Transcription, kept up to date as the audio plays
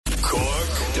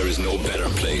There is no better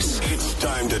place. It's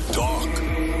time to talk.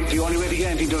 The only way to get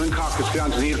anything done in Cork is to go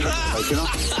on to Neil Prendeville, you know?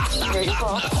 There you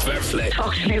go. Fair play.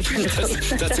 Talk to Neil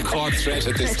Prendeville. That's a Cork threat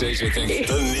at this stage, I think.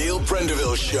 The Neil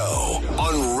Prendeville Show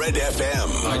on Red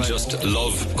FM. I just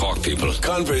love Cork people.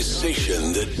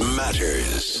 Conversation that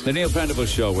matters. The Neil Prendeville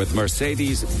Show with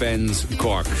Mercedes-Benz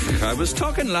Cork. I was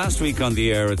talking last week on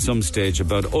the air at some stage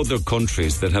about other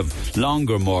countries that have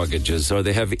longer mortgages, or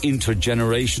they have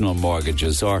intergenerational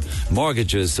mortgages, or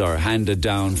mortgages are handed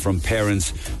down from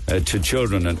parents to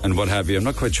children and what have you. I'm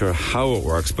not quite sure how it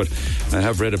works, but I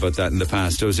have read about that in the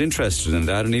past. I was interested in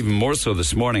that, and even more so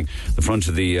this morning. The front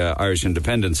of the Irish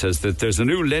Independent says that there's a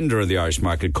new lender in the Irish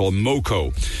market called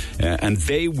MoCo, and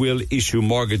they will issue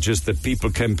mortgages that people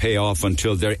can pay off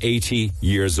until they're 80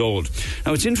 years old.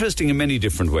 Now, it's interesting in many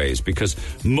different ways, because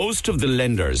most of the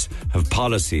lenders have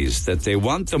policies that they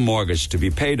want the mortgage to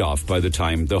be paid off by the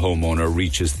time the homeowner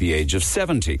reaches the age of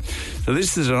 70. So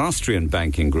this is an Austrian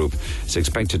banking group. It's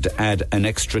expected to add an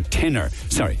extra tenor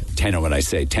when I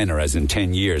say tenor as in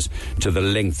 10 years, to the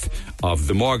length of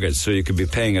the mortgage. So you could be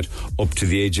paying it up to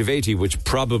the age of 80, which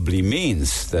probably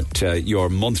means that your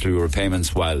monthly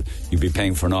repayments, while you'd be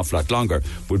paying for an awful lot longer,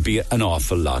 would be an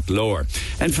awful lot lower.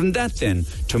 And from that then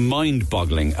to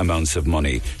mind-boggling amounts of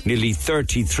money, nearly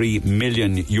 33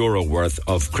 million euro worth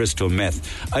of crystal meth.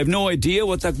 I have no idea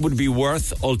what that would be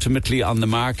worth ultimately on the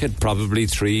market, probably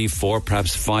 3, 4,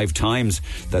 perhaps 5 times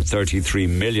that 33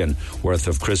 million worth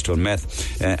of crystal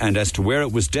meth. And as to where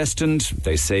it was destined,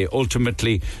 they say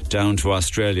ultimately down to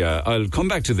Australia. I'll come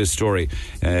back to this story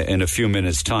in a few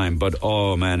minutes' time, but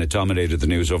oh man, it dominated the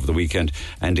news over the weekend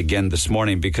and again this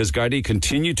morning, because Gardaí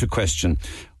continue to question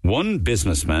one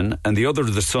businessman and the other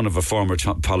the son of a former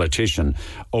politician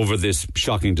over this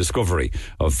shocking discovery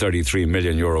of 33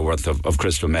 million euro worth of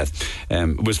crystal meth.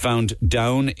 Was found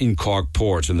down in Cork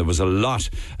Port, and there was a lot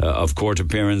of court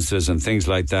appearances and things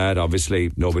like that.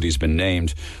 Obviously, nobody's been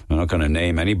named. I'm not going to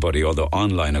name anybody, although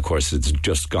online, of course, it's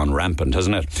just gone rampant,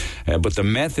 hasn't it? But the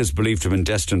meth is believed to have been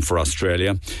destined for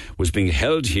Australia, was being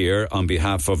held here on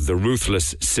behalf of the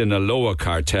ruthless Sinaloa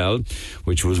cartel,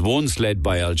 which was once led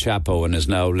by El Chapo and is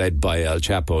now led by El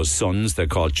Chapo's sons. They're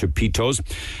called Chapitos.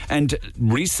 And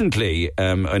recently,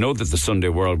 I know that the Sunday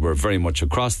World were very much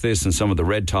across this, and some of the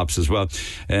red tops as well.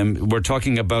 We're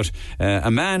talking about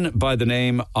a man by the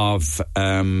name of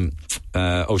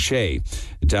O'Shea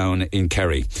down in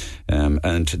Kerry.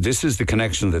 And this is the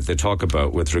connection that they talk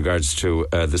about with regards to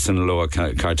the Sinaloa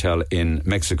cartel in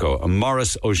Mexico.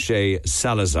 Morris O'Shea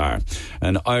Salazar,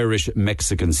 an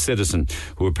Irish-Mexican citizen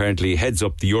who apparently heads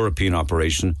up the European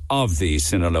operation of the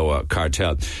Sinaloa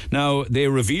cartel. Now, they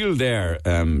revealed there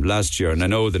last year, and I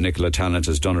know that Nicola Tallant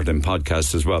has done it in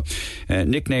podcasts as well,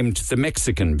 nicknamed the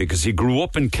Mexican because he grew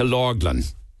up in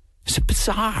Killorglin. It's a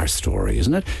bizarre story,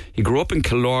 isn't it? He grew up in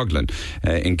Killorglin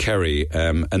in Kerry,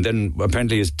 and then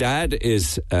apparently his dad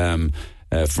is from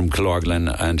Killorglin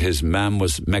and his mum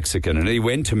was Mexican, and he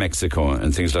went to Mexico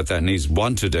and things like that, and he's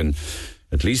wanted in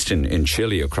at least in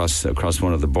Chile, across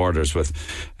one of the borders with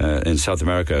in South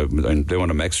America. They want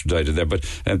him extradited there. But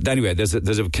anyway, there's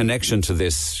a connection to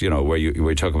this, where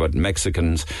you talk about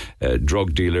Mexicans,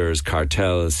 drug dealers,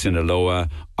 cartels, Sinaloa,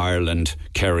 Ireland,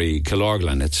 Kerry,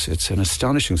 Killorglin. It's an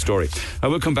astonishing story. I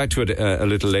will come back to it a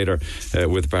little later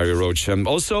with Barry Roach.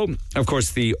 Also, of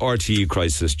course, the RTE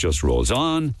crisis just rolls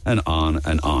on and on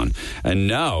and on. And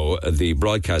now the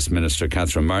broadcast minister,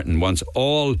 Catherine Martin, wants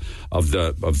all of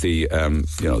the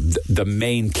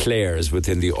main players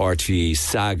within the RTE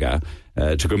saga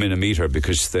to come in and meet her,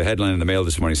 because the headline in the Mail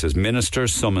this morning says Minister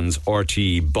summons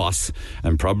RTE boss,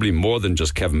 and probably more than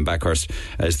just Kevin Backhurst,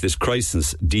 as this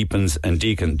crisis deepens and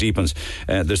deepens.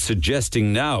 They're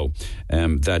suggesting now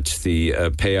that the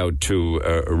payout to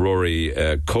Rory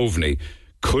Coveney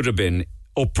could have been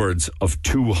upwards of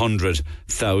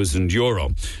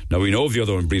 €200,000. Now, we know the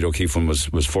other one, Breed O'Keefe one,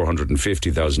 was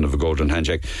 450,000 of a golden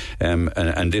handshake,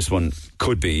 and this one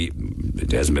could be.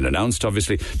 It hasn't been announced,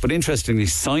 obviously, but interestingly,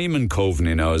 Simon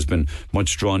Coveney now has been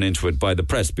much drawn into it by the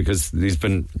press, because he's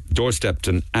been doorstepped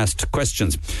and asked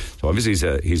questions. So obviously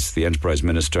he's the Enterprise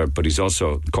Minister, but he's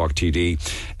also Cork TD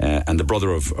and the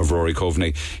brother of Rory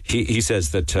Coveney. He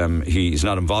says that he's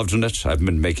not involved in it. I haven't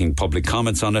been making public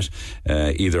comments on it,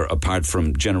 either apart from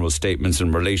some general statements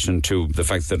in relation to the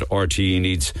fact that RTE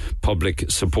needs public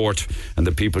support and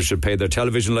that people should pay their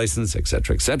television licence,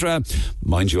 etc., etc.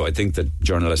 Mind you, I think that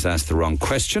journalists asked the wrong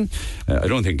question. I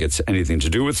don't think it's anything to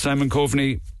do with Simon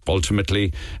Coveney,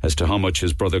 ultimately, as to how much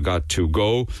his brother got to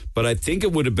go. But I think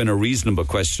it would have been a reasonable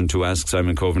question to ask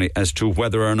Simon Coveney as to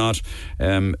whether or not,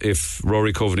 if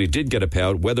Rory Coveney did get a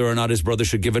payout, whether or not his brother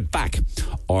should give it back,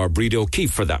 or Bríd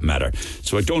O'Keefe for that matter.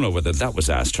 So I don't know whether that was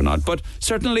asked or not. But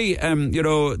certainly, you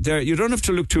don't have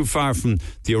to look too far from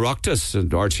the Oireachtas and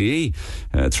RTE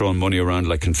throwing money around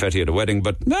like confetti at a wedding.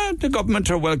 But the government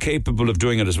are well capable of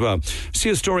doing it as well. I see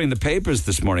a story in the papers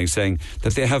this morning saying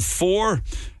that they have 4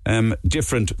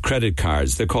 different credit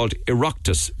cards. They're called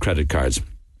Oireachtas credit cards.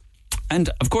 And,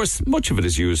 of course, much of it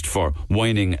is used for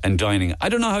wining and dining. I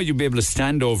don't know how you'd be able to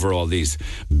stand over all these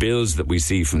bills that we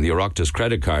see from the Oireachtas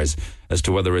credit cards as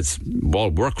to whether it's all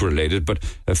work-related, but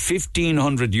a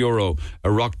 €1,500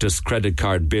 Oireachtas credit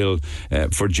card bill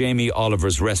for Jamie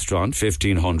Oliver's restaurant,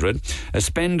 €1,500. A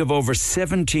spend of over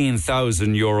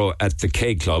 €17,000 at the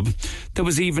K Club. There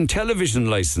was even television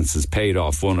licences paid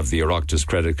off one of the Oireachtas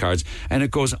credit cards, and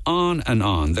it goes on and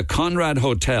on. The Conrad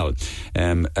Hotel,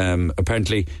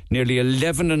 apparently nearly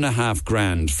 11.5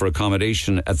 grand for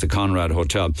accommodation at the Conrad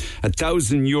Hotel.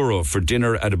 €1,000 for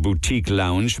dinner at a boutique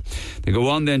lounge. They go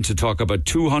on then to talk about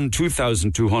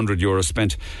 €2,200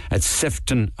 spent at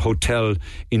Sefton Hotel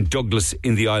in Douglas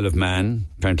in the Isle of Man.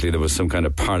 Apparently there was some kind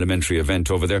of parliamentary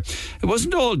event over there. It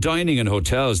wasn't all dining in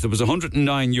hotels. There was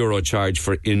 €109 charge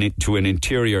to an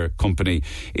interior company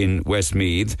in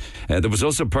Westmeath. There was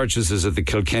also purchases at the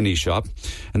Kilkenny shop.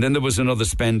 And then there was another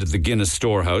spend at the Guinness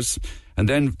Storehouse. And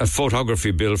then a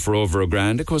photography bill for over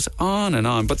 £1,000. It goes on and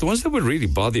on. But the ones that would really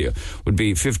bother you would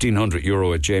be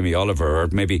 €1,500 at Jamie Oliver, or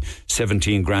maybe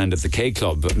 17 grand at the K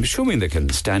Club. But I'm assuming they can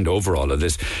stand over all of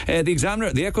this. The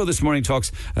Examiner, the Echo this morning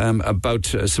talks about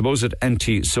supposed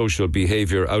anti-social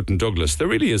behaviour out in Douglas. There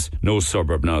really is no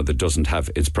suburb now that doesn't have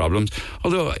its problems.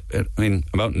 Although, I mean,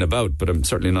 I'm out and about, but I'm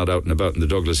certainly not out and about in the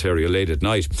Douglas area late at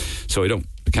night. So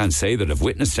I can't say that I've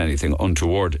witnessed anything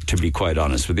untoward, to be quite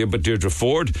honest with you. But Deirdre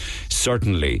Ford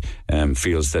certainly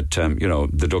feels that,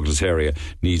 the Douglas area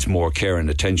needs more care and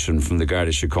attention from the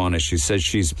Garda Síochána. She says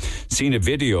she's seen a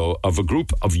video of a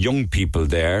group of young people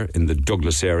there in the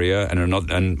Douglas area and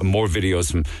more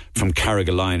videos from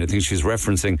Carrigaline. I think she's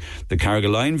referencing the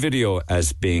Carrigaline video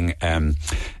as being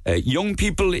young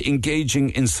people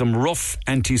engaging in some rough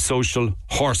antisocial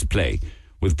horseplay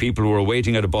with people who are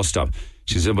waiting at a bus stop.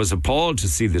 She said, was appalled to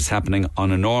see this happening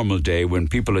on a normal day when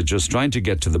people are just trying to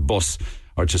get to the bus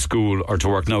or to school or to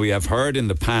work. Now, we have heard in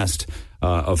the past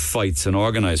of fights and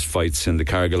organised fights in the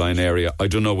Carrigaline area. I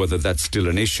don't know whether that's still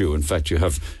an issue. In fact, you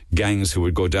have gangs who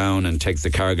would go down and take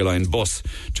the Carrigaline bus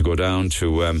to go down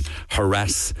to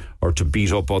harass or to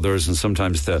beat up others, and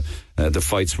sometimes the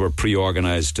fights were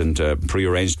pre-organised and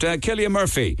pre-arranged. Killian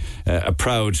Murphy, a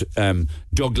proud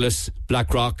Douglas,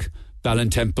 Blackrock,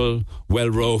 Ballintemple, Well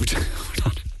Road.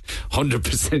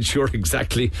 100% sure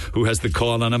exactly who has the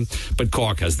call on him, but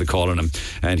Cork has the call on him,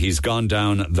 and he's gone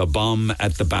down the bomb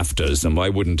at the BAFTAs, and why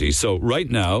wouldn't he? So right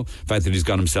now, the fact that he's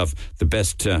got himself the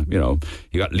best,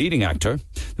 he got leading actor,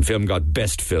 the film got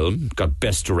best film, got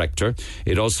best director,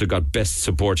 it also got best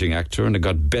supporting actor, and it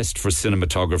got best for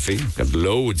cinematography, got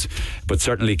loads, but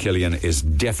certainly Killian is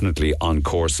definitely on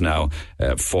course now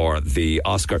for the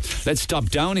Oscar. Let's stop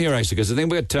down here, actually, because I think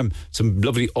we got some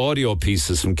lovely audio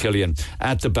pieces from Killian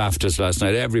at the BAFTAs last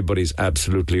night. Everybody's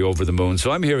absolutely over the moon.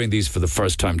 So I'm hearing these for the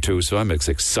first time too, so I'm as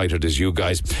excited as you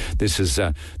guys.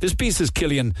 This piece is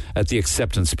Killian at the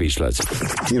acceptance speech, lads.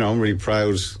 I'm really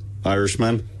proud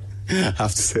Irishman. I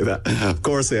have to say that. Of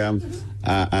course I am.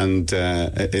 And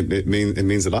it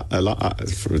means a lot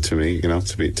to me,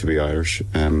 to be Irish.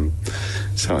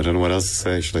 So I don't know what else to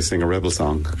say. Should I sing a rebel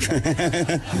song?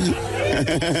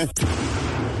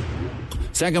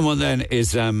 Second one then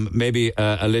is maybe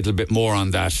a little bit more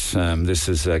on that. This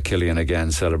is Killian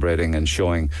again celebrating and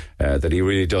showing that he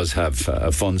really does have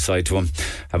a fun side to him.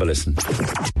 Have a listen.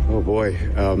 Oh boy.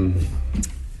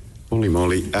 Holy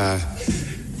moly.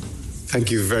 Thank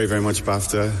you very, very much,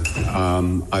 BAFTA.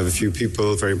 I have a few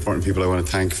people, very important people I want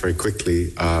to thank very quickly.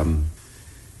 The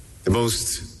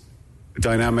most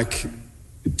dynamic,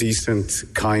 decent,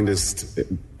 kindest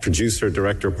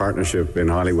producer-director partnership in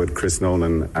Hollywood, Chris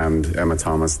Nolan and Emma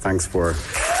Thomas. Thanks for...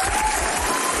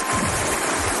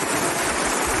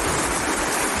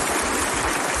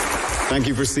 Thank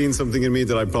you for seeing something in me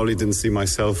that I probably didn't see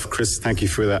myself. Chris, thank you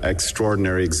for that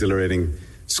extraordinary, exhilarating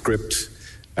script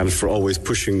and for always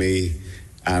pushing me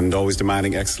and always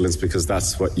demanding excellence, because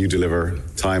that's what you deliver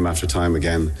time after time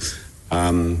again.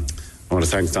 I want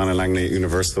to thank Donna Langley at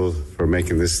Universal for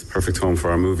making this perfect home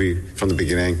for our movie from the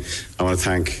beginning. I want to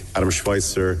thank Adam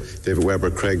Schweitzer, David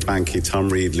Weber, Craig Banky, Tom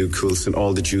Reed, Luke Coulson,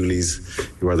 all the Julies.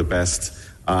 You are the best.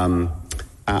 I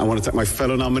want to thank my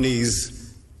fellow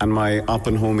nominees and my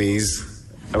Oppen homies.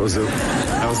 That was a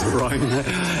rhyme.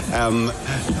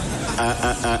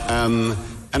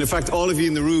 And in fact, all of you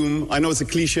in the room, I know it's a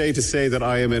cliche to say that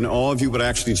I am in awe of you, but I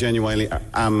actually genuinely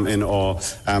am in awe.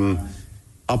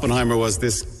 Oppenheimer was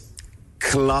this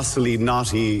colossally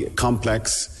knotty,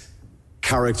 complex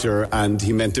character, and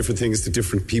he meant different things to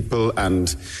different people,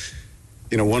 and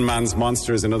one man's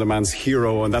monster is another man's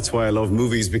hero, and that's why I love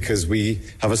movies, because we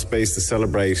have a space to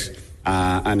celebrate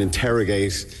and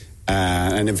interrogate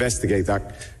and investigate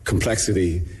that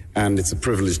complexity, and it's a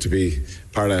privilege to be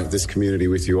part of this community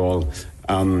with you all.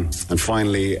 And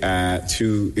finally,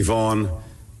 to Yvonne,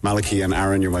 Malachy and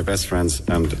Aaron, you're my best friends,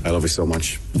 and I love you so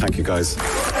much. Thank you, guys.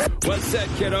 Well said,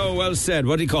 kiddo, well said.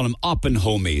 What do you call him? Oppen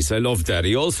homies. I love that.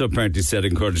 He also apparently said,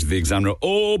 encouraged the examiner,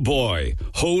 oh boy,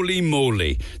 holy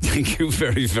moly. Thank you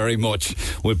very, very much.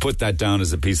 We'll put that down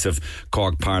as a piece of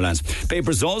Cork parlance.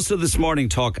 Papers also this morning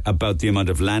talk about the amount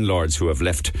of landlords who have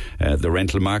left the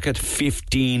rental market.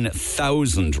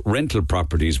 15,000 rental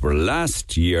properties were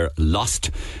last year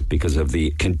lost because of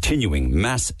the continuing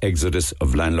mass exodus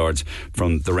of landlords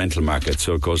from the rental market.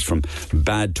 So it goes from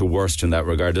bad to worst in that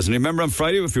regard. Doesn't it? Remember on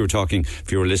Friday, if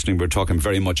you were listening, we were talking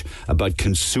very much about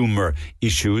consumer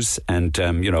issues and,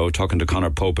 talking to Conor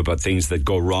Pope about things that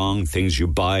go wrong, things you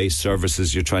buy,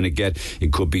 services you're trying to get.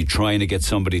 It could be trying to get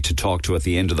somebody to talk to at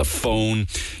the end of the phone,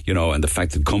 and the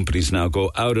fact that companies now go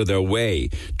out of their way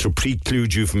to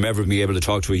preclude you from ever being able to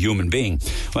talk to a human being.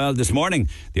 Well, this morning,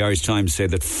 the Irish Times say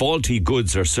that faulty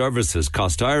goods or services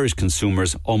cost Irish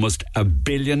consumers almost $1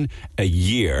 billion a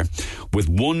year, with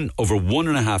over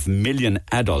 1.5 million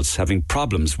adults having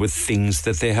problems with things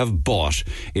that they have bought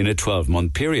in a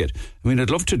 12-month period. I mean, I'd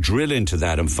love to drill into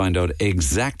that and find out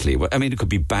exactly what. I mean, it could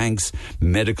be banks,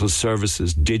 medical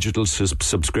services, digital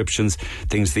subscriptions,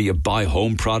 things that you buy,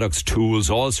 home products, tools,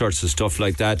 all sorts of stuff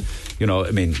like that.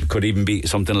 It could even be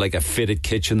something like a fitted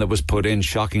kitchen that was put in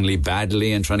shockingly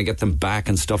badly and trying to get them back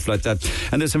and stuff like that.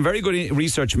 And there's some very good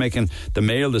research making the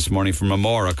Mail this morning from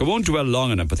Amora. I won't dwell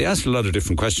long on it, but they asked a lot of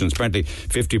different questions. Apparently,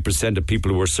 50% of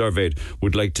people who were surveyed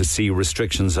would like to see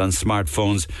restrictions on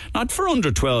smartphones, not for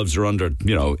under 12s or under,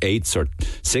 8s or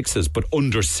 6s, but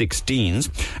under 16s.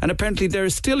 And apparently there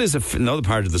still is another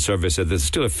part of the survey said there's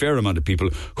still a fair amount of people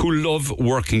who love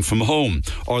working from home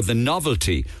or the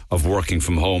novelty of working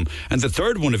from home. And the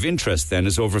third one of interest then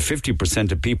is over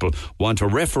 50% of people want a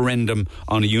referendum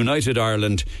on a united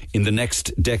Ireland in the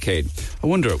next decade. I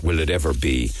wonder, will it ever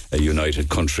be a united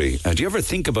country? Do you ever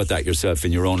think about that yourself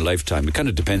in your own lifetime? It kind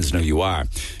of depends on who you are.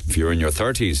 If you're in your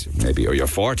 30s, maybe, or your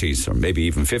 40s, or maybe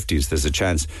even 50s, there's a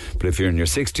chance. But if you're in your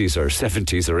 60s or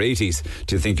 70s or 80s,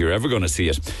 do you think you're ever going to see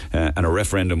it? And a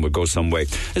referendum would go some way.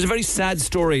 There's a very sad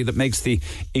story that makes the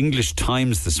English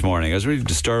Times this morning. I was really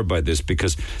disturbed by this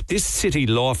because this city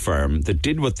law firm that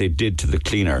did what they did to the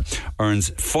cleaner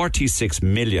earns £46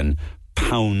 million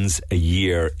a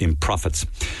year in profits.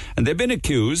 And they've been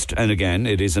accused, and again,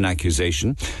 it is an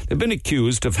accusation, they've been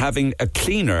accused of having a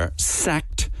cleaner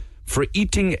sacked for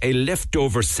eating a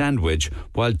leftover sandwich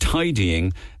while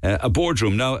tidying a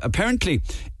boardroom. Now, apparently,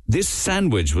 this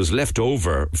sandwich was left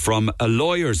over from a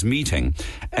lawyer's meeting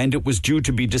and it was due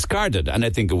to be discarded. And I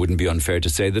think it wouldn't be unfair to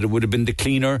say that it would have been the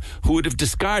cleaner who would have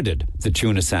discarded the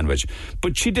tuna sandwich.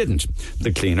 But she didn't.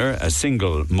 The cleaner, a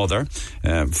single mother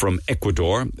from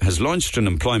Ecuador, has launched an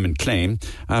employment claim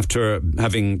after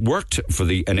having worked for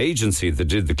an agency that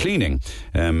did the cleaning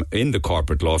in the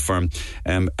corporate law firm.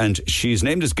 And she's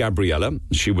named as Gabriella.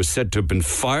 She was said to have been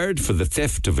fired for the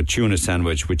theft of a tuna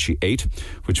sandwich which she ate,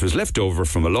 which was left over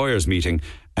from a lawyer's meeting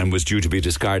and was due to be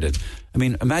discarded. I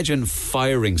mean, imagine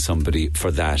firing somebody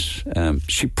for that.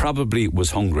 She probably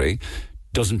was hungry,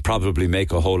 doesn't probably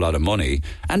make a whole lot of money,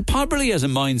 and probably has a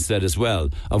mindset as well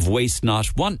of waste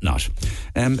not, want not.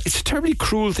 It's a terribly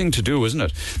cruel thing to do, isn't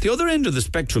it? The other end of the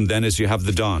spectrum then is you have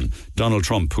the Donald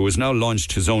Trump, who has now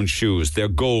launched his own shoes. They're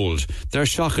gold. They're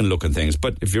shocking looking things,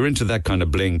 but if you're into that kind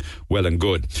of bling, well and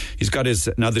good. He's got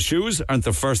now the shoes aren't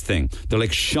the first thing. They're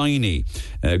like shiny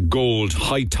gold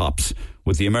high tops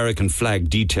with the American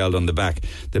flag detailed on the back.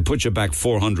 They put you back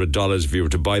 $400 if you were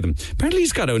to buy them. Apparently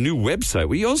he's got a new website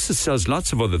where he also sells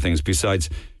lots of other things besides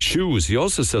shoes. He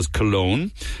also sells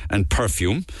cologne and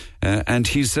perfume, and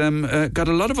he's got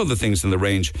a lot of other things in the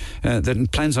range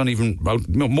that plans on even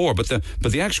more. But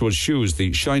the actual shoes,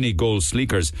 the shiny gold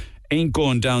sneakers, ain't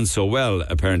going down so well,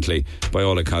 apparently, by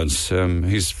all accounts.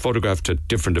 He's photographed at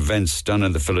different events down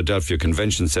in the Philadelphia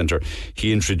Convention Center.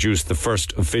 He introduced the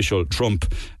first official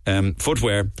Trump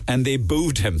footwear, and they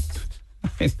booed him.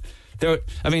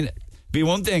 I mean, be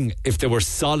one thing if they were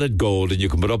solid gold and you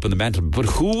can put up in the mantle, but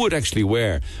who would actually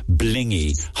wear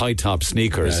blingy high top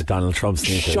sneakers? Donald Trump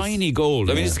sneakers, shiny gold.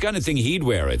 I mean, it's the kind of thing he'd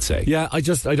wear, I'd say. Yeah, I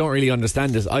don't really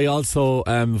understand this. I also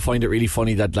find it really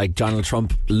funny that like Donald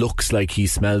Trump looks like he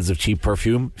smells of cheap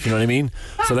perfume. You know what I mean?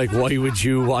 So like, why would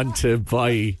you want to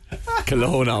buy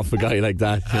cologne off a guy like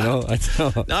that? You know, I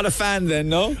don't. Not a fan, then,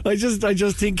 no. I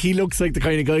just think he looks like the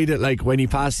kind of guy that, like, when he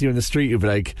passes you in the street, you'll be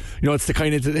like, you know, it's the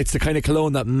kind of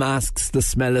cologne that masks the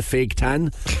smell of fake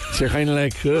tan. So you're kind of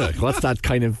like, ugh, what's that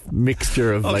kind of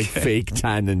mixture of like fake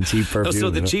tan and cheap perfume?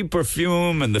 So the cheap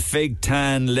perfume and the fake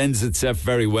tan lends itself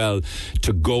very well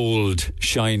to gold,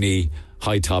 shiny,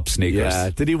 high top sneakers. Yeah.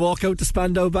 Did he walk out to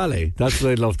Spandau Ballet? That's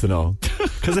what I'd love to know.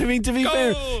 Because I mean, to be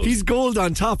fair, he's gold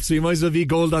on top, so you might as well be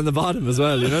gold on the bottom as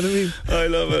well. You know what I mean? I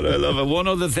love it. One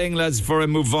other thing, lads, before I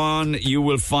move on, you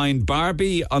will find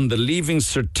Barbie on the Leaving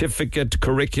Certificate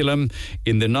curriculum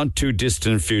in the not too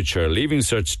distant future. Leaving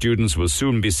Cert students will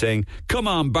soon be saying, "Come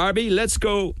on, Barbie, let's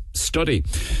go study."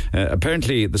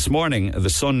 Apparently this morning the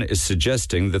Sun is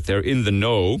suggesting that they're in the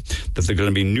know, that there are going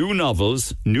to be new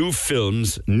novels, new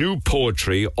films, new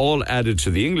poetry all added to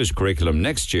the English curriculum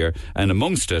next year, and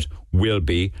amongst it will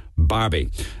be Barbie.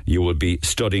 You will be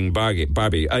studying Barbie.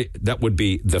 That would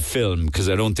be the film, because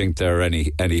I don't think there are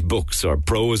any books or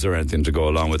prose or anything to go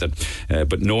along with it.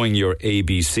 But knowing your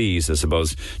ABCs, I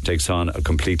suppose, takes on a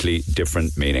completely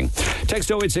different meaning.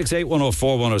 Text 0868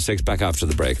 104 106. Back after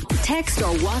the break. Text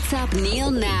or WhatsApp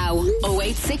Neil now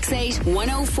 0868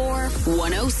 104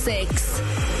 106.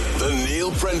 The Neil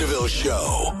Prendeville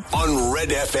Show on Red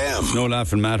FM. No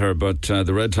laughing matter, but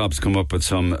the Red Top's come up with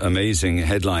some amazing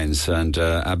headlines, and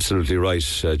absolutely right.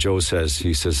 Joe says,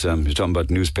 you're talking about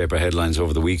newspaper headlines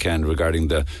over the weekend regarding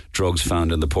the drugs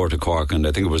found in the Port of Cork, and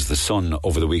I think it was the Sun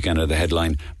over the weekend had the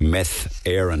headline, Meth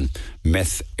Éireann.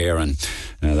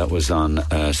 That was on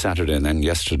Saturday, and then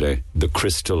yesterday, the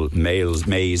Crystal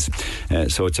Maze.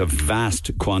 So it's a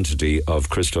vast quantity of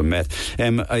crystal meth.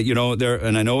 And I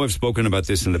know I've spoken about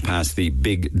this in the past, the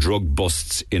big drug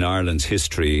busts in Ireland's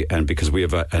history, and because we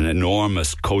have an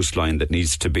enormous coastline that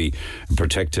needs to be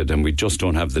protected, and we just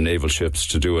don't have the naval ships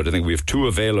to do it. I think we have 2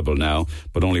 available now,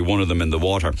 but only one of them in the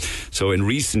water. So in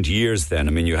recent years then,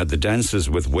 I mean, you had the Dances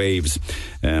with Waves,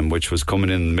 which was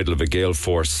coming in the middle of a gale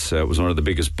force. It was one of the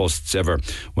biggest busts ever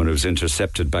when it was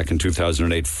intercepted back in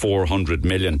 2008, 400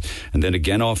 million. And then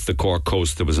again off the Cork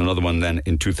coast, there was another one then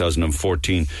in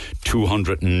 2014,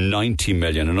 290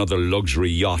 million. Another luxury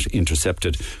yacht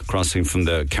intercepted, crossing from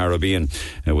the Caribbean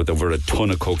with over a ton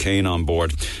of cocaine on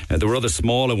board. There were other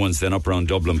smaller ones then up around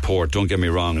Dublin Port. Don't get me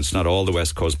wrong, it's not all the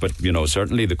West Coast, but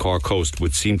certainly the Cork coast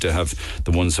would seem to have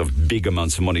the ones of big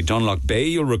amounts of money. Dunlock Bay,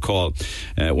 you'll recall,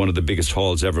 one of the biggest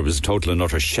hauls ever, was a total and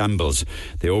utter shambles.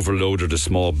 They overloaded a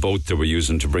small boat they were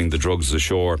using to bring the drugs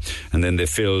ashore, and then they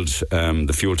filled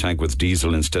the fuel tank with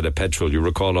diesel instead of petrol. You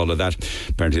recall all of that?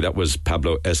 Apparently that was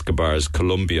Pablo Escobar's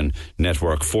Colombian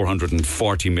network,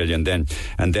 440 million then.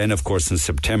 And then, of course, in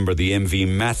September, the MV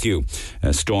Matthew,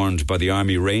 stormed by the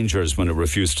Army Rangers when it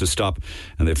refused to stop,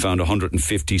 and they found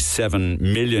 157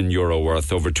 million euro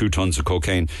worth, over 2 tons of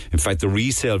cocaine. In fact, the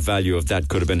resale value of that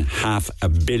could have been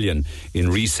 $500 million in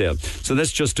resale. So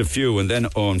that's just a few. And then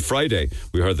on Friday,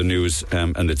 we heard the news,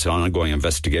 and it's an ongoing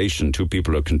investigation. 2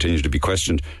 people are continuing to be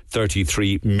questioned.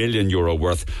 33 million euro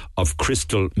worth of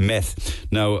crystal meth.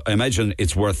 Now, I imagine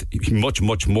it's worth much,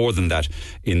 much more than that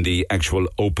in the actual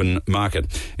open market.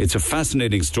 It's a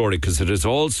fascinating story because it has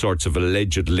all sorts of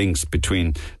alleged links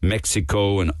between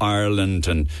Mexico and Ireland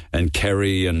and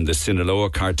Kerry and the Sinaloa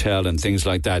cartel and things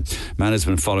like that. Man has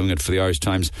been following it for the Irish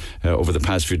Times over the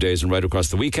past few days, and right across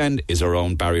the weekend is our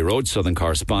own Barry Rhodes, Southern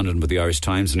correspondent with the Irish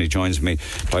Times, and he joins me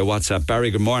by WhatsApp.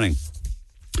 Barry, good morning.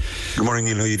 Good morning,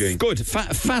 Neil. How are you doing? Good.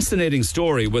 Fascinating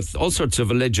story with all sorts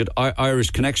of alleged Irish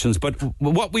connections. But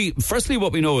what we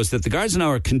know is that the guards now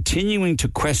are continuing to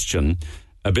question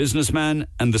a businessman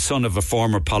and the son of a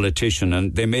former politician,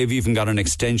 and they may have even got an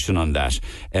extension on that.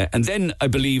 And then I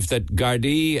believe that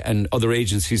Gardaí and other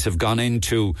agencies have gone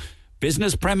into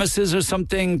business premises or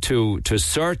something to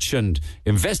search and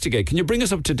investigate. Can you bring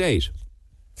us up to date?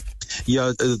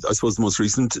 Yeah, I suppose the most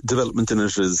recent development in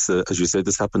it is, as you said,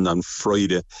 this happened on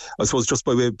Friday. I suppose just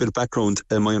by way of a bit of background,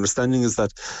 my understanding is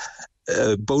that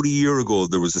about a year ago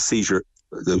there was a seizure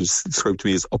that was described to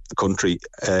me as up the country,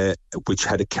 which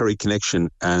had a Kerry connection,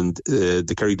 and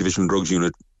the Kerry Division Drugs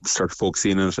Unit started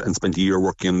focusing on it and spent a year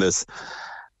working on this.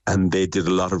 and they did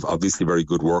a lot of obviously very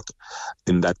good work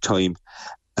in that time.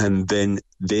 And then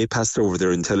they passed over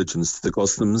their intelligence to the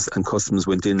Customs, and Customs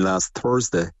went in last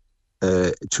Thursday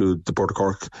to the Port of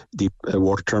Cork deep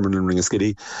water terminal in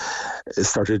Ringaskiddy,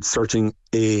 started searching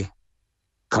a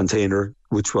container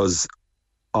which was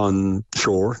on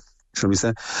shore, shall we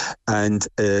say, and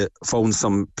found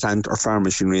some plant or farm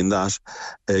machinery in that,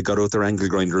 got out their angle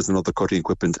grinders and other cutting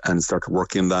equipment and started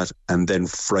working on that. And then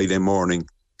Friday morning,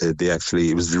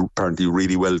 it was apparently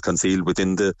really well concealed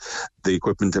within the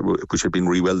equipment which had been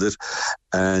rewelded,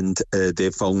 and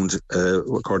they found,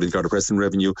 according to Garda Press and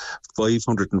Revenue,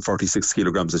 546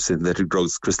 kilograms of synthetic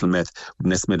drugs, crystal meth, with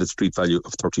an estimated street value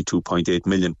of 32.8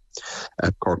 million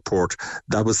at Cork Port.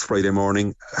 That was Friday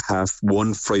morning.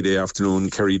 1:30 Friday afternoon,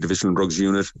 Kerry Divisional Drugs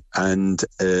Unit and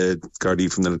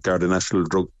Gardaí from the Garda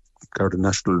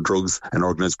National Drugs and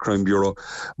Organised Crime Bureau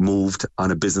moved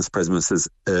on a business premises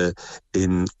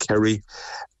in Kerry,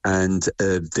 and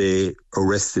they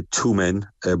arrested two men,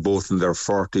 both in their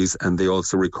 40s, and they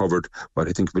also recovered what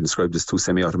I think have been described as two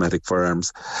semi-automatic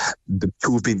firearms. The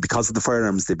two have been, because of the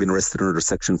firearms, they've been arrested under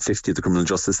Section 50 of the Criminal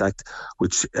Justice Act,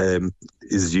 which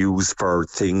is used for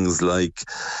things like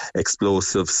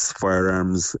explosives,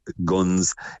 firearms,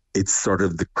 guns. It's sort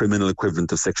of the criminal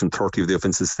equivalent of Section 30 of the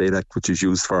Offences State Act, which is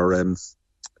used for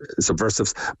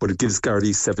subversives, but it gives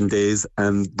Gardaí 7 days,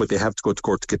 but they have to go to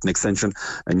court to get an extension.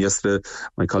 And yesterday,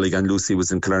 my colleague Anne Lucy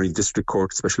was in Killarney District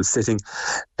Court special sitting,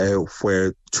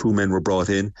 where two men were brought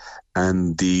in,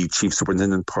 and the Chief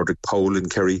Superintendent, Padraig Powell in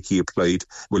Kerry, he applied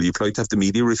to have the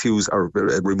media refused or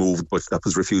removed, but that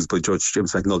was refused by Judge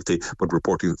James McNulty, but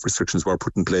reporting restrictions were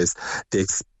put in place.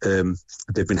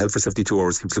 They've been held for 72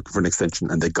 hours. He was looking for an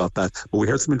extension, and they got that. But we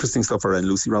heard some interesting stuff, or Anne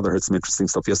Lucy rather heard some interesting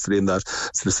stuff yesterday in that.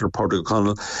 Solicitor Padraig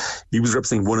O'Connell, he was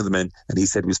representing one of the men, and he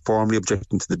said he was formally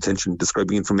objecting to the detention,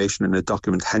 describing information in a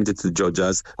document handed to the judge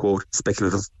as, quote,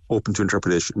 speculative, open to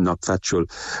interpretation, not factual.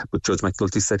 But Judge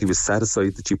McNulty said he was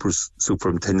satisfied the Chief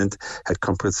Superintendent had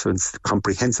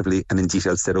comprehensively and in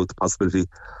detail set out the possibility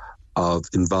of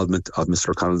involvement of Mr.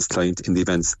 O'Connell's client in the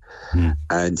events.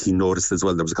 And he noticed as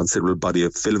well there was a considerable body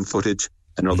of film footage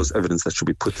and others evidence that should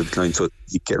be put to the client, so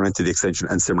he granted the extension.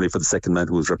 And similarly for the second man,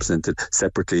 who was represented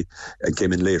separately and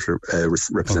came in later,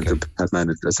 represented that man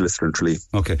as solicitor in Tralee.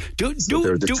 Okay. They're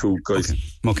the two guys.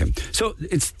 Okay. So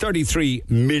it's 33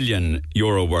 million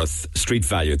euro worth street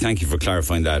value, thank you for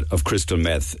clarifying that, of crystal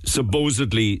meth,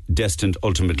 supposedly destined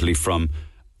ultimately from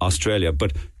Australia.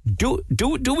 But do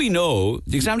we know,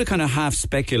 the Examiner kind of half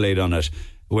speculate on it,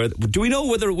 do we know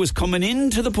whether it was coming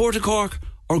into the Port of Cork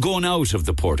or going out of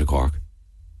the Port of Cork?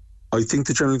 I think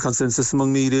the general consensus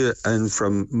among media and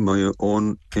from my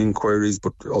own inquiries,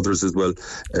 but others as well,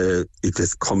 it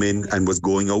has come in and was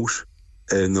going out.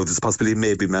 No, there's a possibility it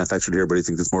may be manufactured here, but I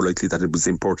think it's more likely that it was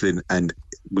imported in and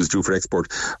was due for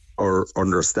export. Our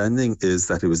understanding is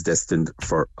that it was destined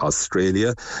for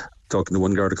Australia. Talking to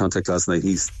one Garda contact last night,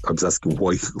 I was asking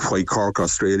why Cork,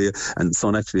 Australia, and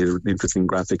Sun actually had an interesting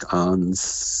graphic on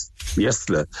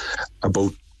yesterday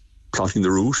about plotting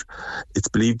the route. It's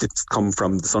believed it's come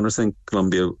from the Sun are saying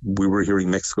Colombia, we were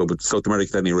hearing Mexico, but South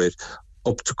America at any rate,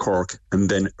 up to Cork, and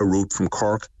then a route from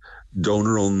Cork down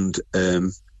around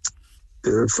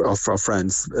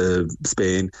France,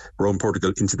 Spain, around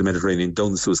Portugal, into the Mediterranean,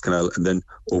 down the Suez Canal, and then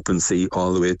open sea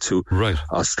all the way to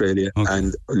Australia. Okay.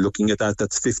 And looking at that,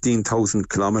 that's 15,000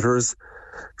 kilometres,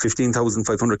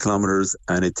 15,500 kilometres,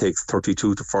 and it takes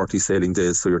 32 to 40 sailing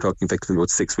days, so you're talking effectively about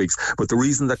 6 weeks. But the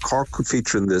reason that Cork could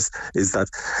feature in this is that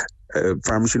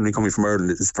farm machinery coming from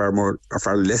Ireland is far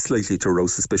less likely to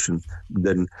arouse suspicion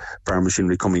than farm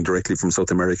machinery coming directly from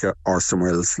South America or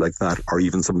somewhere else like that, or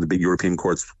even some of the big European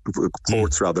ports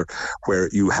rather, where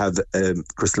you have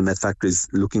crystal meth factories.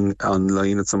 Looking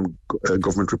online at some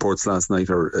government reports last night,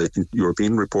 or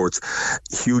European reports,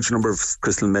 huge number of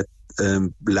crystal meth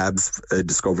labs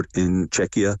discovered in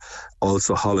Czechia,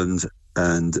 also Holland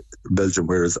and Belgium,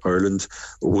 whereas Ireland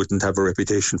wouldn't have a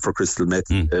reputation for crystal meth.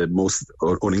 Most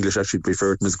on English actually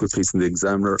preferred. There's a good piece in the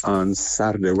Examiner on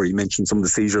Saturday where he mentioned some of the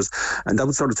seizures, and that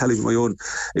would sort of tell you my own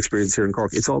experience here in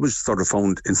Cork. It's always sort of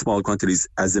found in small quantities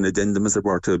as an addendum, as it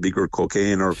were, to bigger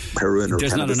cocaine or heroin.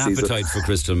 There's or not an appetite for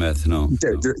crystal meth, no.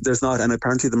 There's not, and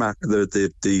apparently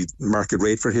the market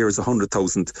rate for here is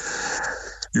 100,000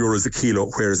 euros a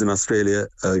kilo, whereas in Australia,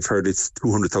 I've heard it's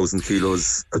 200,000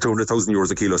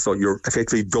 euros a kilo. So you're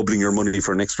effectively doubling your money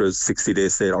for an extra 60-day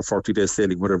sail or 40-day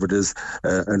sailing, whatever it is,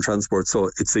 and transport. So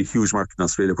it's a huge market in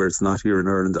Australia where it's not here in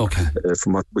Ireland,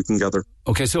 from what we can gather.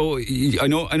 Okay, so I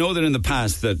know that in the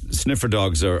past that sniffer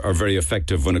dogs are very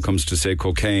effective when it comes to, say,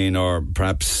 cocaine or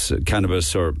perhaps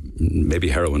cannabis or maybe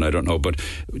heroin, I don't know. But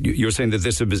you're saying that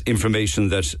this was information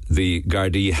that the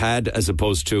Gardaí had, as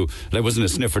opposed to, like, wasn't a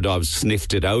sniffer dog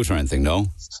sniffed it out or anything, no?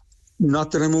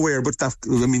 Not that I'm aware, but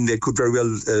they could very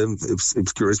well. It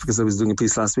was curious because I was doing a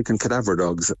piece last week on cadaver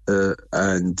dogs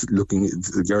and looking.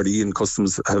 The Gardaí and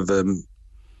Customs have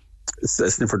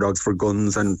sniffer dogs for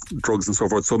guns and drugs and so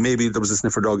forth. So maybe there was a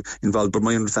sniffer dog involved, but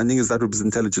my understanding is that it was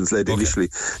intelligence led initially.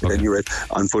 Anyway,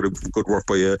 on foot, good work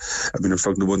by I was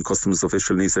talking to one Customs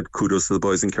official and he said kudos to the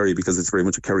boys in Kerry because it's very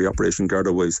much a Kerry operation,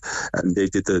 Garda wise, and they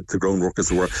did the groundwork,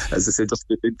 as it were. As I say, just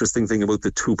the interesting thing about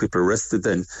the two people arrested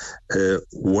then,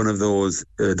 one of those,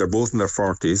 they're both in their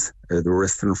 40s. They were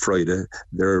arrested on Friday.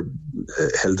 They're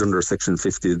held under Section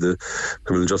 50 of the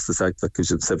Criminal Justice Act that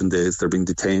gives you 7 days. They're being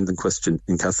detained and questioned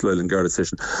in Castle Island Garda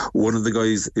Station. One of the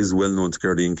guys is well known to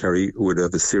Gardaí in Kerry, would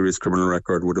have a serious criminal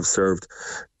record, would have served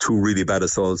 2 really bad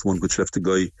assaults, one which left a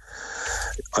guy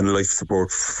on life support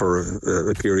for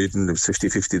a period, and it was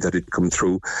 50-50 that he'd come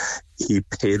through. He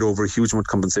paid over a huge amount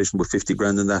of compensation, about 50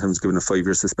 grand in that, and was given a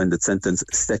 5-year suspended sentence.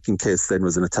 Second case then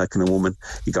was an attack on a woman.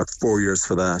 He got 4 years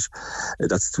for that.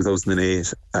 That's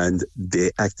 2008, and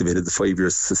they activated the 5-year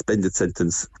suspended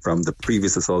sentence from the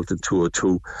previous assault in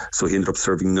 2002. So he ended up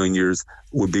serving 9 years.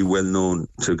 Would be well known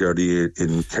to Gardaí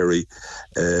in Kerry,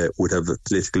 would have a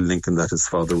political link in that his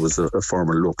father was a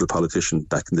former local politician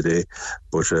back in the day,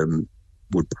 but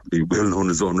would be well known in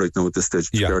his own right now at this stage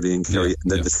to Gardaí in Kerry.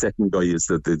 And then the second guy is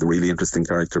the really interesting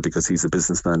character, because he's a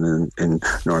businessman in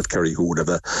North Kerry who would have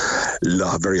a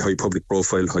very high public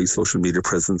profile, high social media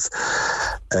presence,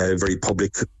 very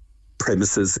public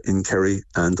premises in Kerry,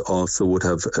 and also would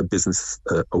have business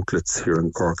outlets here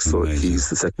in Cork. So he's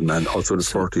the second man, also in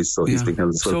his 40s, so he's being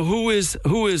held as well. So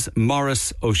who is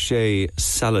Maurice O'Shea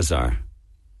Salazar?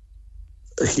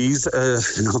 He's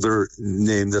another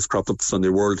name that's cropped up. The Sunday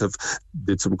World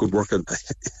did some good work on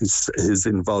his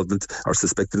involvement, or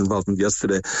suspected involvement,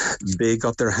 yesterday. They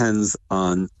got their hands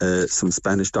on some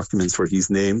Spanish documents where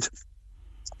he's named.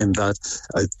 In that,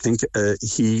 I think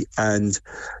he and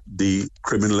the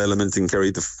criminal element in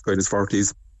Kerry, the guy in his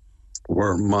 40s,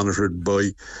 were monitored by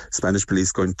Spanish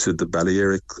police going to the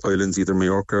Balearic Islands, either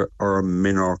Mallorca or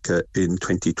Menorca, in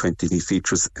 2020. He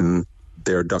features in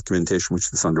their documentation, which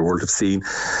the Sunday World have seen.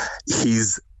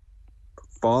 His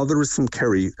father is from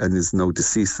Kerry and is now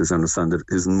deceased, as I understand it.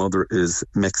 His mother is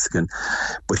Mexican,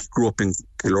 but he grew up in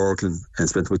Killorglin and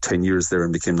spent about 10 years there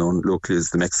and became known locally as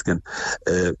the Mexican.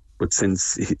 But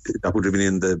since that would have been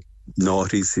in the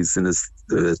noughties, he's in his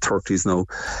 30s now,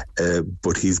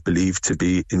 but he's believed to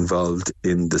be involved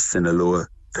in the Sinaloa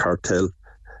cartel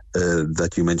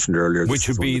that you mentioned earlier. Which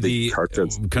would be the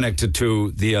connected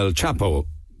to the El Chapo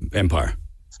empire.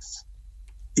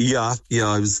 Yeah,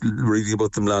 I was reading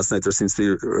about them last night. There seems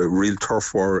to be a real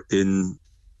turf war in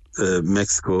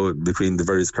Mexico between the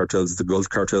various cartels, the Gulf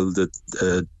cartel,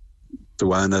 the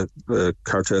Tijuana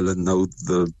cartel, and now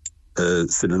the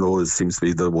Sinaloa seems to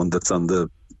be the one that's on the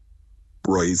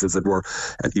rise, as it were,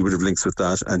 and he would have links with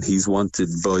that. And he's wanted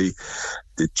by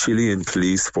the Chilean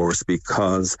police force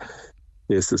because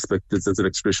they suspected that an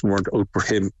extradition warrant out for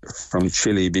him from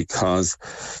Chile, because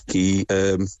he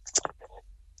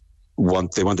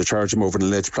they want to charge him over an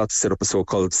alleged plot to set up a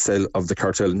so-called cell of the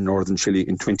cartel in northern Chile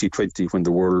in 2020, when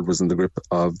the world was in the grip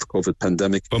of the COVID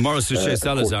pandemic. But Maurice O'Shea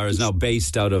Salazar is now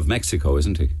based out of Mexico,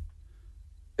 isn't he?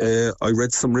 I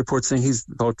read some reports saying he's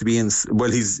thought to be in...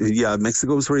 Well,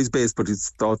 Mexico is where he's based, but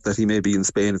it's thought that he may be in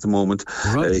Spain at the moment.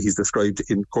 Right. He's described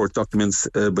in court documents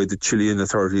by the Chilean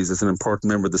authorities as an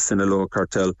important member of the Sinaloa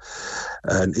cartel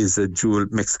and is a dual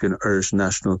Mexican-Irish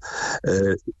national.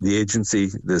 The agency,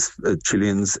 the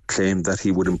Chileans, claim that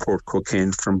he would import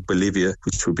cocaine from Bolivia,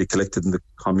 which would be collected in the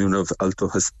commune of Alto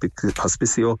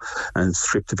Hospicio and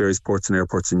shipped to various ports and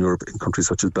airports in Europe, in countries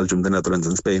such as Belgium, the Netherlands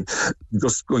and Spain.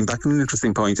 Just going back on an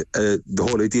interesting point, the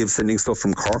whole idea of sending stuff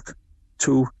from Cork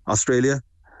to Australia,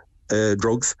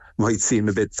 drugs, might seem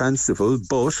a bit fanciful,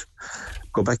 but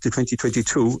go back to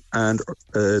 2022 and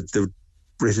the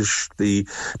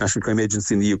National Crime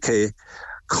Agency in the UK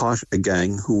caught a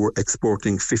gang who were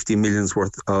exporting 50 million's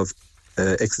worth of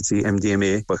ecstasy,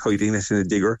 MDMA, by hiding it in a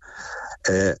digger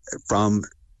from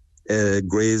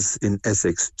Grays in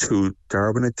Essex to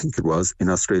Darwin, I think it was, in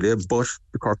Australia. But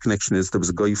the Cork connection is there was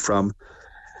a guy from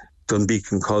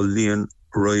Dunbeacon called Leon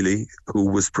Riley who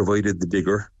was provided the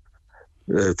digger,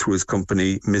 through his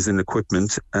company, Mizzen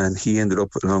Equipment, and he ended up,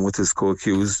 along with his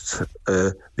co-accused,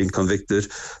 being convicted,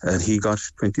 and he got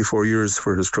 24 years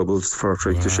for his troubles for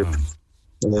trying to ship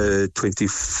 50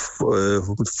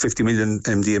 million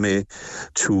MDMA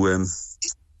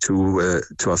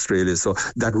to Australia. So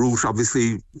that route,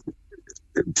 obviously,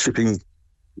 shipping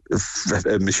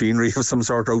machinery of some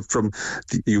sort out from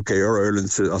the UK or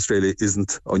Ireland to Australia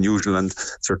isn't unusual, and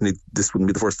certainly this wouldn't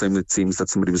be the first time it seems that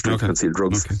somebody was trying to conceal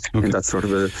drugs in that sort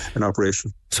of an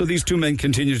operation. So these two men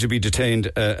continue to be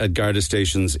detained at Garda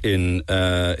stations in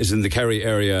the Kerry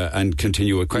area and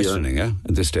continue with questioning at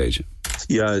this stage?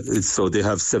 Yeah, so they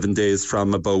have 7 days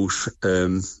from about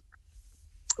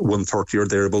 1:30 or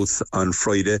thereabouts on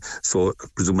Friday. So I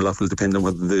presume a lot will depend on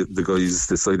whether the guys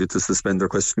decided to suspend their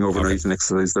questioning overnight and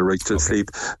exercise their right to sleep.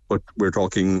 But we're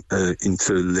talking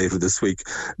into later this week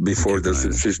before there's a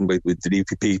decision with the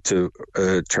DPP to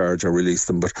charge or release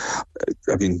them. But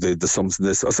I mean, the sums in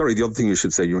this. The other thing you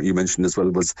should say, you mentioned as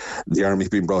well, was the army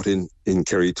being brought in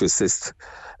Kerry to assist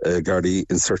Gardaí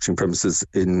in searching premises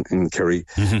in Kerry,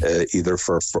 either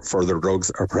for further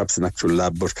drugs or perhaps an actual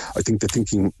lab. But I think the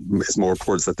thinking is more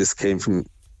towards that this came from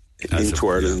into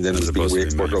Ireland and then was being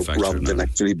re-exported out rather than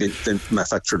actually being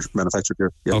manufactured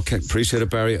here. Yeah. Okay, appreciate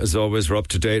it, Barry. As always, we're up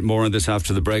to date. More on this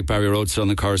after the break. Barry Rhodes,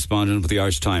 Sunday correspondent with the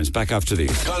Irish Times. Back after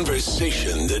these.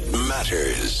 Conversation that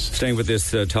matters. Staying with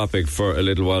this topic for a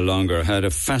little while longer, I had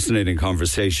a fascinating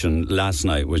conversation last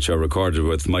night, which I recorded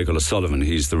with Michael O'Sullivan.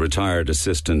 He's the retired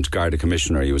Assistant Garda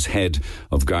Commissioner. He was head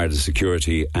of Garda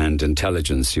Security and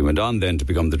Intelligence. He went on then to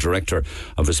become the director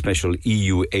of a special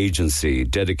EU agency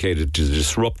dedicated to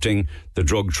disrupting the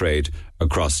drug trade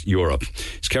across Europe.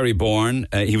 He's Kerry born.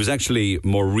 He was actually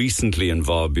more recently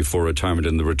involved before retirement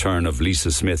in the return of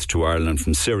Lisa Smith to Ireland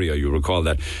from Syria. You recall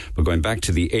that. But going back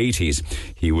to the 80s,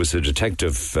 he was a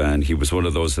detective and he was one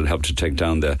of those that helped to take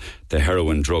down the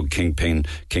heroin drug kingpin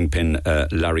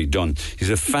Larry Dunn.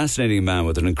 He's a fascinating man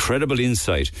with an incredible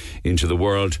insight into the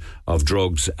world of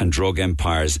drugs and drug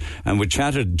empires. And we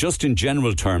chatted just in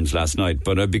general terms last night,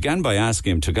 but I began by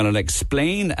asking him to kind of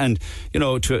explain and,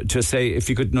 to say if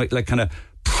you could kind of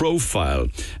profile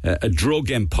a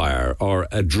drug empire or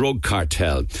a drug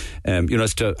cartel,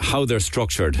 as to how they're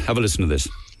structured. Have a listen to this.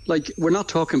 Like, we're not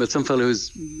talking about some fellow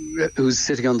who's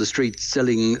sitting on the street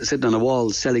sitting on a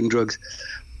wall selling drugs.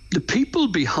 The people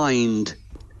behind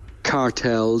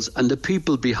cartels and the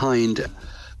people behind,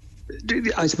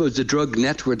 I suppose, the drug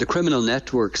network, the criminal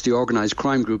networks, the organised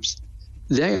crime groups,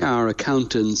 they are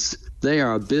accountants, they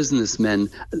are businessmen,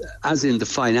 as in the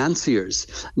financiers.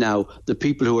 Now, the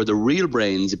people who are the real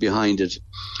brains behind it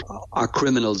are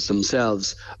criminals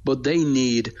themselves, but they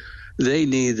need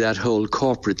that whole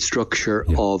corporate structure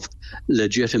of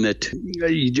legitimate.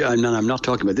 I'm not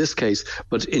talking about this case,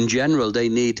 but in general, they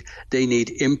need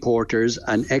importers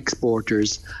and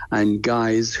exporters and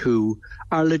guys who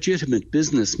are legitimate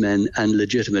businessmen and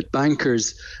legitimate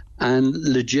bankers and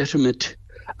legitimate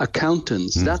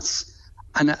accountants. That's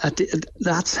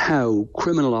how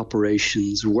criminal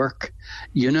operations work.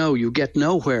 You get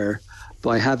nowhere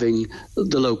by having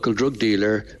the local drug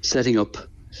dealer setting up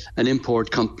an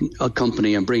import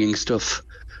company and bringing stuff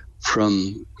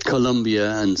from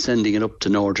Colombia and sending it up to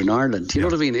Northern Ireland. You know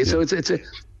what I mean? Yeah. So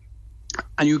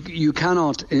and you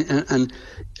cannot, and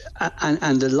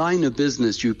the line of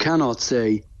business, you cannot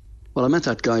say, well, I met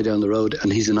that guy down the road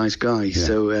and he's a nice guy,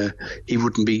 so he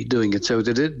wouldn't be doing it. So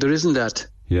there isn't that.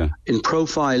 Yeah. In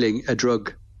profiling a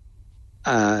drug,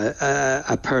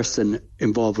 a person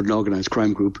involved with an organised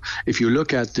crime group, if you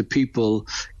look at the people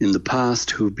in the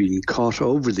past who've been caught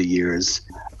over the years,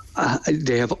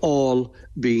 they have all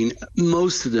been,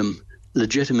 most of them,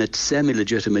 legitimate,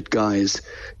 semi-legitimate guys,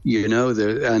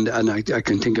 and I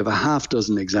can think of a half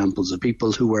dozen examples of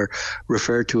people who were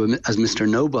referred to as Mr.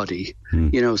 Nobody,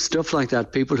 stuff like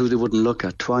that, people who they wouldn't look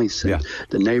at twice. And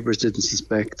the neighbours didn't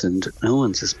suspect and no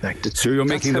one suspected. So you're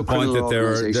making the point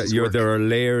that there are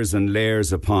layers and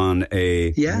layers upon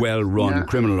a well-run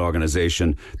criminal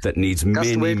organisation that needs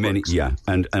many,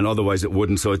 and otherwise it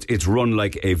wouldn't. So it's run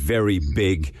like a very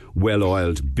big,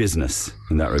 well-oiled business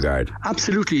in that regard.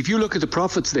 Absolutely. If you look at the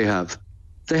profits they have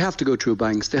to go through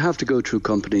banks, they have to go through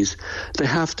companies, they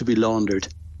have to be laundered,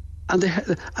 and they're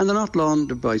not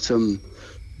laundered by some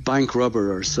bank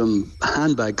robber or some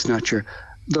handbag snatcher.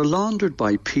 They're laundered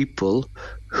by people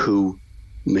who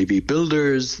may be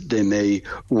builders, they may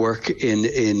work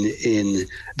in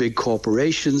big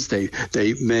corporations, they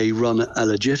may run a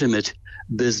legitimate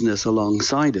business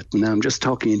alongside it. Now, I'm just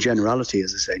talking in generality,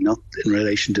 as I say, not in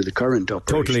relation to the current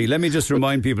operation. Totally. Let me just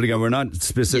remind people again, we're not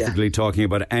specifically talking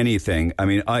about anything. I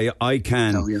mean, I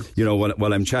can, you know,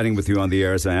 while I'm chatting with you on the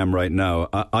air as I am right now,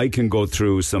 I can go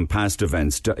through some past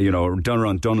events, you know, done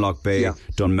around Dunlock Bay,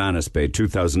 Dunmanus Bay,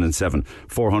 2007,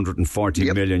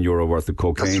 440 million euro worth of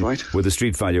cocaine with a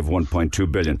street value of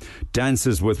 1.2 billion.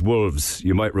 Dances with Wolves,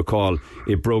 you might recall,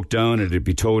 it broke down and it'd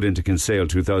be towed into Kinsale,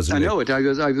 2008. I know it.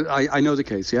 I know the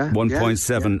case,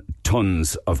 1.7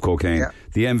 tons of cocaine.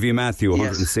 The MV Matthew,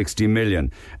 160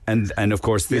 million. And of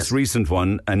course, this recent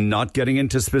one, and not getting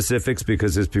into specifics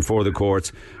because it's before the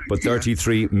courts, but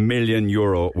 33 million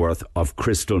euro worth of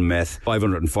crystal meth,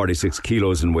 546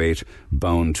 kilos in weight,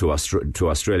 bound to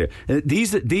Australia.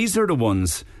 These are the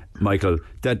ones, Michael,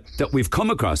 that we've come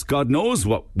across. God knows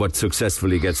what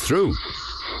successfully gets through.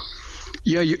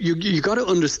 Yeah, you got to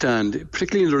understand,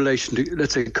 particularly in relation to,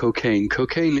 let's say, cocaine.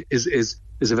 Cocaine is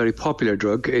a very popular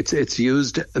drug. It's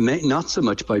used not so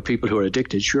much by people who are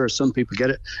addicted. Sure, some people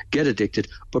get addicted,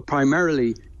 but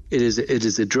primarily it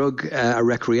is a drug, a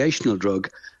recreational drug.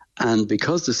 And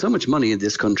because there's so much money in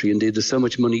this country, indeed there's so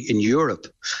much money in Europe,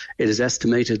 it is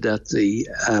estimated that the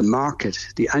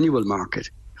annual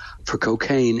market for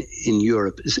cocaine in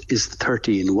Europe is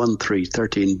 13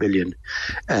 billion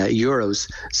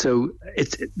euros. So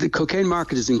the cocaine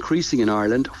market is increasing in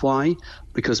Ireland. Why?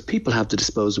 Because people have the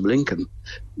disposable income.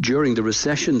 During the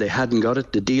recession, they hadn't got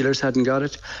it. The dealers hadn't got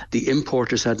it. The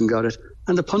importers hadn't got it.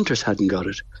 And the punters hadn't got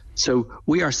it. So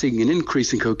we are seeing an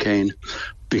increase in cocaine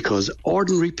because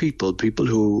ordinary people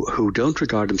who don't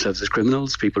regard themselves as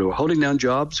criminals, people who are holding down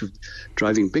jobs, who are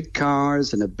driving big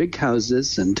cars and have big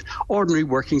houses, and ordinary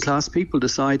working class people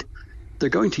decide they're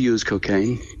going to use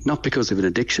cocaine, not because of an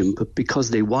addiction, but because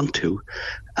they want to,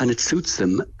 and it suits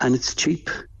them, and it's cheap.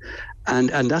 And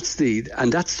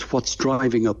that's what's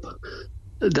driving up.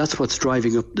 That's what's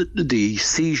driving up the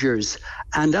seizures,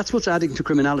 and that's what's adding to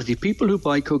criminality. People who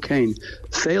buy cocaine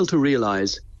fail to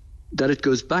realise that it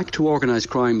goes back to organised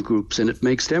crime groups, and it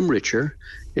makes them richer.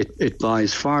 It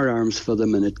buys firearms for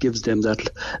them, and it gives them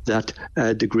that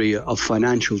degree of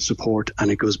financial support, and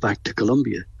it goes back to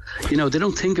Colombia. You know, they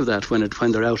don't think of that when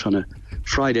they're out on a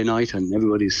Friday night and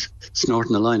everybody's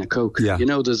snorting a line of coke. You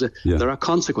know, there are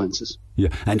consequences. Yeah,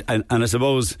 and I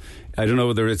suppose, I don't know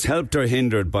whether it's helped or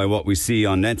hindered by what we see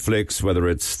on Netflix, whether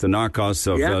it's the Narcos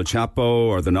of El Chapo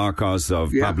or the Narcos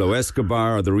of Pablo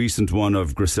Escobar or the recent one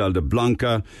of Griselda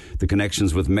Blanca, the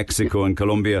connections with Mexico and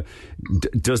Colombia.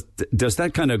 Does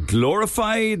that kind of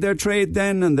glorify their trade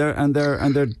then and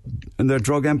their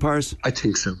drug empires? I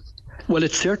think so. Well,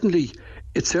 it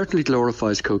certainly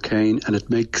glorifies cocaine, and it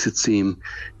makes it seem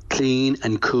clean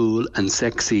and cool and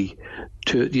sexy.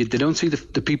 They don't see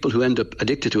the people who end up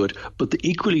addicted to it, but they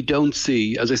equally don't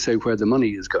see, as I say, where the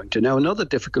money is going to. Now, another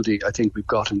difficulty I think we've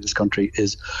got in this country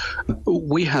is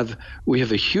we have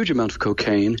a huge amount of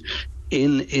cocaine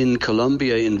in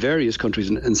Colombia, in various countries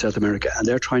in South America, and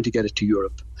they're trying to get it to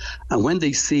Europe. And when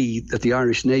they see that the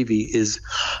Irish Navy is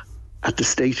at the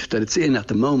state that it's in at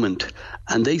the moment,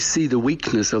 and they see the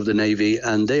weakness of the Navy,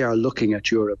 and they are looking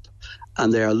at Europe,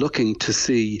 and they are looking to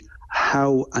see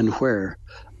how and where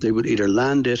they would either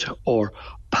land it or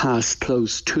pass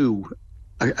close to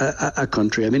a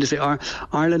country. I mean, to say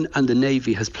Ireland and the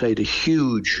Navy has played a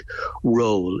huge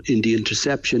role in the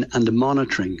interception and the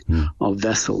monitoring of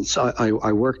vessels.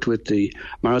 I worked with the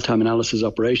Maritime Analysis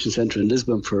Operations Centre in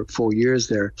Lisbon for 4 years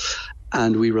there,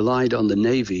 and we relied on the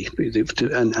Navy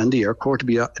and the Air Corps to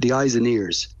be the eyes and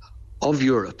ears of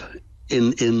Europe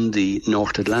in the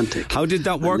North Atlantic. How did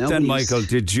that work then, Michael?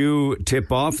 Did you tip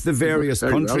off the various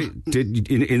countries? Well.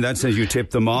 In that sense, you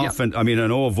tipped them off? Yeah. And I mean, I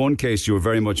know of one case you were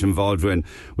very much involved in,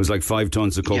 was like 5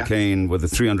 tons of cocaine with a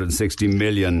 360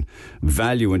 million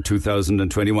value in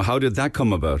 2021. How did that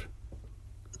come about?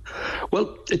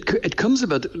 Well, it comes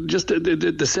about just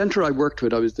the centre I worked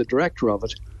with. I was the director of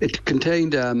it. It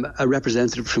contained a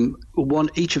representative from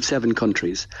each of 7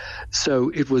 countries.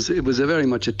 So it was a very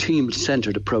much a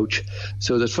team-centred approach.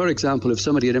 So that, for example, if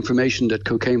somebody had information that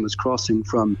cocaine was crossing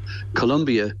from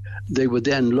Colombia, they would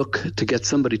then look to get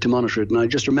somebody to monitor it. And I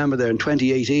just remember there in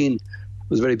 2018,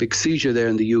 was a very big seizure there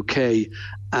in the UK,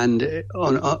 and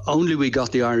only we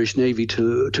got the Irish Navy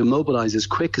to mobilise as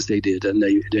quick as they did, and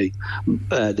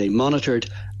they monitored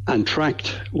and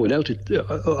tracked, without it,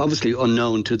 obviously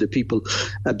unknown to the people,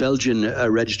 a Belgian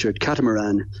registered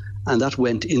catamaran, and that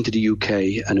went into the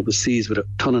UK, and it was seized with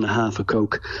 1.5 tons of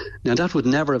coke. Now that would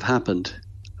never have happened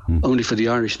only for the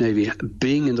Irish Navy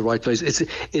being in the right place. It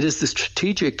is the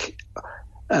strategic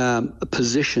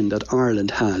position that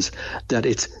Ireland has, that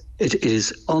it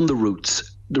is on the routes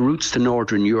to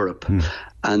Northern Europe.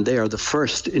 and they are the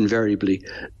first invariably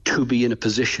to be in a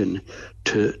position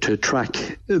to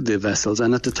track the vessels.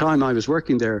 And at the time I was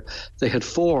working there, they had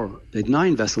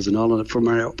 9 vessels in all, from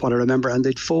what I remember, and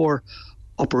they'd 4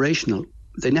 operational.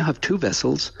 They now have 2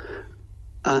 vessels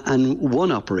and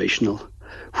 1 operational.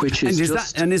 Which is is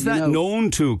that known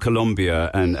to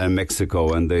Colombia and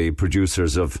Mexico and the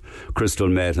producers of crystal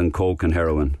meth and coke and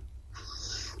heroin?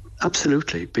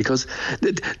 Absolutely, because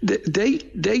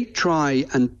they try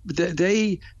and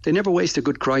they never waste a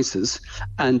good crisis,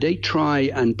 and they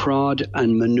try and prod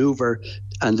and maneuver,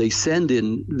 and they send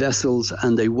in vessels,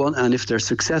 and and if they're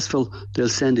successful, they'll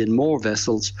send in more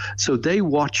vessels. So they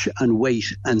watch and wait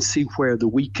and see where the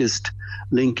weakest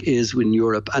link is in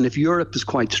Europe. And if Europe is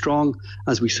quite strong,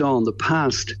 as we saw in the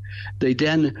past, they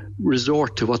then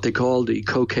resort to what they call the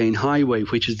cocaine highway,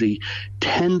 which is the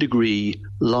 10-degree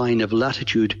line of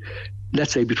latitude,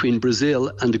 let's say between Brazil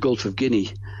and the Gulf of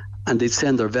Guinea. And they'd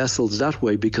send their vessels that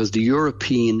way because the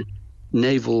European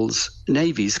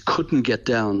navies couldn't get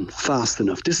down fast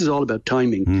enough. This is all about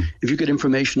timing. If you get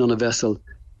information on a vessel,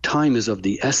 time is of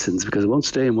the essence, because it won't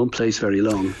stay in one place very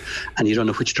long and you don't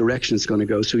know which direction it's going to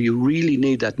go. So you really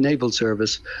need that naval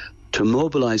service to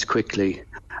mobilize quickly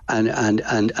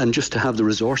and just to have the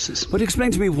resources. But explain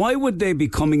to me, why would they be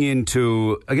coming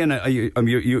into, again,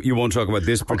 you won't talk about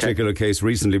this particular case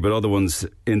recently, but other ones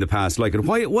in the past like it.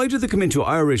 Why do they come into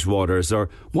Irish waters, or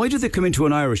why do they come into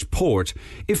an Irish port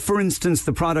if, for instance,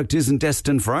 the product isn't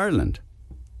destined for Ireland?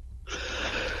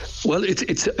 Well,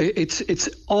 it's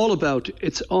all about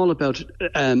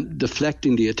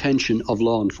deflecting the attention of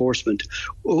law enforcement.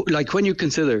 Like when you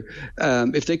consider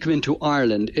if they come into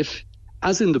Ireland,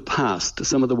 as in the past,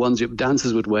 some of the ones,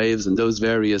 Dances with Waves and those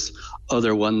various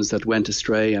other ones that went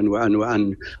astray, and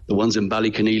the ones in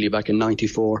Ballyconneely back in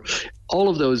 '94, all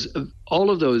of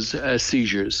those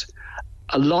seizures,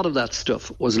 a lot of that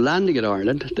stuff was landing at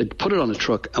Ireland. They'd put it on a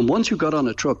truck, and once you got on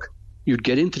a truck, you'd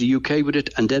get into the UK with it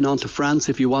and then on to France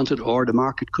if you wanted, or the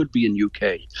market could be in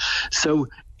UK. So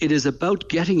it is about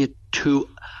getting it to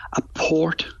a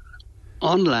port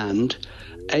on land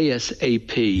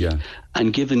ASAP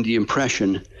and giving the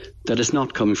impression that it's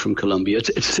not coming from Colombia.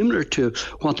 It's similar to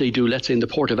what they do, let's say, in the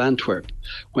port of Antwerp.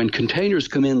 When containers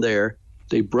come in there,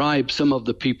 they bribe some of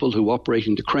the people who are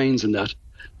operating the cranes and that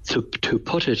to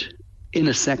put it in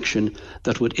a section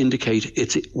that would indicate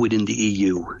it's within the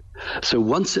EU. So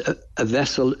once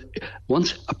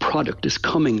a product is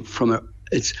coming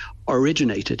it's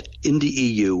originated in the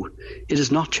EU, it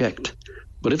is not checked.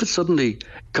 But if it's suddenly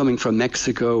coming from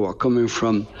Mexico or coming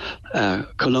from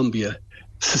Colombia,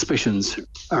 suspicions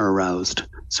are aroused.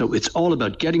 So it's all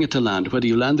about getting it to land, whether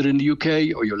you landed in the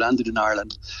UK or you landed in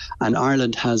Ireland. And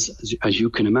Ireland has, as you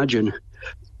can imagine,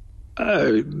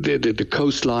 the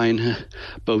coastline,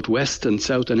 both west and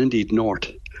south and indeed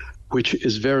north, which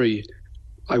is very,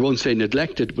 I won't say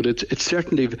neglected, but it's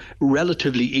certainly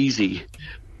relatively easy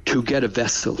to get a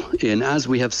vessel in, as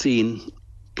we have seen,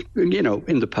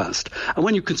 in the past. And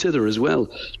when you consider as well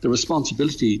the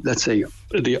responsibility, let's say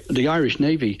the Irish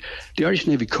Navy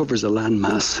covers a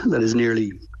landmass that is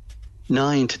nearly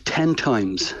 9 to 10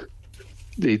 times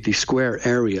the square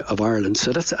area of Ireland.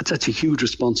 So that's a huge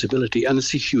responsibility, and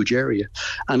it's a huge area.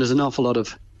 And there's an awful lot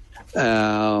of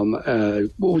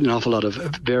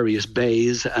various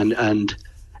bays and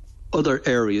other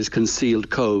areas, concealed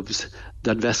coves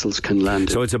that vessels can land in.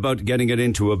 So it's about getting it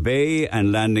into a bay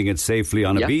and landing it safely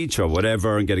on a beach or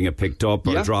whatever, and getting it picked up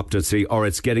or dropped at sea, or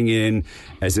it's getting in,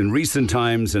 as in recent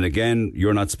times, and again,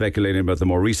 you're not speculating about the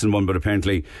more recent one, but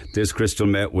apparently this crystal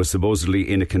meth was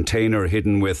supposedly in a container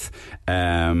hidden with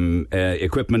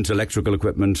equipment, electrical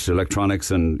equipment,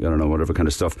 electronics, and I don't know, whatever kind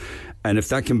of stuff. And if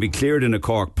that can be cleared in a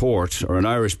Cork port or an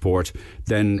Irish port,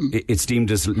 then it's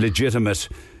deemed as legitimate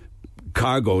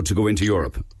cargo to go into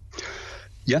Europe.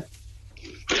 Yeah.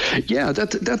 Yeah,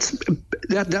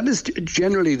 that is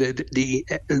generally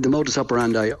the modus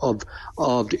operandi of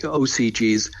the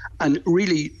OCGs, and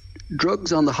really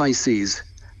drugs on the high seas,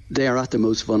 they are at the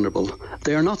most vulnerable.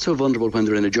 They are not so vulnerable when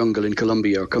they're in a jungle in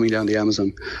Colombia or coming down the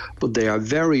Amazon, but they are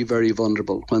very, very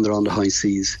vulnerable when they're on the high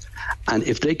seas. And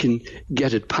if they can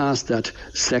get it past that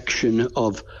section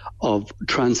of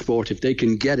transport, if they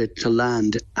can get it to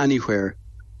land anywhere,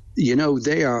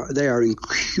 they are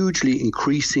hugely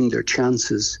increasing their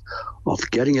chances of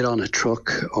getting it on a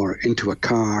truck or into a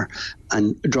car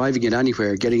and driving it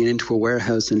anywhere, getting it into a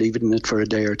warehouse and leaving it for a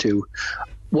day or two.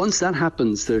 Once that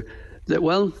happens, they're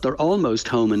almost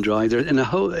home and dry. They're in a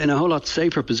whole lot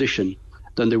safer position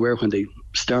than they were when they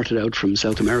started out from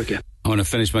South America. want to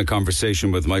finish my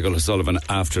conversation with Michael O'Sullivan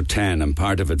after 10, and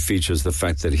part of it features the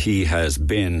fact that he has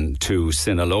been to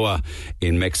Sinaloa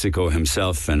in Mexico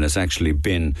himself and has actually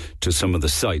been to some of the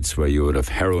sites where you would have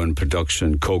heroin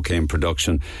production, cocaine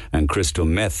production and crystal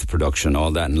meth production,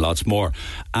 all that and lots more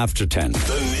after 10.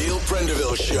 The Neil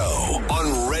Prendeville Show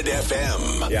on Red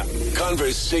FM. Yeah.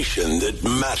 Conversation that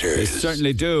matters. They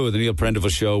certainly do. The Neil Prendeville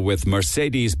Show with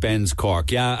Mercedes-Benz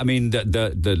Cork. Yeah, I mean,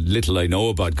 the little I know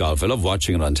about golf, I love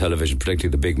watching it on television,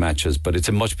 particularly the big matches, but it's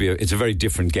a very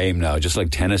different game now, just like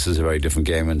tennis is a very different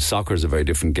game and soccer is a very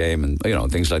different game and, you know,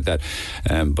 things like that.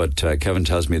 But Kevin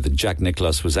tells me that Jack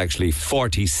Nicklaus was actually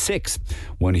 46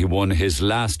 when he won his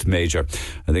last major.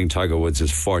 I think Tiger Woods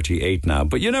is 48 now,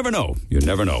 but you never know. You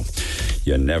never know.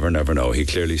 You never know. He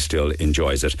clearly still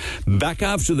enjoys it. Back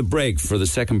after the break for the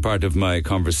second part of my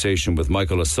conversation with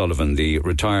Michael O'Sullivan, the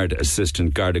retired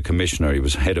Assistant Garda Commissioner. He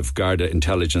was head of Garda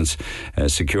Intelligence,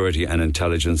 Security and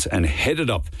Intelligence, and headed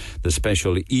up the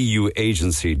special EU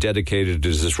agency dedicated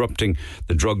to disrupting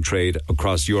the drug trade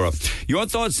across Europe. Your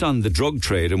thoughts on the drug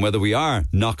trade and whether we are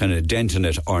knocking a dent in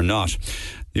it or not?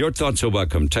 Your thoughts are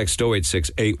welcome. Text 086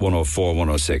 8104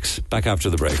 106. Back after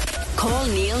the break. Call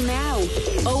Neil now.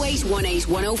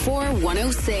 0818 104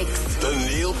 106. The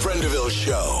Neil Prendeville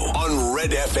Show on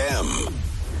Red FM.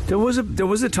 There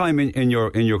was a time in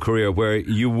your career where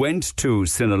you went to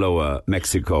Sinaloa,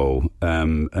 Mexico,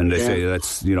 and they say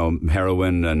that's, you know,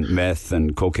 heroin and meth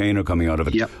and cocaine are coming out of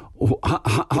it. Yeah.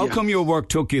 How come your work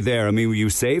took you there? I mean, were you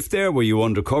safe there? Were you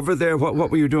undercover there? What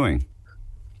were you doing?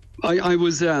 I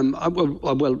was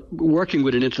working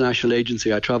with an international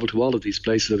agency. I travelled to all of these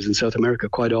places. I was in South America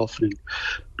quite often, in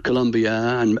Colombia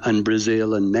and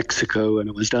Brazil and Mexico, and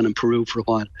I was down in Peru for a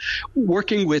while,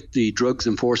 working with the Drugs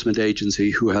Enforcement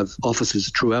Agency, who have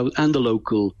offices throughout, and the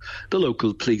local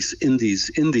police in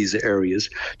these areas.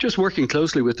 Just working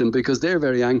closely with them because they're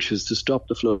very anxious to stop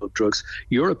the flow of drugs.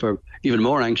 Europe are even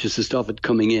more anxious to stop it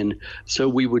coming in. So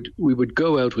we would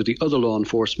go out with the other law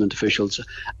enforcement officials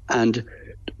and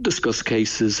discuss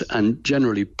cases and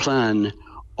generally plan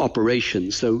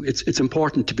operations. So it's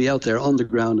important to be out there on the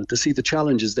ground and to see the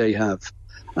challenges they have,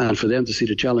 and for them to see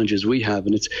the challenges we have.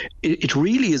 And it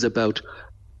really is about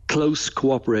close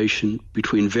cooperation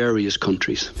between various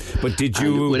countries. But did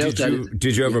you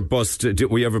ever bust?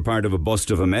 Were you ever part of a bust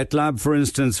of a meth lab, for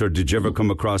instance, or did you ever come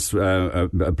across a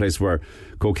place where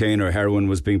cocaine or heroin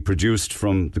was being produced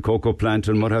from the cocoa plant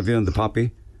and what have you, and the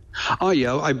poppy? Oh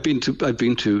yeah, I've been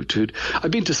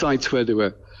to sites where they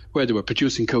were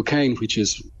producing cocaine, which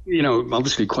is, you know,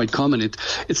 obviously quite common.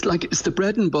 It's the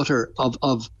bread and butter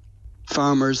of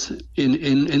farmers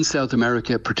in South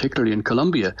America, particularly in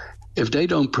Colombia. If they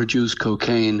don't produce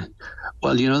cocaine,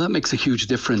 well, you know, that makes a huge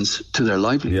difference to their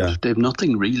livelihood. Yeah. They have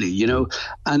nothing really, you know.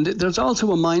 And there's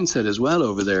also a mindset as well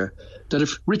over there that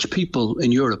if rich people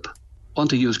in Europe want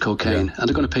to use cocaine and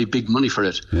they're going to pay big money for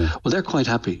it, well, they're quite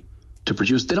happy to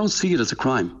produce. They don't see it as a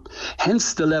crime.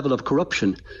 Hence the level of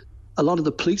corruption. A lot of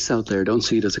the police out there don't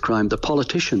see it as a crime. The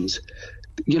politicians,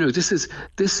 you know, this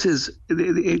is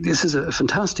a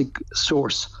fantastic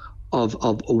source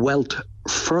of wealth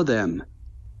for them,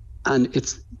 and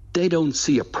they don't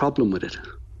see a problem with it.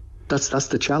 That's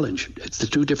the challenge. It's the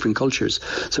two different cultures.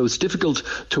 So it's difficult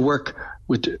to work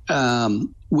with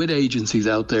agencies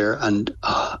out there and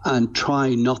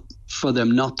try not for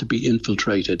them not to be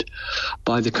infiltrated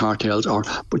by the cartels,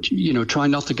 but you know, try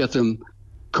not to get them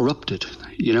corrupted,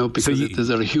 you know, because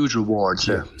there are huge rewards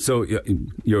there. So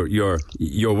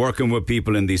you're working with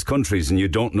people in these countries and you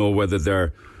don't know whether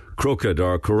they're crooked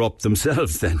or corrupt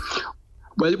themselves then?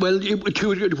 Well,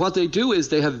 what they do is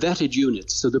they have vetted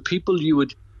units. So the people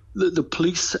the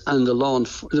police and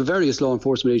the various law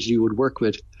enforcement agencies you would work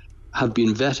with have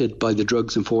been vetted by the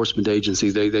Drugs Enforcement Agency.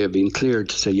 They have been cleared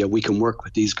to say, yeah, we can work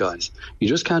with these guys. You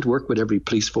just can't work with every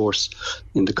police force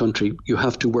in the country. You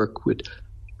have to work with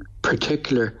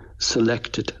particular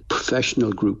selected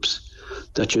professional groups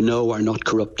that you know are not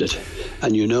corrupted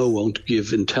and you know won't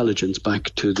give intelligence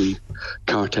back to the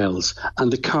cartels.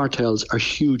 And the cartels are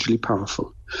hugely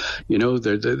powerful. You know,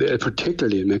 they're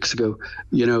particularly in Mexico,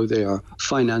 you know, they are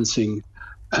financing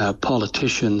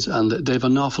politicians, and they have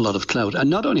an awful lot of clout. And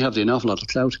not only have they an awful lot of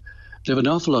clout, they have an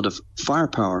awful lot of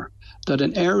firepower that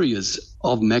in areas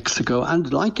of Mexico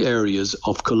and like areas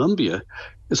of Colombia,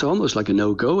 it's almost like a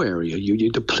no-go area.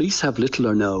 The police have little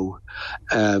or no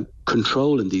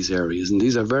control in these areas, and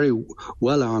these are very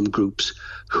well-armed groups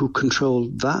who control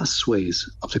vast swathes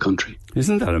of the country.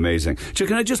 Isn't that amazing? So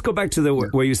can I just go back to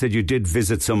where you said you did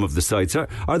visit some of the sites?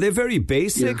 Are they very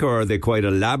basic or are they quite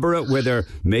elaborate where they're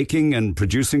making and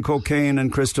producing cocaine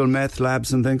and crystal meth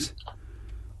labs and things?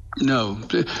 No,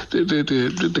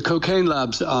 the cocaine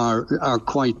labs are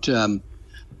quite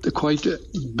they're quite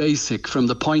basic from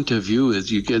the point of view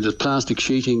is you get a plastic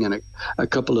sheeting and a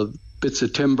couple of bits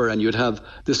of timber, and you'd have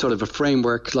this sort of a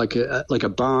framework like a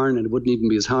barn, and it wouldn't even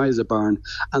be as high as a barn,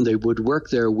 and they would work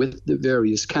there with the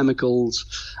various chemicals,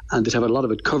 and they'd have a lot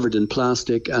of it covered in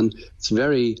plastic, and it's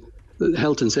very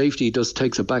health and safety just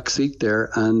takes a back seat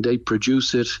there, and they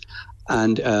produce it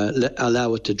and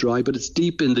allow it to dry, but it's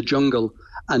deep in the jungle.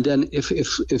 And then if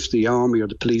the army or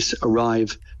the police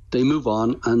arrive, they move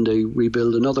on and they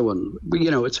rebuild another one.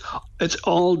 It's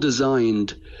all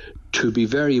designed to be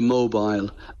very mobile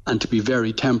and to be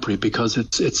very temporary, because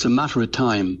it's a matter of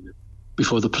time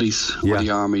before the police or the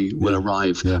army will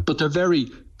arrive. Yeah. But they're very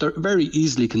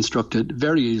easily constructed,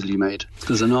 very easily made.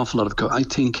 There's an awful lot of I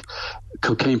think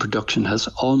cocaine production has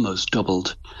almost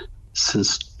doubled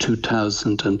since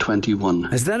 2021.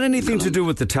 Has that anything to do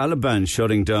with the Taliban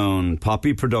shutting down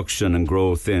poppy production and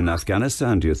growth in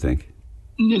Afghanistan, do you think?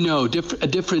 No, a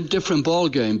different ball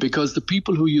game, because the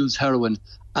people who use heroin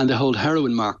and the whole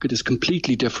heroin market is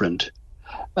completely different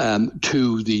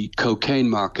to the cocaine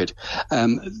market.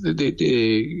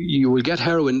 You will get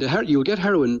heroin. You will get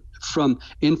heroin from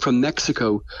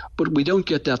Mexico, but we don't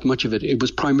get that much of it. It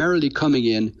was primarily coming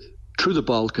in through the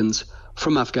Balkans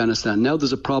from Afghanistan. Now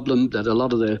there's a problem that a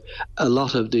lot of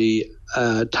the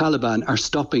Taliban are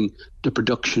stopping the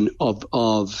production of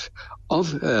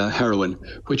heroin,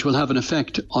 which will have an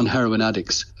effect on heroin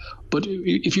addicts. But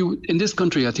in this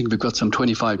country, I think we've got some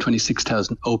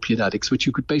 26,000 opiate addicts, which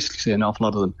you could basically say an awful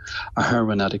lot of them are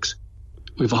heroin addicts.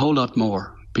 We have a whole lot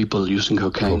more people using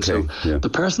cocaine. The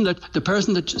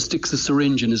person that sticks a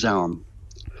syringe in his arm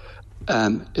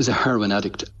is a heroin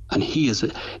addict, and he is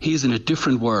in a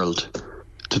different world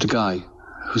to the guy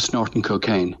who's snorting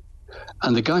cocaine.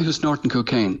 And the guy who's snorting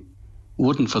cocaine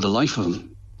wouldn't for the life of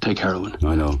him take heroin.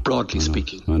 I know. Broadly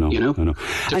speaking. I know.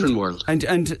 Different world.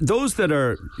 And those that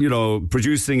are,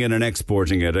 producing it and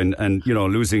exporting it and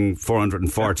losing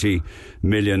 440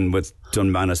 million with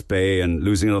Dunmanus Bay and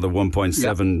losing another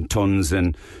 1.7 tons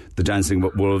in the Dancing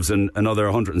with Wolves and another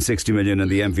 160 million in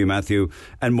the MV Matthew,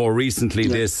 and more recently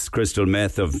this crystal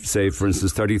meth of, say, for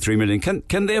instance, 33 million.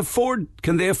 Can they afford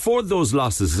those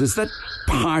losses? Is that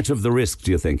part of the risk,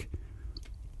 do you think?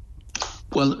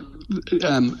 Well,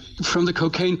 from the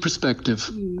cocaine perspective,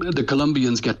 the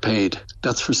Colombians get paid.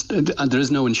 And there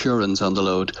is no insurance on the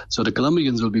load, so the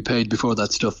Colombians will be paid before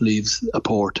that stuff leaves a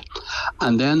port,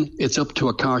 and then it's up to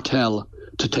a cartel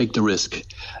to take the risk.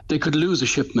 They could lose a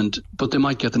shipment, but they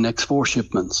might get the next 4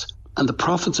 shipments, and the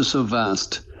profits are so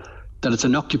vast that it's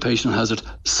an occupational hazard.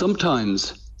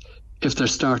 Sometimes, if they're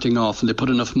starting off and they put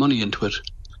enough money into it,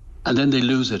 and then they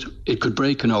lose it, it could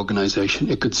break an organisation.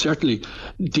 It could certainly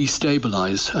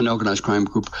destabilise an organised crime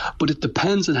group. But it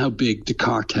depends on how big the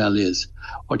cartel is.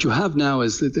 What you have now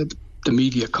is the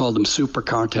media call them super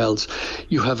cartels.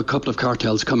 You have a couple of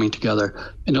cartels coming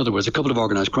together. In other words, a couple of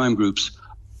organised crime groups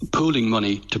pooling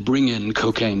money to bring in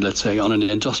cocaine, let's say, on an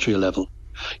industrial level.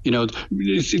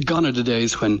 It's gone are the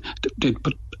days when they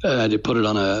put it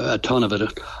on a ton of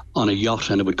it on a yacht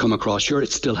and it would come across. Sure,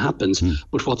 it still happens.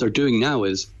 But what they're doing now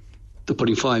is they're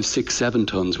putting 5, 6, 7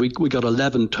 tons. We got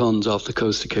 11 tons off the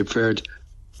coast of Cape Verde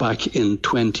back in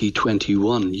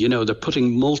 2021. They're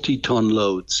putting multi-ton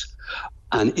loads,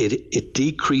 and it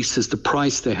decreases the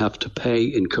price they have to pay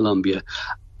in Colombia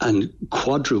and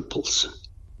quadruples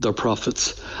their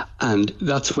profits. And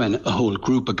that's when a whole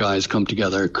group of guys come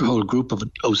together, a whole group of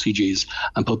OCGs,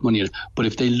 and put money in it. But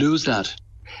if they lose that,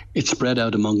 it's spread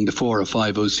out among the 4 or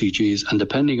 5 OCGs, and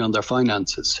depending on their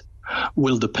finances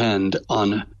will depend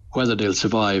on whether they'll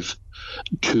survive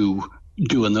to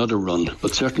do another run.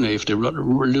 But certainly if they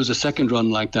lose a second run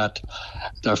like that,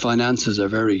 their finances are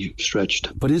very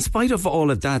stretched. But in spite of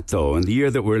all of that, though, in the year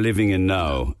that we're living in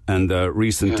now and the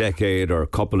recent decade or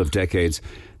couple of decades,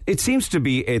 it seems to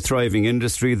be a thriving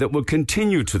industry that will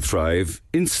continue to thrive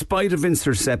in spite of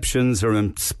interceptions or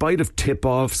in spite of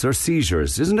tip-offs or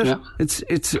seizures, isn't it? Yeah.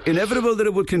 It's inevitable that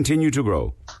it will continue to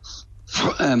grow.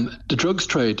 The drugs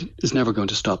trade is never going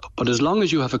to stop, but as long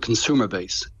as you have a consumer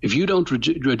base, if you don't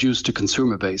reduce the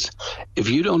consumer base, if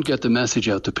you don't get the message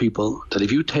out to people that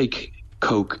if you take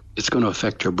coke, it's going to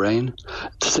affect your brain,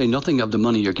 to say nothing of the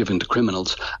money you're giving to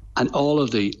criminals and all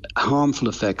of the harmful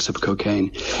effects of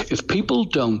cocaine, if people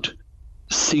don't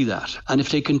see that, and if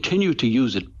they continue to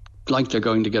use it like they're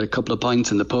going to get a couple of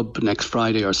pints in the pub next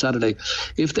Friday or Saturday,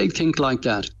 if they think like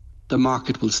that, the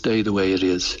market will stay the way it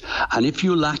is. And if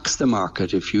you lax the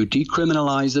market, if you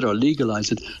decriminalise it or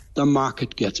legalise it, the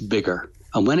market gets bigger.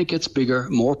 And when it gets bigger,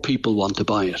 more people want to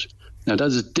buy it. Now, that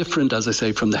is different, as I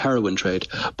say, from the heroin trade.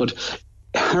 But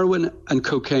heroin and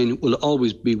cocaine will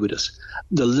always be with us.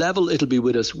 The level it'll be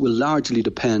with us will largely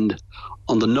depend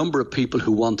on the number of people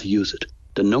who want to use it.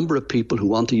 The number of people who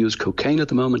want to use cocaine at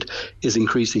the moment is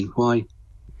increasing. Why?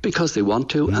 Because they want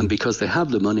to, and because they have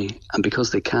the money, and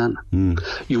because they can.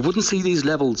 You wouldn't see these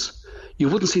levels. You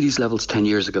wouldn't see these levels 10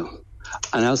 years ago.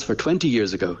 And as for 20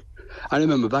 years ago, I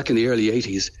remember back in the early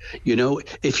 80s, you know,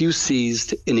 if you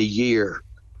seized in a year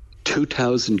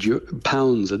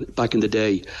 £2,000 back in the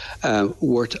day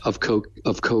worth of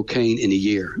cocaine in a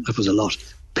year, that was a lot.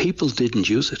 People didn't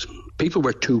use it. People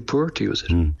were too poor to use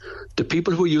it. The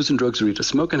people who were using drugs were either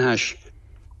smoking hash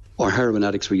or heroin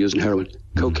addicts were using heroin.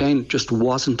 Cocaine just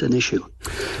wasn't an issue.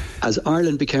 As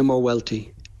Ireland became more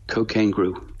wealthy, cocaine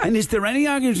grew. And is there any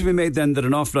argument to be made then that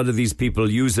an awful lot of these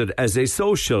people use it as a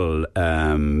social,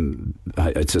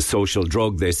 it's a social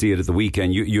drug, they see it at the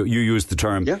weekend. You use the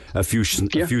term a few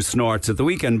snorts at the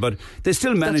weekend, but they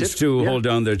still manage to hold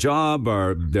down their job,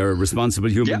 or they're responsible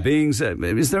human beings.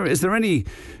 Is there any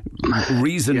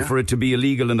reason for it to be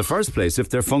illegal in the first place if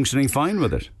they're functioning fine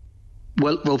with it?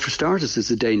 Well, for starters,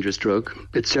 it's a dangerous drug.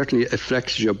 It certainly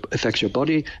affects your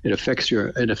body. It affects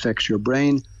your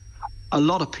brain. A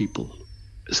lot of people,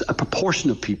 a proportion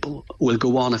of people, will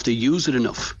go on if they use it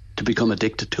enough to become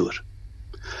addicted to it.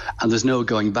 And there's no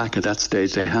going back at that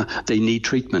stage. They need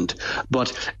treatment.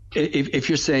 But if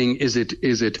you're saying, is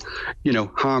it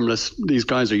harmless? These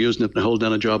guys are using it to hold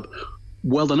down a job.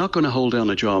 Well, they're not going to hold down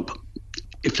a job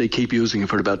if they keep using it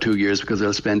for about 2 years, because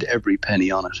they'll spend every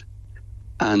penny on it,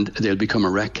 and they'll become a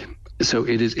wreck. So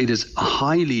it is a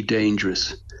highly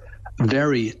dangerous,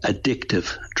 very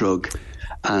addictive drug.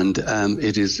 And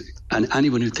it is, and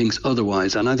anyone who thinks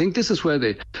otherwise, and I think this is where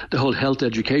the whole health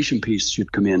education piece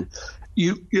should come in.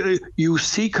 You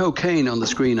see cocaine on the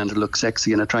screen and it looks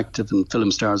sexy and attractive, and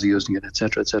film stars are using it,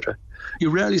 etc., etc. You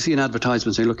rarely see an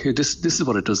advertisement saying, "Look here, this is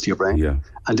what it does to your brain,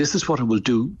 and this is what it will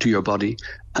do to your body,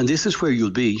 and this is where you'll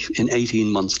be in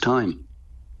 18 months' time."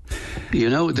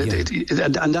 You know,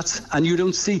 and you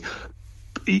don't see,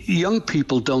 young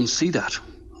people don't see that.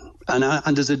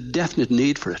 And there's a definite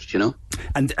need for it, you know.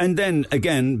 And then,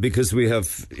 again, because we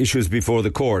have issues before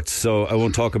the courts, so I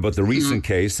won't talk about the recent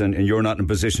case, and you're not in a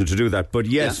position to do that. But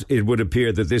yes, it would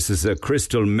appear that this is a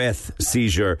crystal meth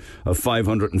seizure of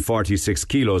 546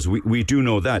 kilos. We do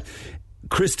know that.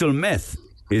 Crystal meth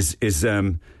is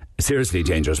a seriously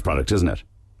dangerous product, isn't it?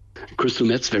 Crystal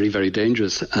meth's very, very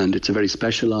dangerous, and it's a very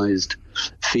specialised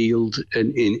field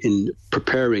in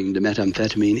preparing the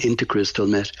methamphetamine into crystal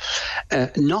meth.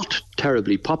 Not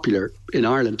terribly popular in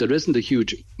Ireland. There isn't a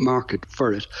huge market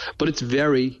for it, but it's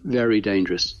very, very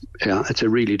dangerous. Yeah, it's a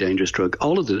really dangerous drug.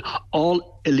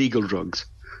 All illegal drugs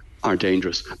are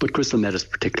dangerous, but crystal meth is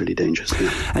particularly dangerous.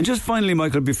 Yeah. And just finally,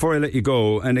 Michael, before I let you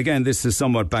go, and again, this is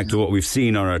somewhat back to what we've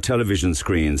seen on our television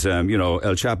screens. El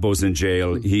Chapo's in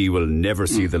jail. He will never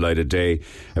see the light of day.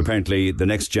 Apparently, the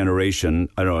next generation,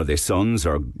 I don't know, are they sons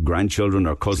or grandchildren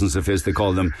or cousins of his? They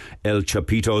call them El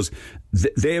Chapitos.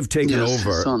 They have taken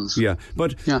over. Sons. Yeah,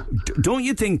 but don't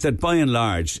you think that by and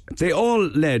large, they all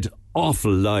led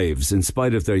awful lives in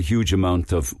spite of their huge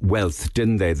amount of wealth,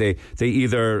 didn't they? They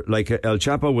either, like El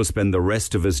Chapo, will spend the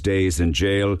rest of his days in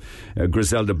jail.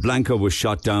 Griselda Blanco was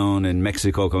shot down in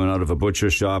Mexico coming out of a butcher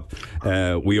shop.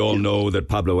 We all know that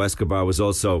Pablo Escobar was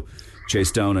also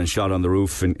chased down and shot on the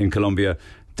roof in Colombia.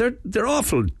 They're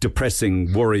awful,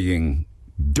 depressing, worrying,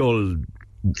 dull,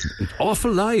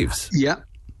 awful lives. Yeah.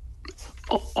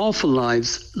 Awful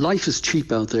lives. Life is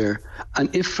cheap out there.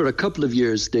 And if for a couple of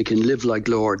years they can live like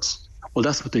lords, well,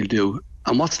 that's what they'll do.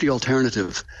 And what's the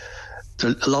alternative?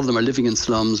 A lot of them are living in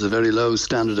slums, a very low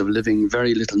standard of living,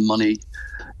 very little money.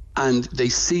 And they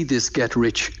see this get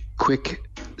rich quick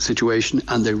situation,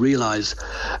 and they realise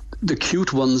the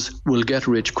cute ones will get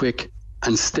rich quick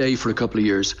and stay for a couple of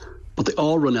years. But they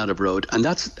all run out of road. And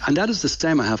that is the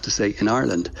same, I have to say, in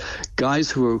Ireland.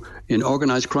 Guys who are in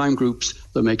organised crime groups,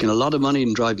 they're making a lot of money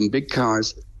and driving big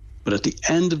cars, but at the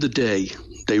end of the day,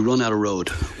 they run out of road,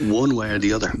 one way or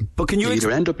the other. But can you either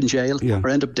end up in jail or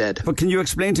end up dead. But can you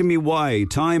explain to me why,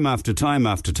 time after time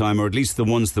after time, or at least the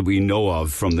ones that we know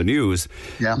of from the news,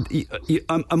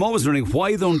 I'm always wondering,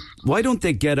 why don't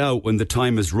they get out when the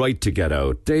time is right to get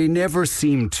out? That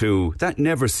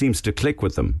never seems to click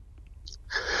with them.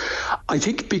 I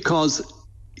think because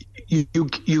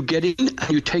you get in and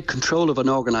you take control of an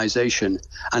organisation,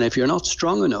 and if you're not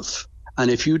strong enough, and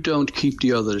if you don't keep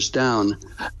the others down,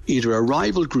 either a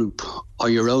rival group or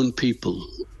your own people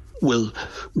will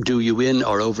do you in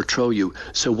or overthrow you.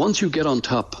 So once you get on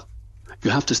top, you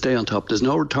have to stay on top. There's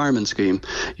no retirement scheme.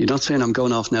 You're not saying, I'm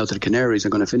going off now to the Canaries,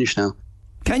 I'm going to finish now.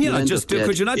 Can you not just,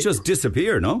 could you not just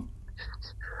disappear, no?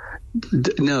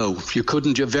 No, you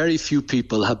couldn't. Very few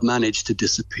people have managed to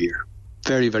disappear.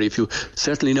 Very, very few.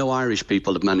 Certainly no Irish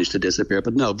people have managed to disappear.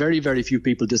 But no, very, very few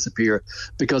people disappear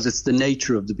because it's the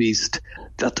nature of the beast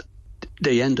that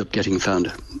they end up getting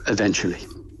found eventually.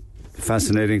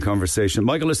 Fascinating conversation.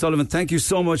 Michael O'Sullivan, thank you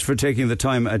so much for taking the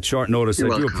time at short notice. You're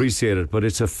welcome. Do appreciate it, but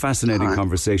it's a fascinating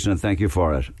conversation, and thank you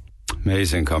for it.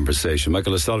 Amazing conversation.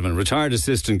 Michael O'Sullivan, retired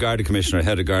Assistant Garda Commissioner,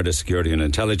 Head of Garda Security and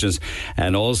Intelligence,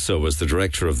 and also was the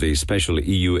Director of the special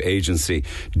EU agency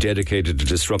dedicated to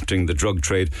disrupting the drug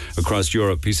trade across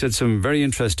Europe. He said some very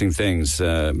interesting things.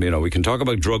 We can talk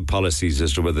about drug policies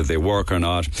as to whether they work or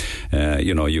not.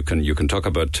 You can talk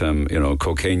about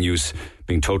cocaine use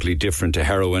being totally different to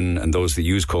heroin, and those that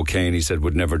use cocaine, he said,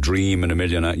 would never dream in a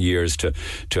million years to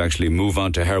actually move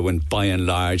on to heroin. By and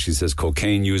large, he says,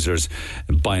 cocaine users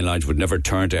by and large would never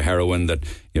turn to heroin. That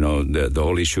the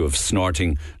whole issue of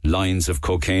snorting lines of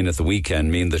cocaine at the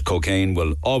weekend mean that cocaine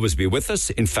will always be with us.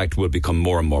 In fact, will become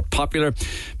more and more popular,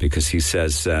 because he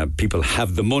says people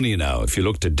have the money now. If you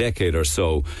looked a decade or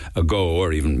so ago,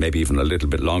 or maybe even a little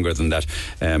bit longer than that,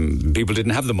 people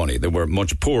didn't have the money. They were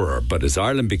much poorer. But as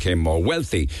Ireland became more wealthy,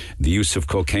 the use of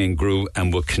cocaine grew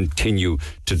and will continue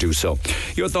to do so.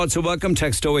 Your thoughts are welcome.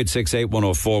 Text 0868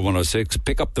 104 106.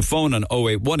 Pick up the phone on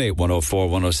 0818 104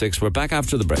 106. We're back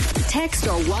after the break. Text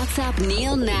or WhatsApp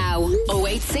Neil now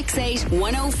 0868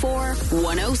 104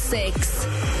 106.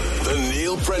 The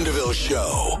Neil Prendeville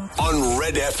Show on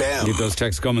Red FM. Keep those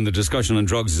texts coming. The discussion on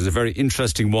drugs is a very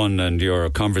interesting one, and your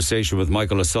conversation with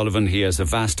Michael O'Sullivan, he has a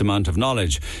vast amount of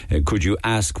knowledge. Could you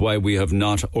ask why we have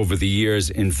not over the years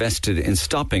invested in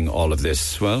stopping all of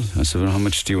this? Well, I said, how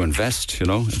much do you invest?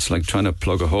 It's like trying to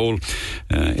plug a hole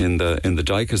in the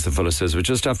dike, as the fellow says. But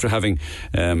just after having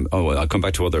I'll come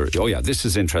back to other. This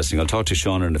is interesting. I'll talk to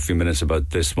Sean in a few minutes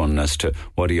about this one as to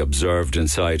what he observed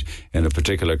inside in a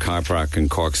particular car park in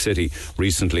Cork City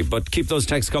recently. But keep those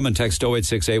texts coming. Text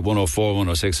 0868 104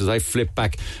 106 as I flip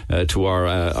back to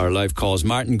our live calls.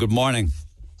 Martin, good morning.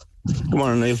 Good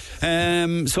morning,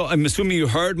 Neil. So I'm assuming you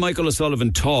heard Michael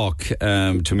O'Sullivan talk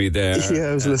to me there. Yeah,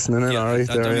 I was listening in. All right,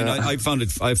 I found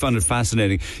it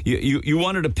fascinating. You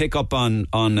wanted to pick up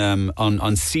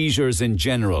on seizures in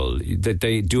general, that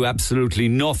they do absolutely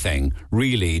nothing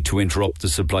really to interrupt the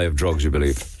supply of drugs, you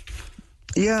believe?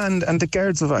 Yeah, and the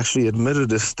guards have actually admitted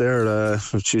this there,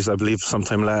 I believe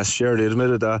sometime last year. They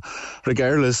admitted that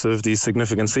regardless of these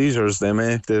significant seizures they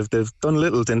make, they've done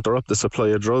little to interrupt the supply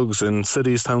of drugs in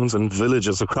cities, towns and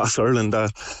villages across Ireland.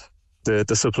 That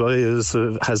the supply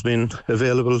has been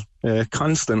available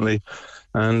constantly.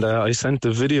 And I sent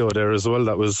a video there as well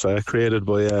that was created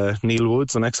by Neil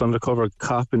Woods, an ex-undercover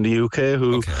cop in the UK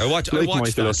who, I watched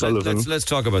Michael O'Sullivan. Let's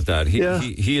talk about that.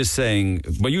 He is saying,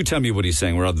 well, you tell me what he's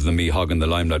saying rather than me hogging the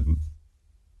limelight.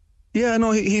 Yeah,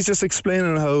 no, he's just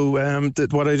explaining how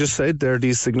what I just said there,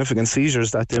 these significant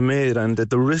seizures that they made, and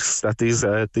the risks that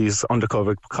these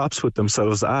undercover cops put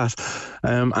themselves at,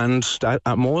 and that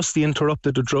at most they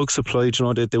interrupted the drug supply.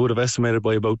 They would have estimated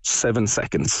by about 7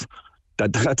 seconds.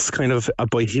 That's kind of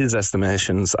by his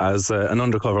estimations as an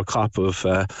undercover cop of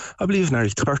I believe nearly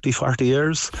 30-40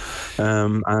 years,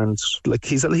 and like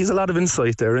he's a lot of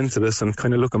insight there into this, and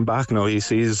kind of looking back now he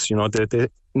sees they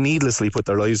needlessly put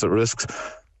their lives at risk.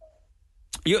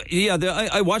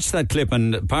 I watched that clip,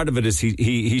 and part of it is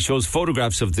he shows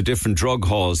photographs of the different drug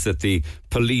halls that the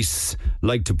police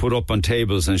like to put up on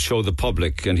tables and show the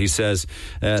public, and he says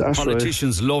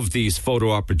politicians love these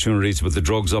photo opportunities with the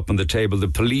drugs up on the table. The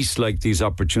police like these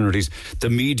opportunities.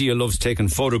 The media loves taking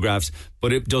photographs,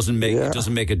 but it doesn't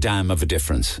make a damn of a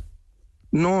difference.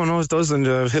 No, it doesn't.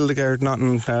 Hildegard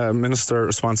Naughton, Minister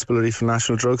responsibility for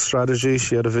National Drug Strategy,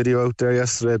 she had a video out there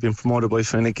yesterday being promoted by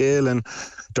Fine Gael, and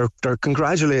they're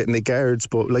congratulating the guards,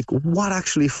 but like, what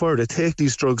actually for? They take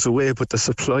these drugs away, but the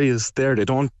supply is there. They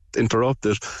don't interrupt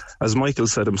it. As Michael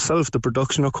said himself, the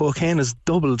production of cocaine has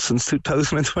doubled since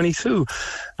 2022.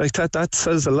 Like that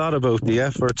says a lot about the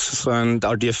efforts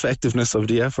or the effectiveness of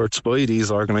the efforts by these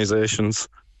organisations.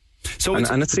 So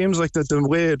and it seems like that the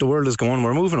way the world is going,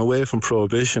 we're moving away from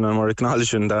prohibition, and we're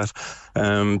acknowledging that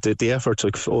the efforts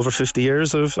of over 50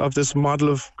 years of this model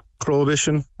of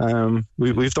prohibition,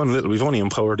 we've done little. We've only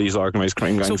empowered these organised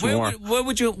crime gangs more. Where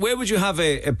would you have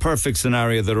a perfect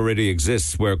scenario that already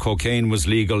exists where cocaine was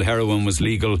legal, heroin was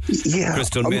legal,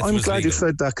 crystal meth was legal? I'm glad you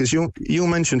said that, because you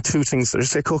mentioned two things there.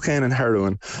 Say cocaine and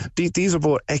heroin. These are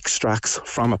both extracts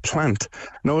from a plant.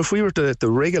 Now, if we were to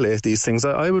regulate these things,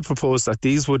 I would propose that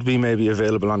these would be maybe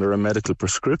available under a medical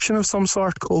prescription of some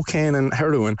sort, cocaine and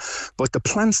heroin. But the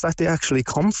plants that they actually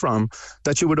come from,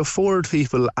 that you would afford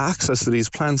people access to these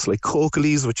plants like coca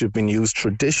leaves, which have been used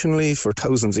traditionally for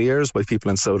thousands of years by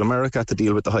people in South America to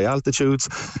deal with the high altitudes,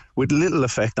 with little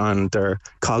effect on their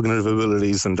cognitive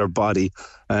abilities and their body.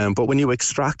 But when you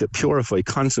extract it, purify,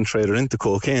 concentrate it into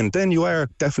cocaine, then you are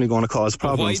definitely going to cause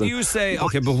problems. But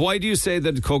why do you say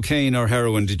that cocaine or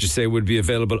heroin, did you say, would be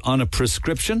available on a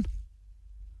prescription?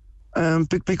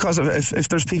 Because if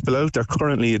there's people out there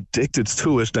currently addicted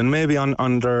to it, then maybe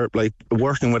on their, like,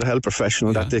 working with a health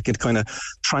professional, that they could kind of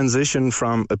transition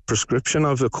from a prescription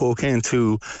of the cocaine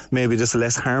to maybe this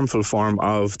less harmful form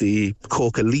of the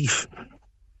coca leaf.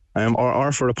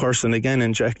 Or for a person, again,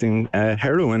 injecting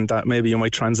heroin, that maybe you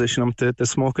might transition them to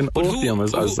smoking opium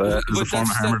as a form of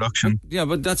harm reduction. Yeah,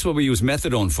 but that's what we use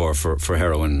methadone for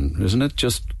heroin, isn't it?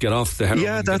 Just get off the heroin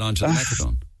and get onto the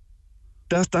methadone.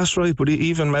 That's right, but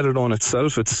even methadone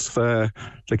itself, it's a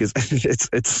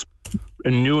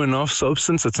new enough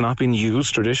substance. It's not been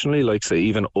used traditionally, like, say,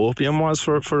 even opium was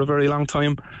for a very long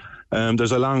time.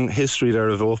 There's a long history there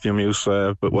of opium use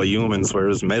by humans,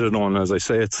 whereas methadone, as I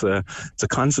say, it's a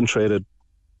concentrated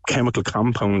chemical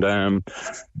compound.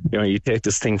 You take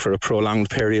this thing for a prolonged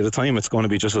period of time, it's going to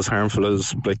be just as harmful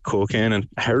as, like, cocaine, and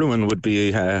heroin would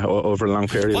be over a long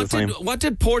period of time. What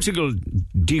did Portugal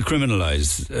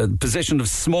decriminalise? Possession of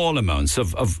small amounts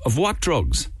of what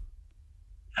drugs?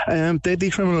 They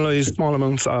decriminalised small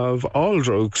amounts of all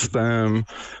drugs.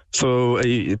 So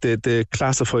they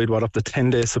classified what up to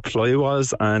 10-day supply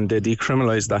was, and they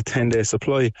decriminalised that 10-day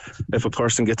supply. If a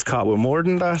person gets caught with more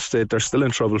than that, they're still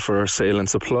in trouble for sale and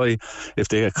supply. If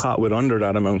they get caught with under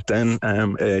that amount, then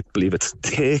I believe it's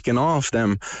taken off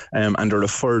them, and they're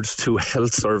referred to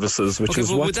health services, which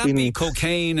is what's been... Would that be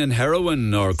cocaine and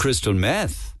heroin or crystal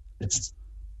meth?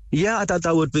 Yeah,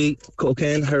 that would be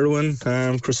cocaine, heroin,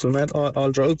 crystal meth,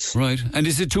 all drugs. Right. And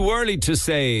is it too early to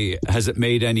say, has it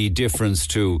made any difference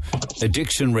to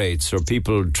addiction rates, or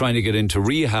people trying to get into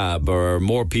rehab, or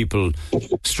more people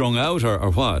strung out,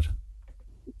 or what?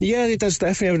 Yeah, there's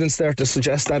definitely evidence there to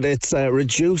suggest that it's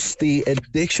reduced the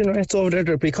addiction rates over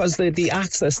there, because the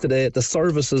access to the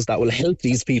services that will help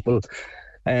these people,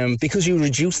 because you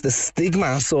reduce the stigma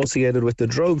associated with the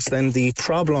drugs, then the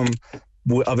problem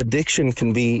of addiction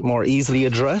can be more easily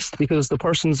addressed, because the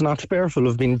person's not fearful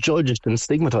of being judged and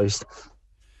stigmatized.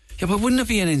 Yeah, but wouldn't it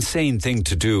be an insane thing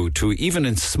to do, to even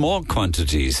in small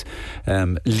quantities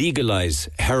legalise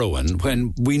heroin,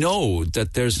 when we know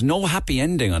that there's no happy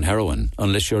ending on heroin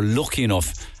unless you're lucky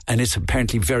enough, and it's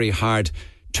apparently very hard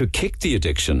to kick the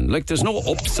addiction? Like, there's no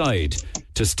upside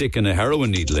to sticking a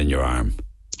heroin needle in your arm.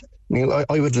 Neil,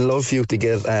 I would love you to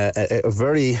get a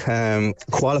very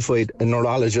qualified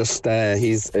neurologist.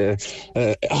 He's a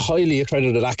highly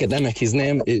accredited academic. His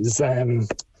name is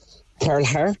Carl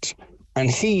Hart, and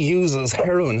he uses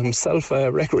heroin himself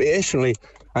recreationally.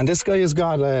 And this guy has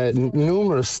got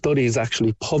numerous studies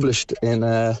actually published in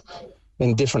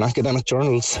different academic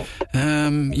journals.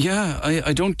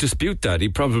 I don't dispute that. He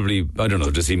probably, I don't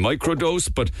know, does he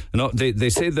microdose? But no,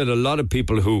 they say that a lot of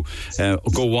people who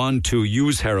go on to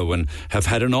use heroin have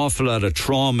had an awful lot of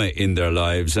trauma in their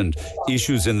lives and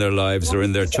issues in their lives or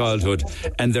in their childhood,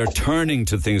 and they're turning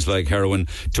to things like heroin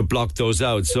to block those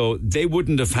out. So they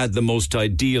wouldn't have had the most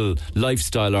ideal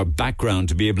lifestyle or background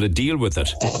to be able to deal with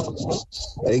it.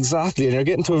 Exactly, and you're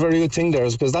getting to a very good thing there,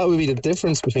 because that would be the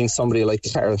difference between somebody like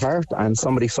Carl Hart and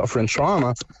somebody suffering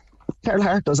trauma. Carl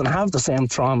Hart doesn't have the same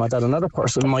trauma that another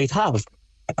person might have,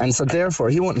 and so therefore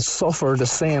he wouldn't suffer the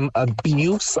same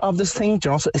abuse of this thing,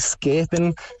 you know, so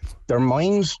escaping their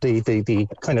mind, the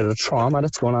kind of the trauma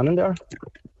that's going on in there.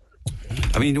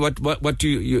 I mean, what do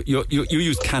you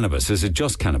use cannabis? Is it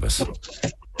just cannabis?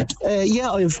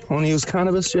 Yeah, I've only used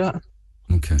cannabis, yeah.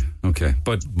 Okay.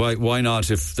 But why not,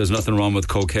 if there's nothing wrong with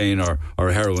cocaine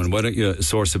or heroin, why don't you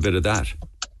source a bit of that?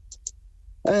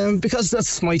 Because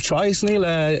that's my choice, Neil.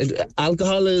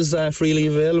 Alcohol is freely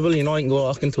available. You know, I can go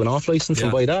walk into an off-licence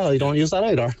and buy that. I don't use that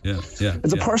either. Yeah.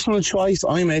 It's a personal choice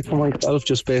I make for myself,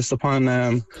 just based upon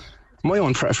my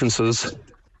own preferences.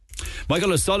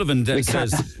 Michael O'Sullivan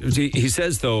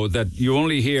says though that you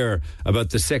only hear about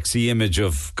the sexy image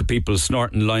of people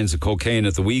snorting lines of cocaine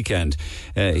at the weekend.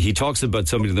 He talks about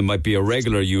somebody that might be a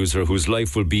regular user whose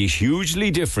life will be hugely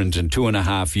different in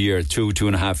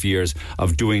 2.5 years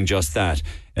of doing just that.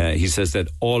 He says that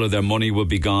all of their money will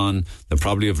be gone. They'll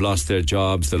probably have lost their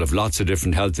jobs. They'll have lots of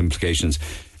different health implications.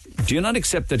 Do you not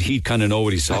accept that he'd kind of know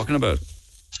what he's talking about?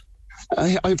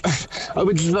 I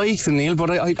would like to, Neil, but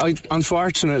I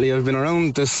unfortunately I've been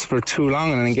around this for too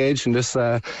long and engaged in this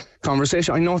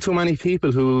conversation. I know too many people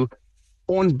who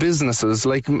own businesses.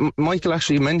 Like Michael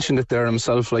actually mentioned it there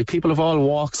himself. Like people of all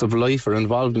walks of life are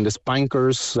involved in this.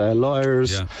 Bankers,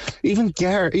 lawyers,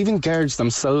 even guards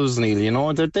themselves, Neil. You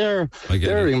know, they're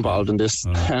involved in this.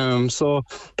 So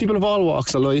people of all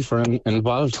walks of life are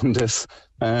involved in this.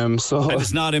 And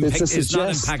it's not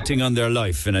impacting on their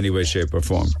life in any way, shape or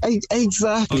form.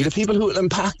 Exactly. Okay. The people who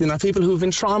impact are people who've been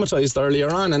traumatised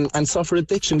earlier on and suffer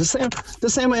addiction. The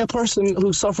same way a person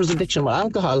who suffers addiction with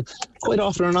alcohol, quite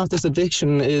often or not, this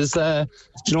addiction is,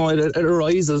 it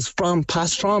arises from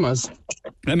past traumas.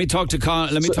 Let me talk to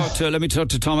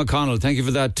Tom O'Connell. Thank you for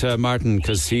that, Martin,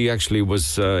 because he actually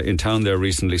was in town there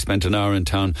recently. Spent an hour in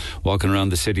town walking around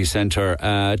the city centre.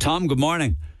 Tom, good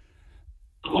morning.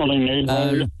 Morning,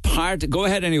 Neil. Go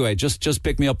ahead anyway. Just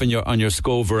pick me up on your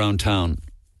scove around town.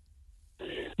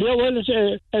 Yeah, well,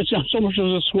 it's not so much as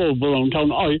a scove around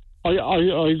town. I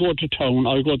go to town.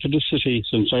 I go to the city.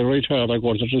 Since I retired, I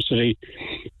go to the city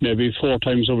maybe 4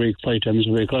 times a week, 5 times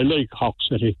a week. I like Cork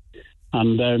City,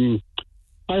 and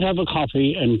I'd have a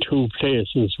coffee in 2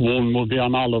 places. One would be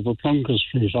on Oliver Plunkett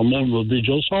Street, and one would be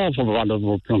just off of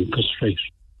Oliver Plunkett Street.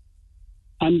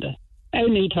 And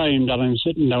any time that I'm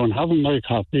sitting down having my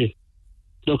coffee,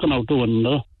 looking out the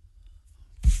window,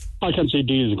 I can see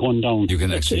deals going down. You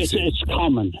can actually see. It's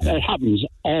common. It happens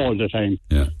all the time.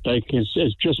 Yeah. Like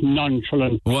it's just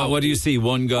nonchalant. What do you see?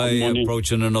 One guy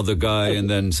approaching another guy and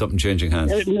then something changing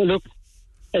hands? Look,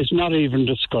 it's not even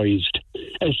disguised.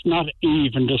 It's not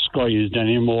even disguised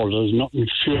anymore. There's nothing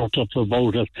furtive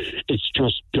about it. It's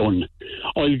just done.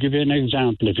 I'll give you an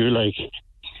example if you like.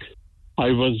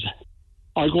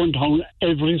 I go in town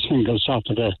every single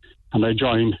Saturday and I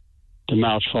join the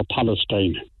March for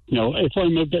Palestine. Now, if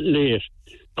I'm a bit late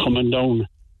coming down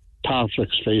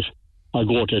Patrick Street, I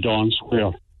go to Dawn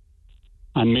Square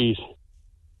and meet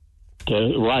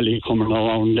the rally coming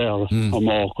around there and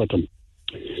walk with them.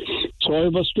 So I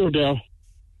was stood there,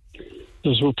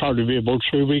 this would probably be about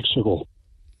 3 weeks ago,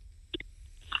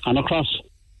 and across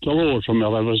the road from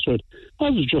where I was stood, I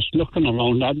was just looking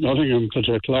around at nothing in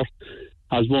particular,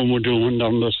 as one would do in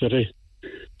down the city.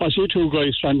 I see 2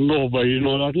 guys standing over,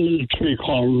 that little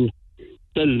 3-corner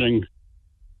building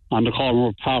on the corner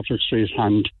of Patrick Street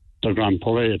and the Grand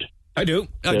Parade. I do.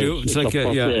 It's like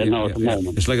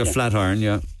it's like a flat iron,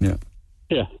 yeah.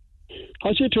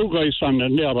 I see 2 guys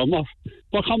standing there, and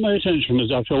what caught my attention is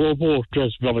that they were both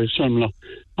dressed very similar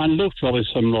and looked very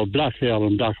similar, black hair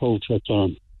and black outfits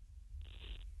on.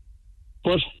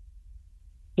 But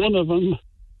one of them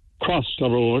crossed the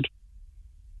road,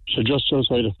 so just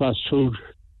outside a fast food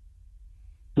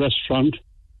restaurant,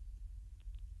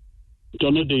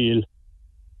 done a deal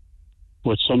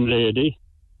with some lady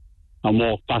and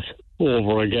walked back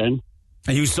over again.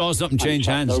 And you saw something change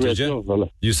hands, did you?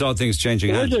 You saw things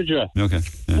changing hands? Did you? Okay.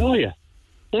 Yeah. Oh, yeah.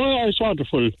 Well, I saw the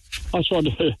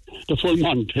full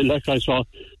monty. Like I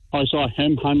saw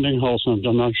him handing her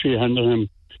something and she handed him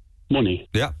money.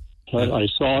 Yeah. So I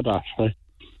saw that, right?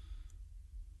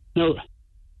 Now,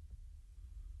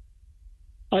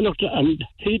 I looked at, and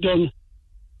he done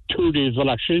 2 deals. Well,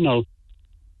 actually, no,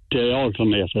 they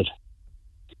alternated.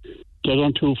 They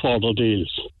done 2 further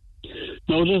deals.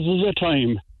 Now, this is a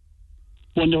time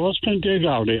when there was plenty of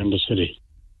Gardaí in the city.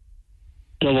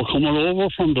 They were coming over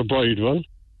from the Bridewell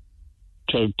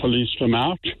to police the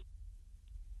March.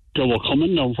 They were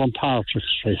coming down from Patrick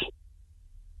Street.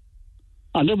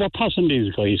 And they were passing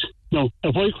these guys. Now,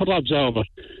 if I could observe it,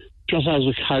 just as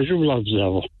a casual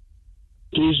observer,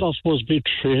 these are supposed to be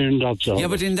trained observers. Yeah,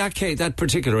 but in that case, that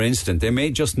particular incident, they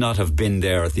may just not have been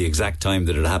there at the exact time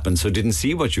that it happened, so didn't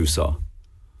see what you saw.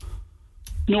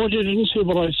 No, they didn't see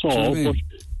what I saw, but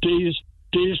these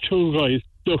 2 guys,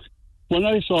 look, when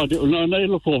I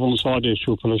look over and saw these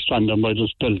 2 fellas standing by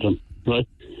this building, right,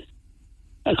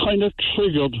 it kind of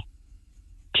triggered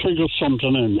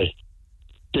something in me,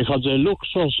 because they looked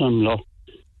so similar.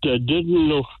 They didn't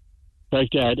look like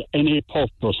they had any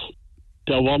purpose.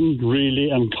 They weren't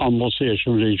really in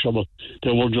conversation with each other.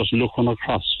 They were just looking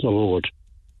across the road,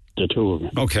 the 2 of them.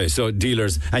 Okay, so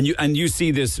dealers, and you see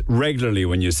this regularly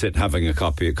when you sit having a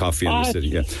coffee in the city.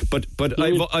 Yeah, but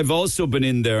I've also been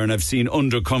in there and I've seen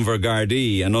undercover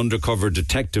Gardaí and undercover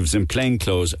detectives in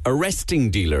plainclothes arresting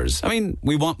dealers. I mean,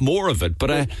 we want more of it,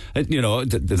 but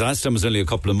the last time was only a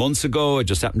couple of months ago. I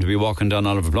just happened to be walking down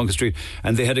Oliver Plunkett Street,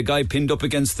 and they had a guy pinned up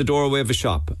against the doorway of a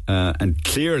shop, and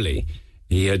clearly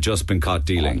he had just been caught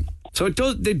dealing. So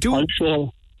they do. I'm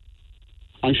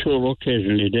sure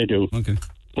occasionally they do. Okay.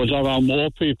 But there are more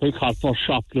people caught for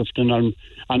shoplifting and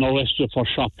arrested for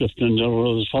shoplifting than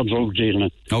there is for drug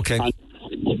dealing. Okay.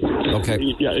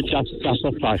 Okay. Yeah, that's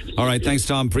a fact. All right, thanks,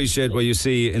 Tom. Appreciate what you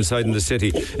see inside in the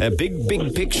city.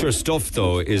 Big picture stuff,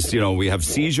 though, is, we have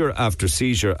seizure after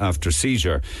seizure after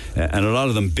seizure, and a lot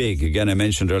of them big. Again, I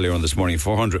mentioned earlier on this morning,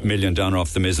 400 million down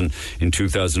off the Mizzen in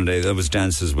 2008. That was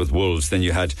Dances with Wolves. Then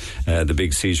you had the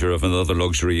big seizure of another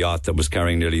luxury yacht that was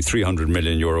carrying nearly 300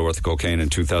 million euro worth of cocaine in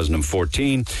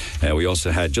 2014. We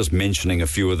also had, just mentioning a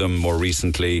few of them more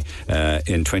recently,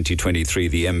 in 2023,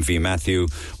 the MV Matthew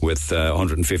with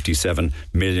 157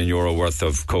 million euro worth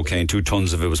of cocaine. 2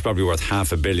 tons of it was probably worth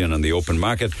 $500 million on the open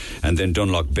market. And then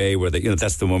Dunlock Bay, where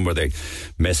that's the one where they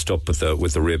messed up with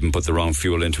the rib and put the wrong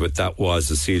fuel into it. That was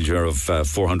a seizure of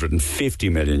 450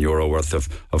 million euro worth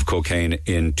of cocaine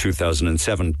in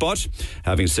 2007. But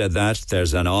having said that,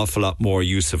 there's an awful lot more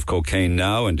use of cocaine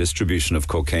now and distribution of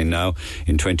cocaine now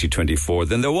in 2024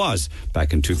 than there was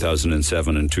back in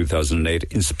 2007 and 2008,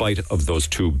 in spite of those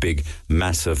 2 big,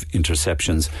 massive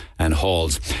interceptions and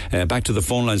hauls. Back to the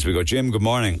phone lines we go. Jim, good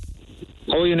morning.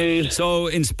 How are you, Neil? So,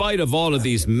 in spite of all of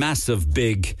these massive,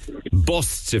 big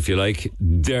busts, if you like,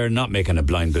 they're not making a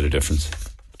blind bit of difference.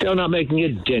 They're not making a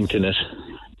dent in it.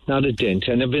 Not a dent.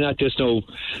 And they've been at this now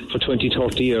for 20,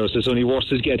 30 years. It's only worse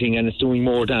it's getting, and it's doing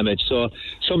more damage. So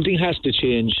something has to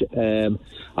change. And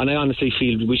I honestly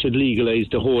feel we should legalise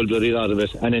the whole bloody lot of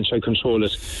it and then try to control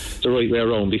it the right way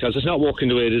around, because it's not working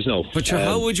the way it is now. But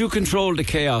how would you control the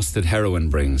chaos that heroin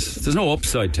brings? There's no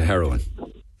upside to heroin.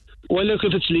 Well, look,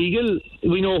 if it's legal,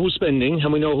 we know who's spending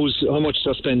and we know how much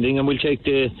they're spending, and we'll take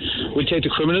the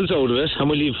criminals out of it, and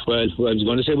we'll leave. Well, I was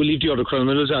going to say we'll leave the other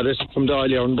criminals at it from the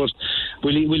island, but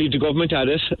we'll leave the government at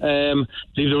it,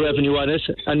 leave the revenue at it,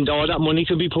 and all that money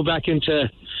can be put back into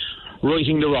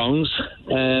righting the wrongs.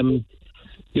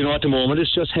 At the moment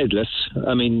it's just headless.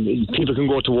 I mean, people can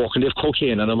go to work and they have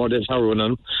cocaine on them or they have heroin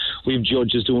on them. We have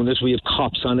judges doing it. We have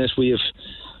cops on it. We have.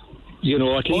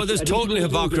 There's total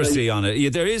hypocrisy on it.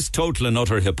 Yeah, there is total and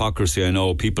utter hypocrisy. I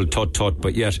know people tut,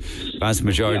 but yet vast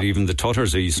majority, even the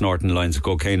tutters, are snorting lines of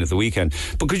cocaine at the weekend.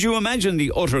 But could you imagine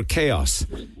the utter chaos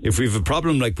if we have a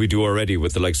problem like we do already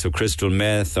with the likes of crystal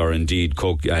meth, or indeed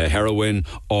heroin,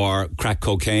 or crack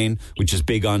cocaine, which is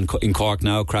big in Cork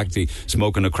now,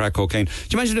 smoking of crack cocaine. Do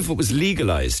you imagine if it was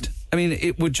legalised? I mean,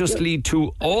 it would just lead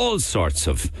to all sorts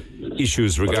of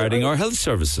issues regarding our health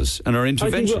services and our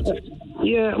interventions.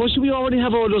 We already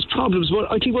have all those problems,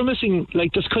 but I think we're missing,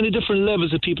 there's kind of different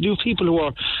levels of people. You have people who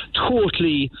are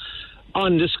totally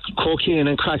on this cocaine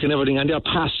and crack and everything, and they're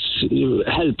past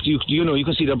help. You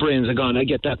can see their brains are gone. I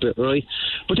get that bit, right?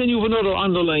 But then you have another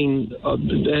underlying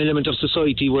element of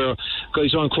society where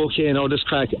guys are on cocaine or this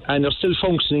crack, and they're still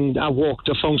functioning at work,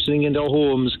 they're functioning in their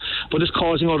homes, but it's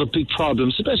causing other big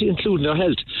problems, especially including their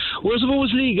health. Whereas if it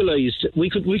was legalised, we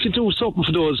could do something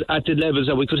for those at the levels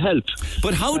that we could help.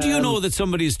 But how do you know that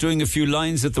somebody's doing a few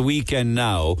lines at the weekend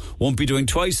now won't be doing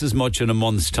twice as much in a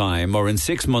month's time, or in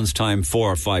 6 months' time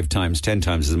 4 or 5 times, 10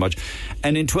 times as much,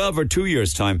 and in 12 or 2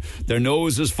 years' time their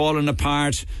nose is falling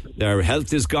apart, their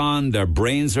health is gone, their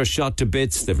brains are shot to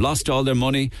bits, they've lost all their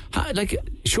money?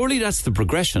 Surely that's the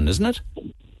progression, isn't it?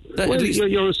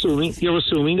 You're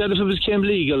assuming that if it became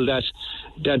legal that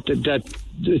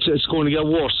it's going to get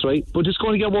worse, right? But it's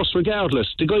going to get worse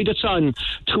regardless. The guy that's on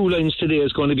 2 lines today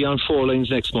is going to be on 4 lines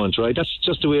next month, right? That's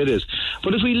just the way it is.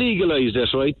 But if we legalise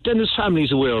this, right, then his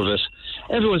family's aware of it.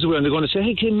 Everyone's aware, and they're going to say,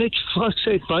 "Hey, Kim, make for fuck's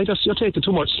sake, right? You're taking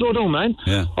too much. Slow down, man."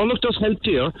 Yeah. Oh, look, there's help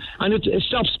there, and it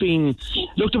stops being.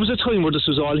 Look, there was a time where this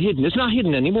was all hidden. It's not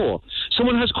hidden anymore.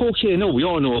 Someone has cocaine. No, we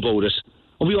all know about it.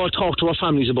 And we all talk to our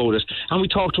families about it, and we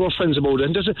talk to our friends about it.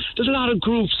 And there's a lot of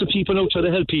groups of people out there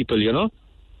to help people,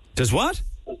 There's what?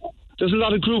 There's a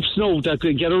lot of groups now that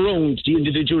get around the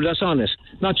individual that's on it.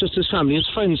 Not just his family, his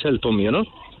friends help him,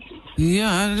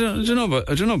 Yeah, I don't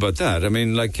know about that. I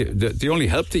mean, the only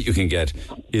help that you can get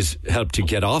is help to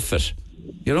get off it,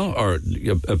 or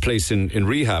a place in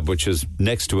rehab, which is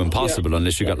next to impossible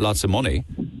unless you got lots of money.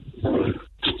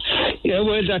 Yeah,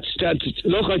 well, that's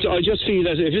look, I just feel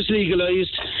that if it's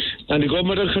legalised and the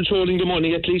government are controlling the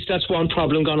money, at least that's one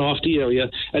problem gone off the area.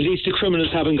 At least the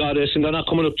criminals haven't got it, and they're not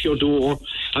coming up to your door,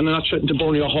 and they're not threatening to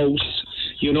burn your house,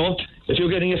 If you're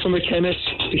getting it from a chemist,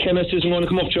 the chemist isn't going to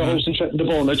come up to your house and threaten to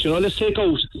burn it, Let's take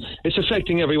out. It's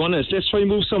affecting everyone else. Let's try and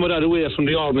move some of that away from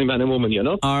the ordinary man and woman,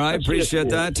 All right, appreciate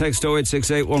that. Text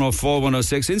 0868 104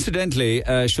 106. Incidentally,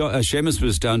 Seamus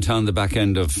was downtown the back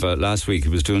end of last week. He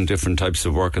was doing different types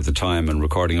of work at the time and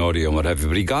recording audio and what have you.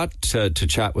 But he got to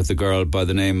chat with the girl by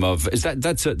the name of...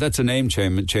 That's a name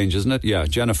change, isn't it? Yeah,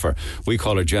 Jennifer. We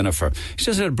call her Jennifer. He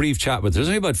just had a brief chat with her. It was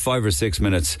only about 5 or 6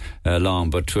 minutes long,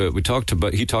 but he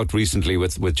talked recently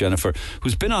recently with Jennifer,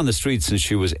 who's been on the street since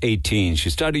she was 18. She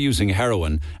started using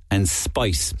heroin and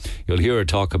spice. You'll hear her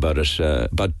talk about it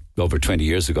about over 20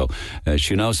 years ago.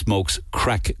 She now smokes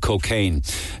crack cocaine,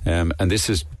 and this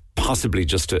is possibly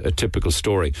just a typical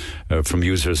story from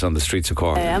users on the streets of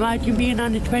Cork. Imagine being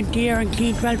on a 20-year and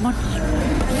clean 12 months.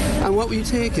 And what were you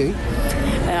taking?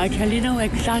 I tell you now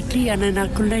exactly, and I'm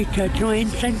not going to lie to you, do you know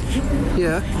incense?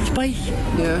 Yeah. Spice?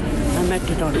 Yeah. And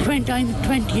methadone. I'm a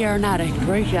 20-year addict,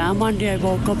 right? And one day I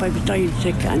woke up, I was dying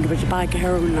sick, and there was a bag of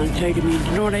heroin alongside of me.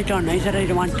 You know what I done? I said, I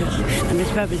don't want this. And this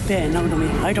bed was paying out of me.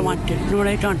 I don't want this. You know what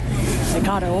I done?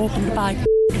 I opened the bag,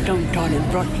 down the toilet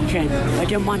and brushed the chain. I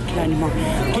didn't want it anymore.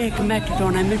 Taking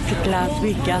methadone, I missed it last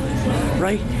week, yeah?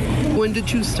 Right? When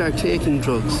did you start taking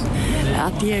drugs?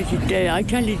 At the age of, I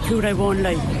tell you the truth, I won't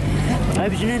lie. I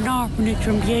was in an orphanage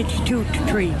from the age of 2 to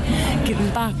 3, giving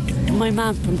back to my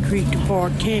mum from 3 to 4,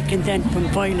 taking then from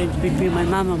violence between my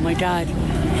mum and my dad,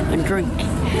 and drink.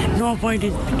 No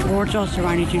violence towards us or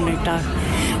anything like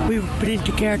that. We put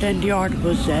into care then. The order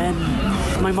was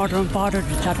my mother and father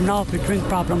just had an awful drink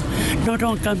problem. No,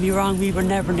 don't get me wrong, we were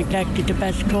never neglected, the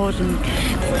best clothes, and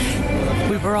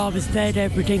we were always fed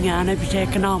everything, and I was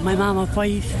taking on my mum at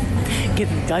 5.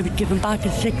 I was given back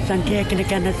at 6 and taken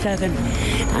again at 7,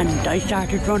 and I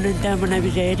started running then when I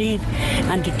was 18,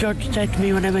 and the judge said to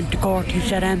me when I went to court, he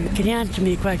said, can you answer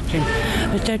me a question?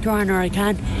 I said, Your Honour, I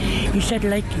can. He said,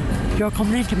 like, you're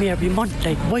coming into me every month,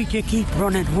 like, why do you keep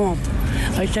running home?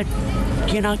 I said,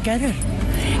 do you not get it?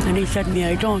 And he said to me,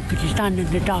 I don't, because you stand in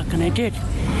the dock, and I did.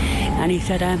 And he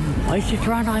said, I said,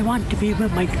 Your Honour, I want to be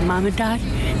with my mum and dad.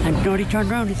 And you know, he turned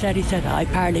around and he said, I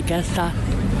partly guess that.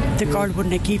 The girl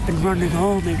wouldn't have keep running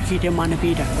home if she didn't want to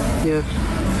be there. Yeah.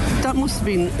 That must have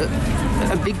been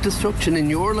a big disruption in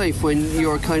your life when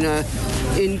you're kind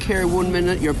of in care one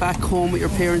minute, you're back home with your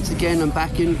parents again and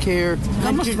back in care.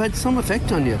 That must have had some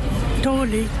effect on you.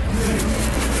 Totally.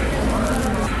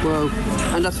 Wow.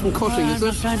 And that's from cutting, is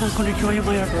it? I'm not going to show you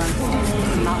my other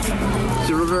arm. Not.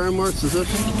 Your other arm works, is it?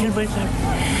 I kill myself.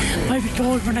 I was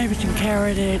told when I was in care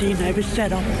at 18, I was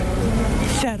set up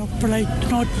for like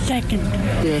not a second.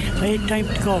 Yeah. I had time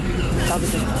to go. That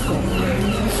was it.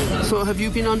 Go. So have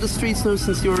you been on the streets now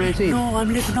since you were 18? No,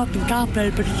 I'm living up in Capel,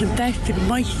 but it's infested with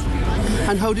mice.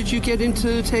 And how did you get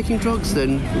into taking drugs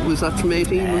then? Was that from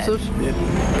 18, was it?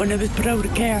 When I was put out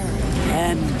of care,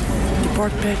 the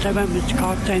first place I went was to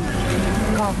Cork Time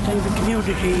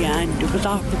Community, and it was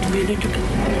offered to me a little.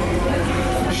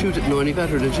 You didn't know any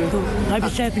better, did you? No, I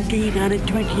was 17 and a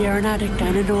 20-year addict,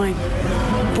 and I know I'm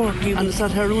 14. And is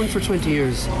that heroin for 20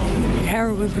 years?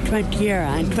 Heroin for 20 years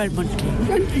and 12 months.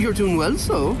 And you're doing well,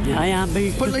 so? Yeah, I am.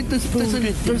 But like,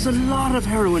 there's a lot of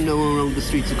heroin now around the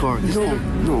streets of Cork, isn't there?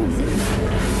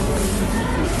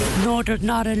 No, there's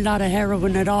not a lot of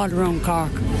heroin at all around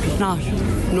Cork. It's not.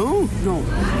 No? No.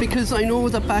 Because I know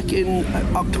that back in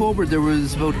October there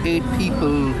was about 8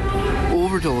 people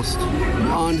overdosed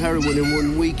on heroin in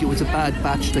 1 week. It was a bad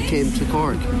batch that came to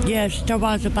Cork. Yes, there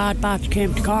was a bad batch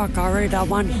came to Cork already at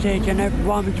one stage, and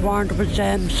everyone was warned. There was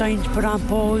signs put on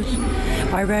poles.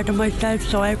 I read them myself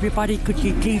so everybody could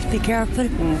see, please be careful.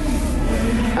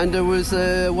 And there was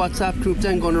a WhatsApp group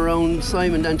then going around,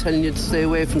 Simon, then telling you to stay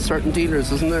away from certain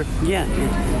dealers, isn't there? Yeah.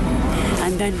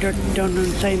 And then they're done on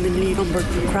Simon Lee numbers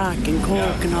for crack and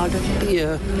coke and all that.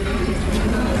 Yeah.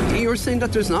 You're saying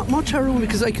that there's not much heroin,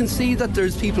 because I can see that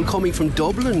there's people coming from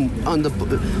Dublin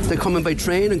they're coming by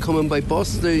train and coming by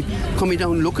bus. They're coming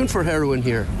down looking for heroin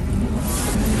here.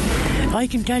 I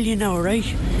can tell you now, right?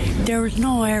 There is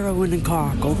no heroin in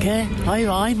Cork, okay?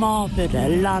 I'm off it a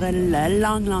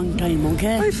long time,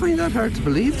 okay? I find that hard to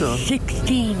believe, though.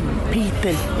 16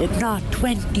 people, if not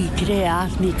 20 today,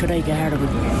 asked me could I get heroin.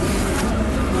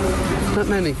 That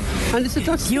many. And is it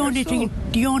that's the only thing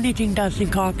that's in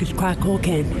Cork is crack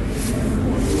cocaine.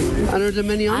 And are there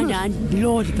many on it? And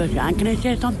loads of it. And can I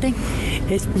say something?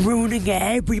 It's ruining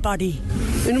everybody.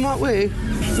 In what way?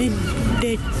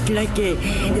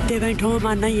 If they went home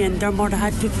at night and their mother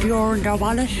had 50 euro in their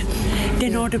wallet, they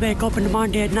know to wake up in the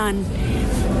morning, they had none.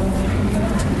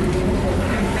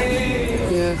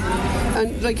 Yeah.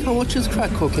 And like, how much is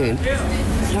crack cocaine?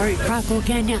 Sorry, crack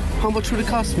cocaine, yeah. How much would it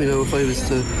cost me now if I was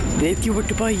to... If you were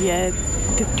to buy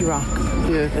 50 rock,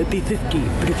 it'd be 50.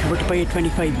 But if you were to buy a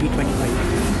 25, it'd be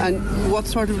 25. And what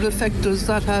sort of effect does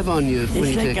that have on you when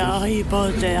you take it? It's like a high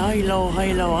buzz, high low.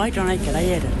 I don't like it, I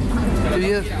hate it. Do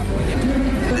you?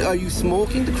 Are you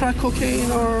smoking the crack cocaine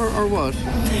or what?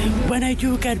 When I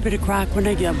do get a bit of crack, when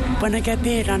I get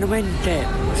paid on a Wednesday,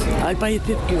 I'll buy a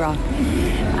 50 rock.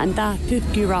 And that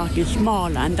 50 rock is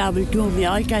small, and that will do me.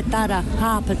 I get that at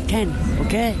 10:30,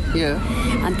 okay? Yeah.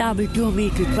 And that will do me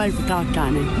till 12 o'clock,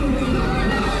 Danny.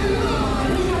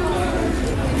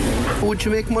 Would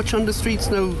you make much on the streets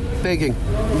now, begging?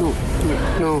 No.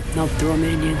 No, the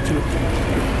Romanians. No.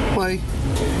 Why?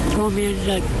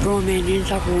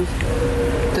 Romanians are ruined.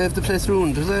 They have the place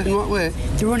ruined, is it? In what way?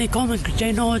 They're only coming because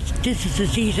they know this is the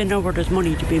season now where there's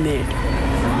money to be made.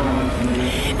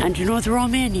 And you know the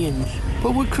Romanians.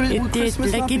 But would Christmas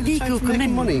not be the time for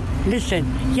making money? Listen,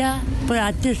 yeah, but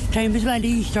at this time as well,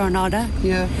 Easter and all that.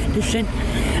 Yeah. Listen,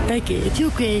 like, it's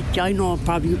okay, I know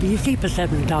probably you sleep at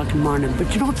 7 o'clock in the morning,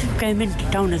 but you know if you came into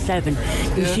town at 7,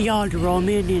 you see all the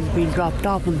Romanians being dropped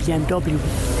off on BMW.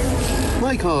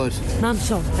 My God. Ma'am,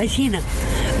 so, I seen it.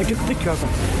 I took a picture of it.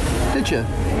 Did you?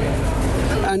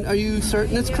 And are you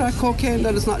certain it's crack cocaine,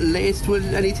 that it's not laced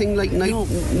with anything like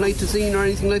nitazine or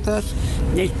anything like that?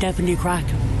 It's definitely crack.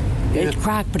 It's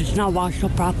crack, but it's not washed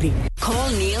up properly. Call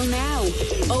Neil now.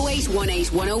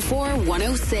 0818 104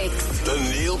 106. The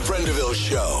Neil Prendeville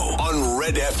Show on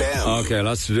Red FM. Okay,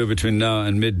 lots to do between now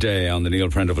and midday on the Neil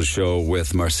Prendeville Show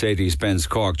with Mercedes-Benz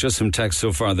Cork. Just some text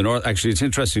so far. Actually, it's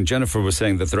interesting. Jennifer was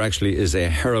saying that there actually is a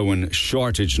heroin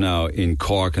shortage now in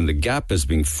Cork, and the gap is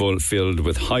being filled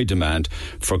with high demand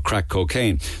for crack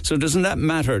cocaine. So doesn't that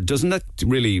matter? Doesn't that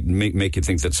really make you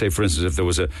think that, say, for instance, if there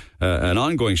was an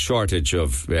ongoing shortage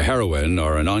of heroin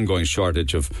or an ongoing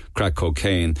shortage of crack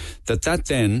cocaine, that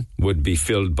then would be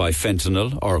filled by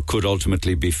fentanyl, or could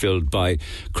ultimately be filled by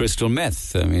crystal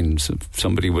meth? I mean,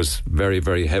 somebody was very,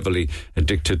 very heavily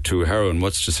addicted to heroin.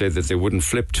 What's to say that they wouldn't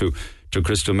flip to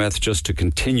crystal meth just to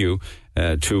continue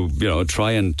to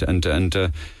try and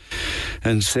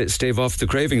stave off the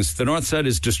cravings? The north side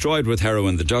is destroyed with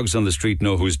heroin. The dogs on the street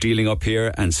know who's dealing up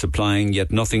here and supplying,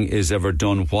 yet nothing is ever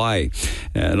done. Why?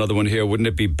 Another one here. Wouldn't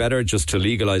it be better just to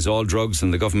legalise all drugs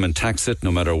and the government tax it?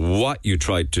 No matter what you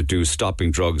tried to do,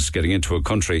 stopping drugs getting into a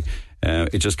country,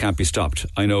 it just can't be stopped.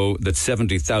 I know that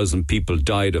 70,000 people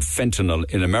died of fentanyl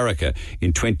in America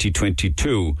in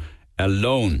 2022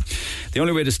 alone. The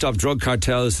only way to stop drug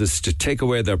cartels is to take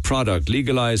away their product,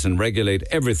 legalise and regulate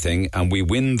everything, and we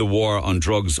win the war on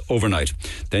drugs overnight.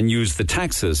 Then use the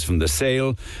taxes from the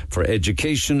sale for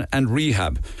education and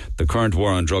rehab. The current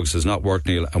war on drugs has not worked,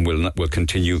 Neil, and will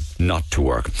continue not to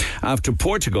work. After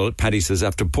Portugal, Paddy says,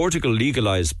 after Portugal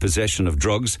legalised possession of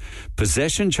drugs,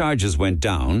 possession charges went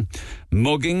down,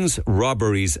 muggings,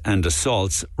 robberies and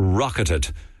assaults rocketed.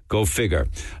 Go figure.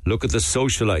 Look at the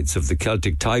socialites of the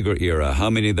Celtic Tiger era. How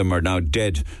many of them are now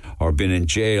dead or been in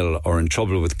jail or in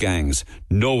trouble with gangs?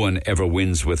 No one ever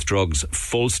wins with drugs.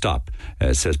 Full stop,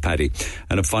 says Paddy.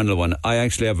 And a final one. I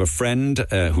actually have a friend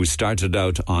who started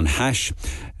out on hash.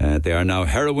 They are now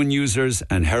heroin users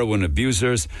and heroin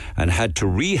abusers and had to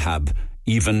rehab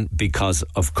even because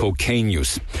of cocaine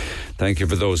use. Thank you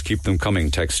for those. Keep them coming.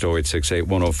 Text 0868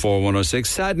 104 106.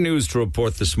 Sad news to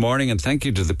report this morning, and thank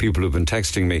you to the people who've been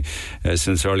texting me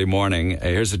since early morning.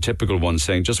 Here's a typical one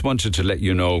saying, just wanted to let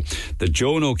you know that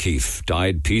Joan O'Keefe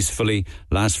died peacefully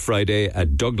last Friday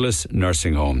at Douglas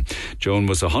Nursing Home. Joan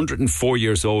was 104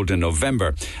 years old in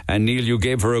November, and Neil, you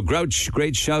gave her a great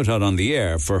shout out on the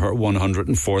air for her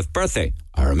 104th birthday.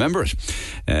 I remember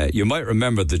it. You might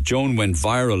remember that Joan went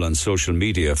viral on social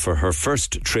media for her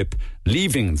first trip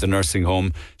leaving the nursing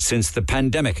home since the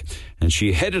pandemic, and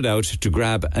she headed out to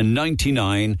grab a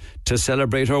 99 to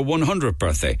celebrate her 100th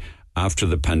birthday after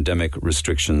the pandemic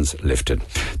restrictions lifted.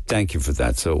 Thank you for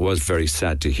that. So it was very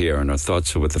sad to hear, and our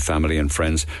thoughts are with the family and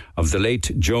friends of the late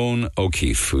Joan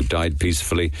O'Keefe, who died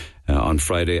peacefully on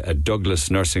Friday at Douglas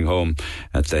Nursing Home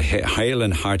at the hale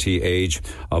and hearty age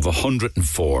of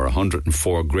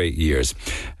 104 great years.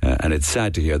 And it's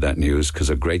sad to hear that news, because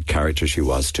a great character she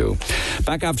was too.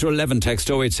 Back after 11, text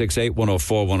 0868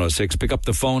 104 106. Pick up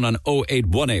the phone on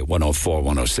 0818 104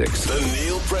 106. The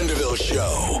Neil Prendeville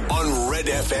Show on Red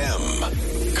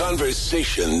FM.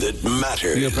 Conversation that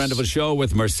matters. Neil Prendeville Show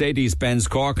with Mercedes-Benz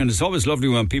Cork, and it's always lovely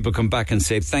when people come back and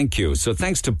say thank you. So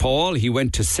thanks to Paul. He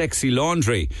went to Sexy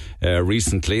Laundry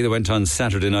recently. They went on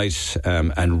Saturday night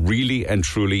and really and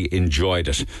truly enjoyed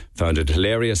it. Found it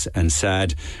hilarious and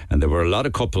sad, and there were a lot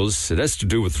of couples. It has to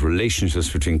do with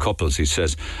relationships between couples. He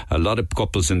says a lot of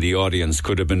couples in the audience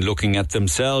could have been looking at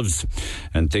themselves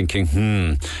and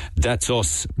thinking, that's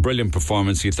us. Brilliant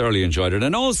performance. He thoroughly enjoyed it.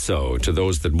 And also to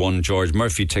those that won George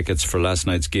Murphy tickets for last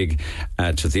night's gig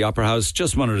at the Opera House,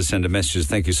 just wanted to send a message.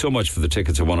 Thank you so much for the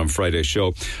tickets I won on Friday's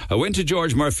show. I went to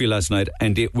George Murphy last night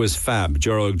and it was fab.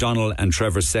 Gerald O'Donnell and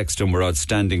Trevor Sexton were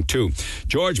outstanding too.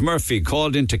 George Murphy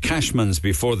called into Cashman's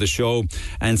before the show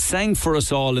and sang for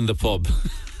us all in the pub.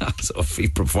 So a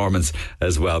feat performance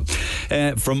as well.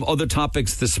 From other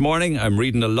topics this morning, I'm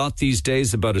reading a lot these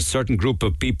days about a certain group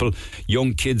of people,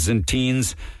 young kids and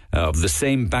teens, of the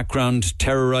same background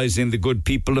terrorising the good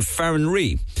people of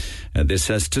Farranree. This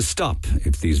has to stop.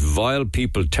 If these vile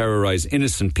people terrorise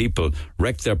innocent people,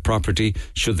 wreck their property,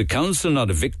 should the council not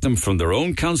evict them from their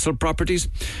own council properties?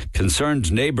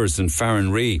 Concerned neighbours in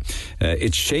Farranree,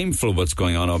 it's shameful what's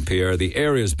going on up here. The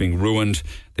area is being ruined.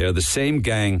 They are the same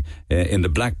gang in the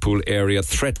Blackpool area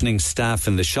threatening staff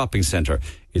in the shopping centre.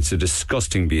 It's a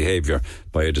disgusting behaviour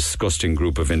by a disgusting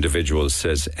group of individuals,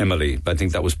 says Emily. I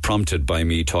think that was prompted by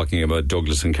me talking about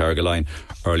Douglas and Carrigaline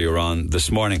earlier on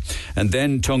this morning. And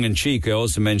then, tongue-in-cheek, I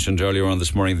also mentioned earlier on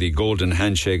this morning the golden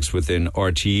handshakes within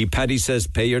RTE. Paddy says,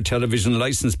 pay your television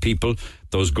licence, people.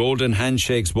 Those golden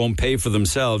handshakes won't pay for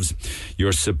themselves.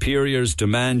 Your superiors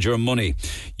demand your money.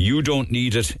 You don't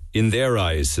need it in their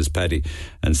eyes, says Paddy.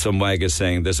 And some wag is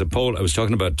saying there's a poll. I was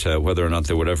talking about whether or not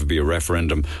there would ever be a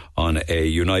referendum on a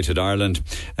United Ireland.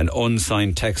 An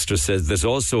unsigned texter says there's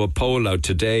also a poll out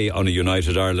today on a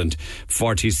United Ireland.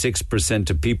 46%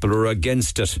 of people are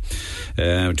against it.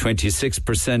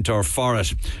 26% are for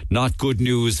it. Not good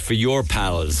news for your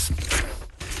pals.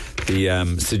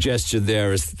 The suggestion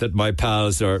there is that my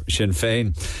pals are Sinn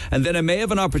Féin. And then I may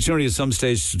have an opportunity at some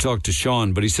stage to talk to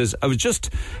Sean, but he says, I was just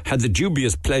had the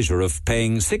dubious pleasure of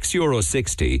paying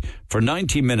 €6.60 for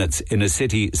 90 minutes in a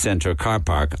city centre car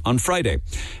park on Friday.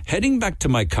 Heading back to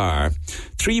my car,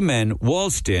 3 men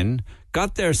waltzed in,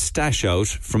 got their stash out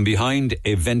from behind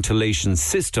a ventilation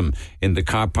system in the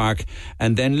car park,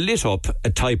 and then lit up a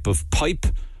type of pipe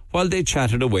while they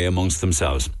chatted away amongst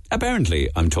themselves. Apparently,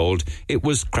 I'm told, it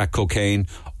was crack cocaine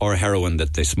or heroin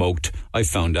that they smoked. I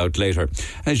found out later.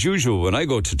 As usual, when I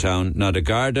go to town, not a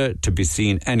Garda to be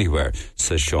seen anywhere,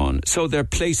 says Sean. So their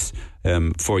place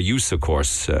for use, of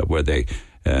course, where they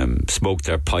smoke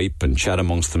their pipe and chat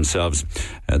amongst themselves,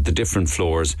 the different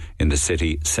floors in the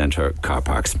city centre car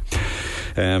parks.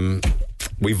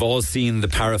 We've all seen the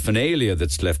paraphernalia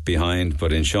that's left behind,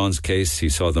 but in Sean's case, he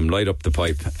saw them light up the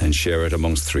pipe and share it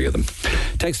amongst 3 of them.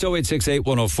 Text 0868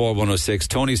 104 106.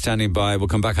 Tony's standing by. We'll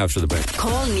come back after the break.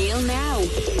 Call Neil now.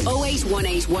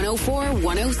 0818 104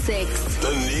 106.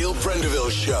 The Neil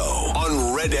Prendeville Show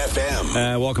on Red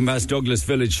FM. Welcome past Douglas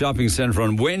Village Shopping Centre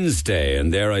on Wednesday,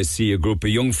 and there I see a group of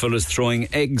young fellas throwing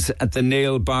eggs at the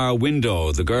nail bar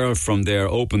window. The girl from there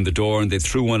opened the door and they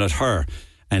threw one at her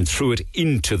and threw it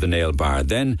into the nail bar.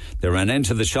 Then they ran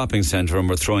into the shopping centre and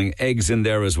were throwing eggs in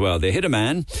there as well. They hit a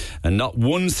man, and not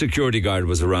one security guard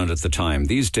was around at the time.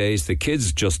 These days, the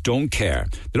kids just don't care.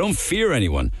 They don't fear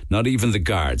anyone, not even the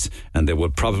guards, and they will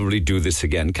probably do this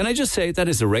again. Can I just say that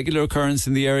is a regular occurrence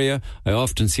in the area? I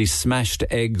often see smashed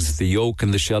eggs, the yolk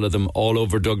and the shell of them, all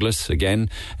over Douglas again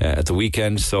at the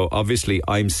weekend. So obviously,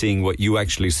 I'm seeing what you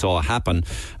actually saw happen.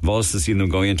 I've also seen them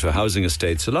going into housing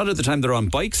estates. A lot of the time, they're on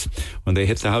bikes when they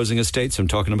hit the housing estates. I'm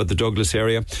talking about the Douglas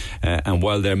area, and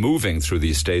while they're moving through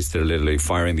the estates, they're literally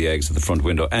firing the eggs at the front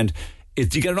window. And you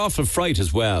get an awful fright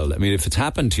as well. I mean, if it's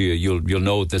happened to you, you'll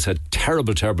know there's a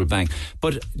terrible bang.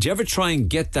 But do you ever try and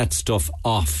get that stuff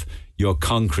off your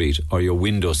concrete or your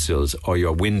windowsills or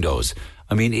your windows?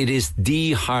 I mean, it is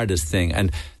the hardest thing.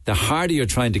 And the harder you're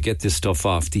trying to get this stuff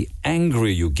off, the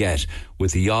angrier you get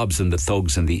with the yobs and the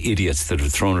thugs and the idiots that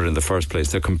have thrown it in the first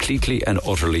place. They're completely and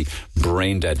utterly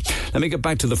brain dead. Let me get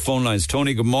back to the phone lines.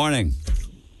 Tony, good morning.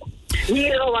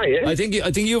 Yeah, how are you? I think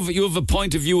you have a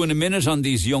point of view in a minute on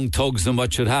these young thugs and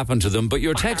what should happen to them. But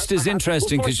your text is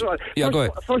interesting. Well, go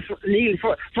ahead. Neil,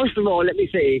 first of all, let me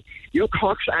say your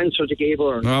Cork's answer to Gabe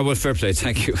Byrne. Oh, well, fair play.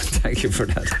 Thank you for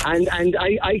that. And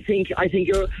I think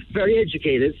you're very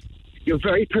educated. You're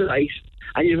very polite.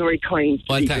 And you're very kind to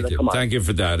people thank that you. come on. Thank you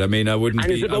for that. I mean, I wouldn't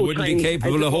be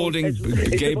capable of holding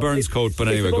Gabe Byrne's coat, but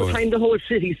anyway, go ahead. It's about time the whole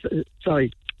city,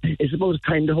 it's about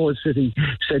time the whole city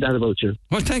said that about you.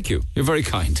 Well, thank you. You're very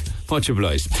kind. Much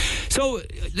obliged. So,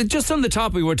 just on the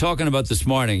topic we were talking about this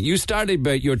morning, you started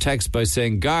your text by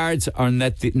saying guards are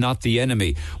not the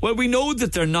enemy. Well, we know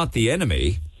that they're not the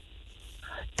enemy.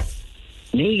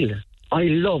 Neil, I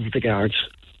love the guards.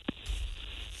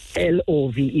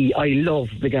 LOVE. I love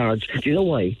the guards. Do you know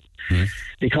why?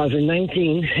 Because in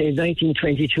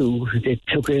 1922 they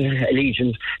took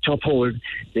allegiance to uphold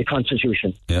the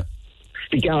Constitution. Yeah.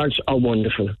 The guards are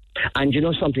wonderful. And you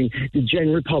know something? The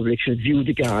general public should view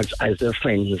the guards as their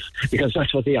friends, because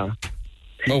that's what they are.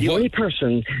 The only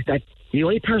person that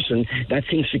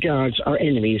thinks the guards are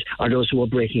enemies are those who are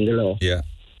breaking the law. Yeah.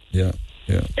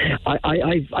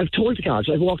 I've told the guards.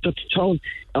 I've walked up to town,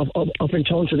 up in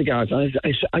town to the guards.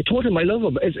 I told them I love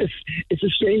them. It's a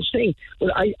strange thing,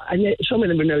 but some of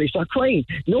them will nearly start crying.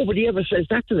 Nobody ever says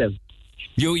that to them.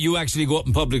 You actually go up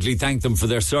and publicly thank them for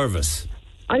their service.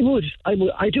 I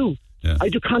do. I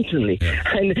do constantly.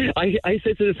 And I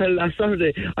said to the fellow last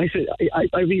Saturday, I said,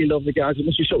 I really love the guards. There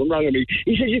must be something wrong with me.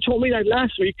 He said, you told me that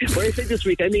last week. But I said this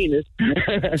week, I mean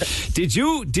it. Did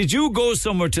you go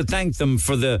somewhere to thank them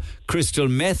for the crystal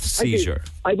meth seizure?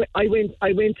 I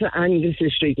went to Anglesey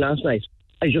Street last night.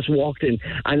 I just walked in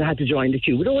and I had to join the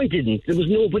queue. But no, I didn't. There was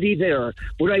nobody there.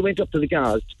 But I went up to the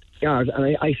guards,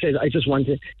 and I said, I just want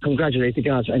to congratulate the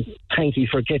guards and thank you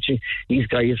for catching these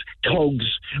guys, thugs,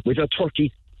 with a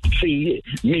 33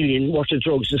 million worth of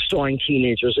drugs destroying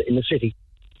teenagers in the city.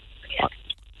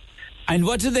 And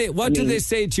what do they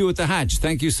say to you at the hatch?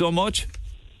 Thank you so much.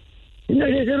 No,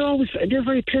 they're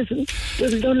very pleasant.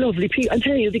 They're lovely people. I'm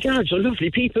telling you, the guards are lovely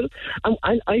people.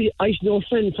 And I know a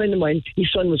friend of mine,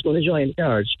 his son was going to join the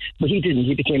guards, but he didn't.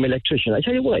 He became an electrician. I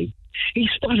tell you why. He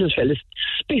spotted fellas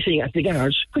spitting at the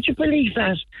guards. Could you believe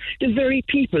that? The very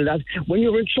people that, when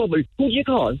you're in trouble, who do you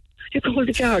call? You call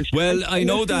the guards. Well, I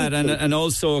know that, and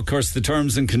also, of course, the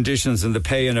terms and conditions and the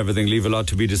pay and everything leave a lot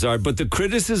to be desired. But the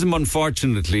criticism,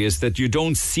 unfortunately, is that you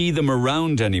don't see them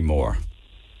around anymore.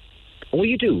 Oh,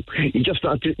 you do. You just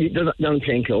don't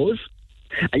plain clothes,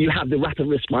 and you have the rapid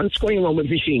response going around with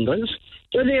machine guns.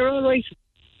 They're there, all right.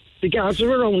 The guards are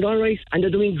around, all right, and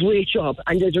they're doing a great job,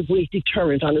 and there's a great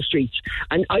deterrent on the streets.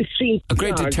 And I've seen a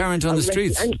great deterrent on the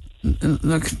streets.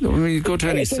 Look, when you go to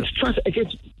any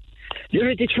they're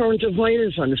a deterrent of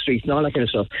violence on the streets and all that kind of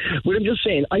stuff. But I'm just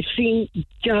saying, I've seen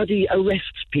Gardaí arrest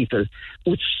people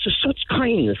with such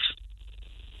kindness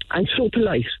and so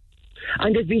polite.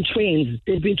 And they've been trained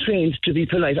to be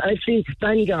polite. I've seen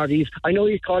band Gardaís. I know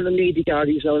you call them lady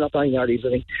Gardaís, no, not band Gardaís, I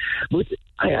think. But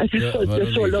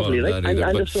they're so lovely, right? And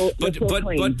they're so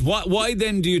kind. But why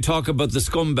then do you talk about the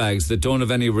scumbags that don't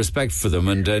have any respect for them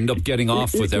and end up getting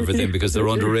off with everything because they're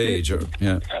underage?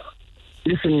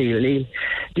 Listen, Neil,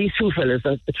 these two fellas,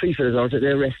 the three fellas,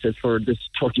 they're arrested for this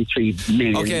 33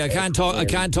 million. Okay, I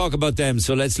can't talk about them,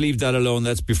 so let's leave that alone.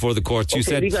 That's before the courts. You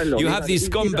said you have these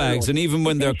scumbags, and even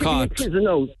when they're caught,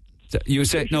 you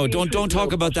said no. Don't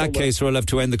talk about that case, or I'll have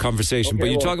to end the conversation. But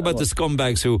you talk about the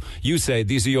scumbags who you say,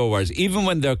 these are your words. Even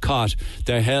when they're caught,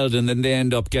 they're held, and then they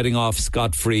end up getting off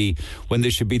scot-free when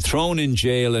they should be thrown in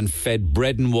jail and fed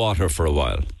bread and water for a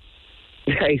while.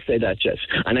 I say that, yes,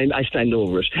 and I stand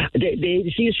over it.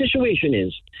 See, the situation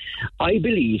is, I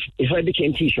believe if I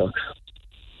became Taoiseach,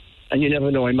 and you never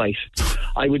know, I might,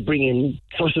 I would bring in,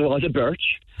 first of all, the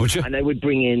Birch, and I would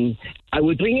bring in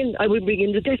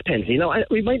the death penalty. Now,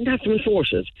 we mightn't have to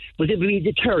enforce it, but it would be a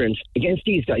deterrent against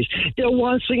these guys. They're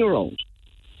waltzing around.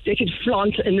 They could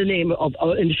flaunt in the name of,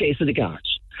 in the face of the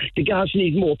guards. The guards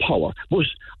need more power, but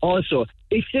also,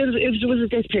 if there was a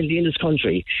death penalty in this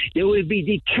country, there would be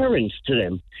deterrents to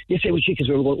them. They say, well, because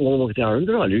we're going to work with Ireland,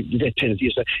 all the death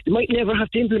penalty. They might never have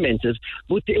to implement it,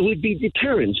 but it would be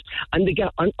deterrents. And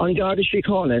on Garda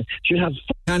Síochána should have...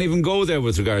 Can't even go there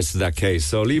with regards to that case,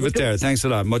 so leave it there. Thanks a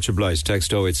lot, much obliged.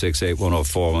 Text 0868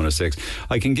 104 106.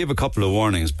 I can give a couple of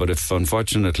warnings, but if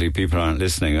unfortunately people aren't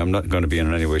listening, I'm not going to be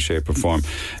in any way, shape or form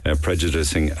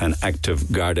prejudicing an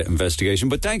active Garda investigation.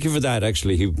 But thank you for that.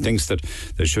 Actually, he thinks that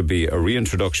there should be a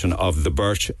reintroduction of the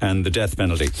Birch and the death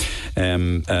penalty.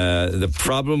 The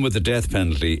problem with the death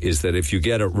penalty is that if you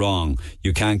get it wrong,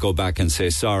 you can't go back and say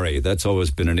sorry. That's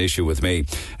always been an issue with me.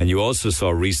 And you also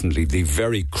saw recently the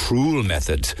very cruel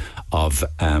method of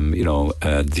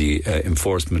the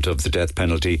enforcement of the death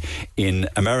penalty in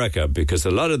America, because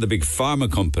a lot of the big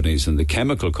pharma companies and the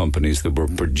chemical companies that were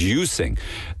producing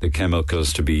the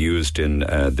chemicals to be used in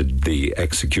the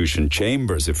execution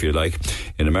chambers, if you like,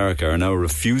 in America, are now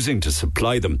refusing to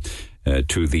supply them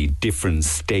to the different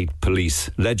state police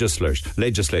legislatures,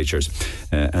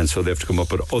 and so they have to come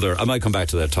up with other... I might come back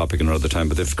to that topic another time,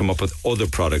 but they have to come up with other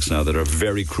products now that are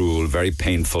very cruel, very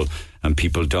painful, and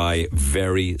people die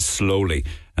very slowly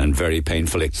and very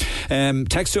painfully.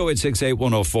 Text 0868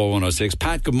 104 106.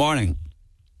 Pat, good morning.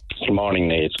 Good morning,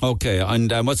 Nate. Okay,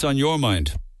 and what's on your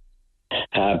mind?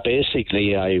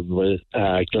 Basically, I was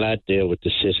glad there with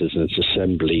the Citizens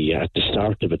Assembly at the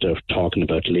start of it. They're talking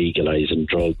about legalising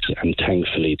drugs, and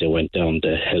thankfully they went down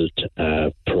the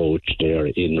health approach there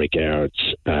in regards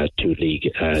to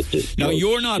legal. Now,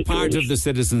 you're not part of the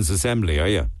Citizens Assembly, are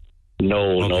you?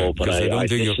 No, but I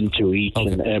listened to each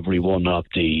and every one of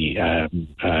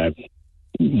the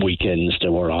weekends they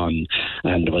were on,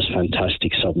 and there was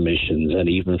fantastic submissions, and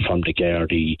even from the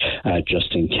Gardaí,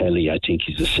 Justin Kelly, I think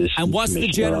he's assistant. And what's the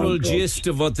general gist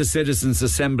of what the Citizens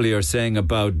Assembly are saying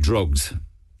about drugs?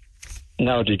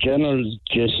 Now, the general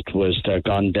gist was they're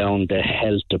gone down the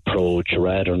health approach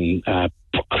rather than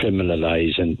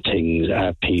criminalising things,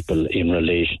 people in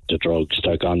relation to drugs.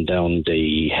 They're gone down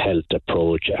the health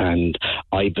approach, and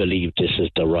I believe this is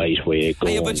the right way of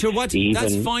going. Yeah, but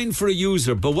that's fine for a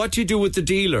user, but what do you do with the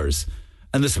dealers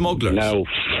and the smugglers? Now,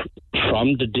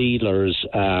 from the dealers,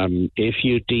 if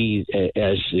you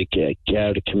as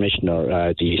the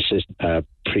commissioner, the assistant,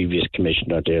 previous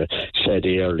commissioner there said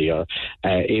earlier,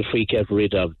 if we get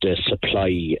rid of the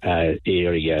supply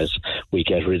areas, we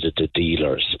get rid of the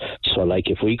dealers. So, like,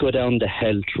 if we go down the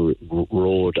health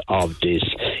road of this,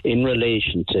 in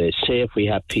relation to, say, if we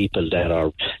have people that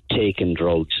are taking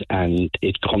drugs and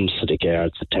it comes to the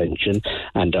guards' attention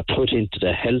and they're put into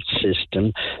the health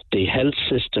system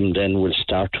then will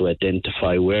start to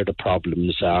identify where the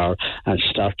problems are and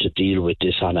start to deal with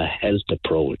this on a health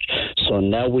approach. So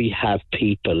now we have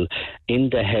people in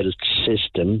the health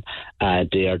system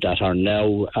there that are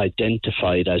now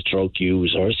identified as drug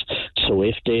users. So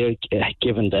if they're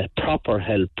given the proper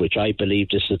help, which I believe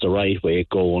this is the right way of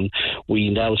going, we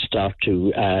now start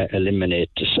to eliminate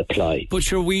the supply. But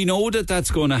sure, we know that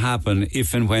that's going to happen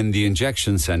if and when the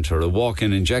injection centre, a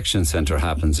walk-in injection centre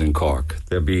happens in Cork.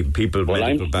 There'll be people,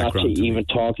 medical background. I'm not even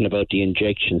talking about the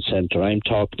injection centre. I'm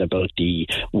talking about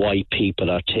why people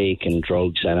are taking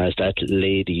drugs. And as that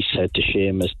lady said to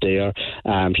Seamus there,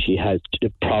 she had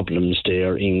problems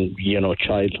there in,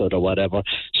 childhood or whatever.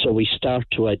 So we start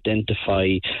to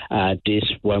identify this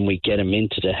when we get them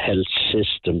into the health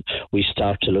system. We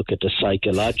start to look at the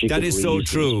psychological. That is so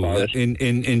true.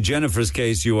 In Jennifer's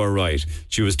case, you are right.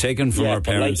 She was taken from her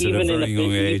parents at a very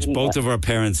young age. Both of her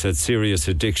parents had serious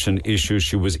addiction issues.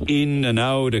 She was in and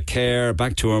out of care,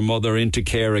 back to her mother, into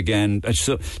care again.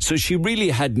 So she really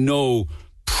had no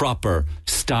proper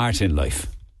start in life.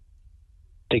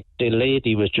 The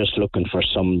lady was just looking for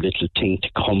some little thing to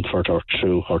comfort her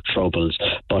through her troubles,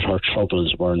 but her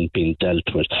troubles weren't being dealt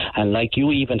with. And like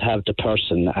you even have the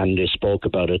person, and they spoke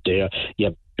about it there, you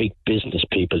have big business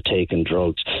people taking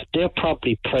drugs. They're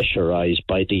probably pressurised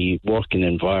by the working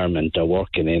environment they're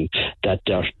working in, that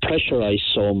they're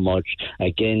pressurised so much,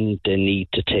 again, they need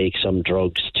to take some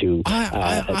drugs to...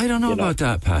 I don't know about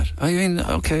that, Pat. I mean,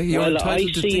 okay, you're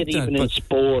entitled to think that. I see it even in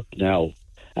sport now.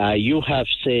 You have,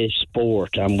 say,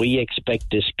 sport, and we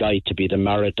expect this guy to be the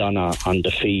Maradona on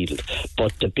the field.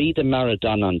 But to be the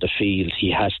Maradona on the field,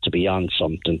 he has to be on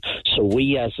something. So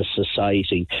we as a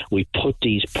society, we put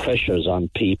these pressures on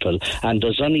people, and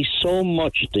there's only so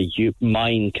much the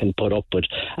mind can put up with.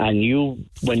 And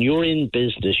when you're in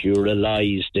business, you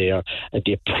realise the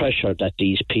pressure that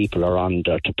these people are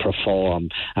under to perform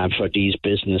and for these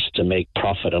business to make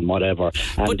profit and whatever.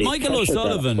 And but Michael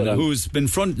O'Sullivan, who's been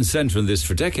front and centre in this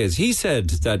for decades, he said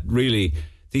that really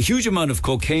the huge amount of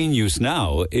cocaine use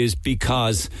now is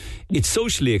because it's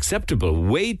socially acceptable.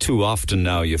 Way too often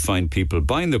now you find people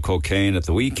buying the cocaine at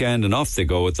the weekend and off they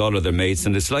go with all of their mates,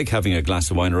 and it's like having a glass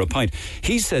of wine or a pint.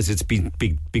 He says it's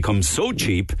become so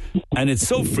cheap and it's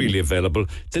so freely available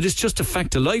that it's just a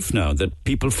fact of life now that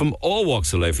people from all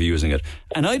walks of life are using it.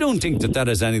 And I don't think that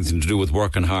has anything to do with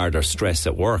working hard or stress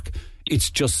at work.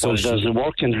 It's just social. Well, there's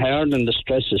working hard and the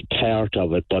stress is part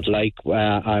of it. But like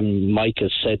Michael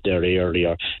said there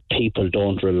earlier, people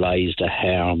don't realise the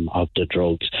harm of the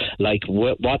drugs. Like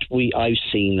what I've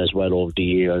seen as well over the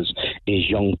years is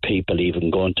young people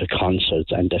even going to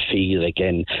concerts and they feel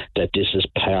again that this is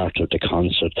part of the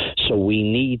concert. So we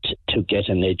need to get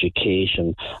an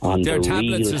education on there the are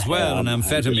tablets as well and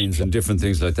amphetamines and different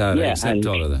things like that. Yeah, I accept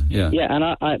all of that. Yeah,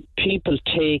 and people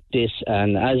take this,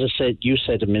 and as I said, you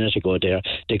said a minute ago there,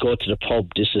 they go to the pub.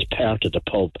 This is part of the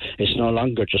pub. It's no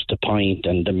longer just a pint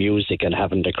and the music and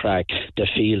having the crack. They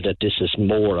feel that this is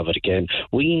more of it again.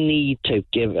 We need to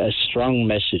give a strong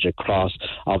message across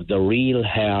of the real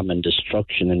harm and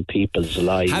destruction in people's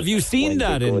lives. Have you seen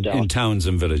that in towns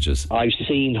and villages? I've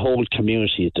seen whole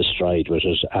communities destroyed with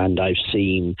it, and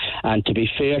and to be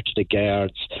fair to the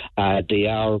guards, they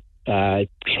are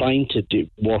trying to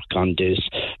work on this,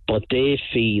 but they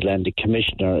feel, and the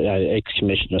commissioner,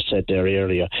 ex-commissioner said there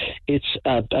earlier, it's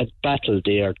a battle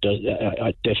there.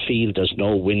 They feel there's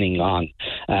no winning on.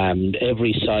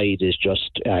 Every side is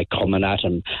just coming at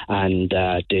them, and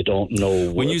they don't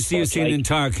know. When you see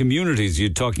entire communities, you're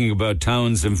talking about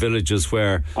towns and villages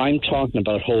where... I'm talking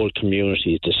about whole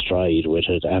communities destroyed with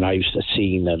it, and I've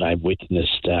seen and I've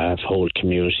witnessed whole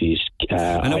communities.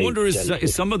 And I wonder,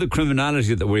 is some of the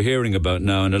criminality that we're hearing about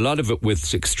now, and a lot of it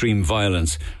with extreme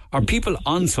violence, are people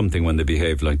on something when they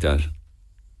behave like that?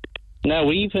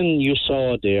 Now, even you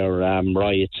saw there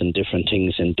riots and different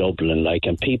things in Dublin,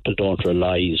 and people don't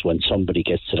realise when somebody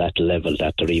gets to that level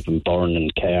that they're even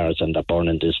burning cars and they're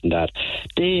burning this and that.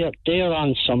 They're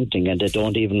on something and they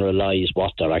don't even realise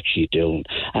what they're actually doing.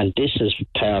 And this is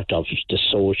part of the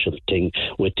social thing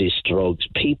with these drugs.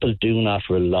 People do not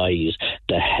realise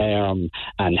the harm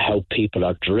and how people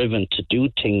are driven to do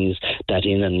things that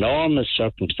in a normal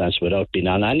circumstance, without being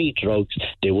on any drugs,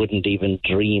 they wouldn't even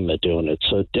dream of doing it.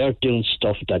 So they're doing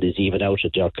stuff that is even out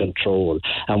of their control.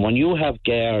 And when you have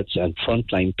guards and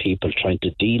frontline people trying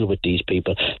to deal with these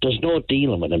people, there's no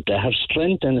dealing with them. They have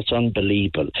strength and it's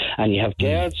unbelievable. And you have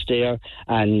guards there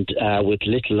and with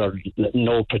little or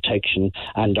no protection,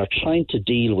 and they're trying to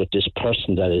deal with this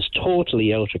person that is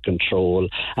totally out of control.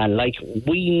 And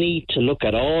we need to look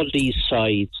at all these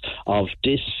sides of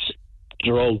this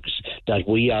drugs that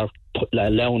we are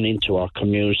allowing into our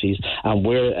communities, and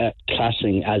we're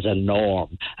classing as a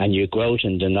norm. And you go out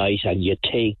in the night and you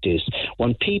take this.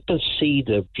 When people see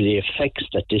the effects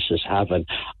that this is having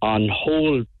on the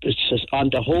whole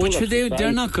but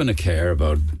they're not going to care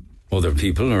about other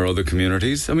people or other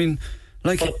communities. I mean,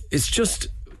 it's just,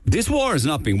 this war is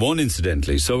not being won,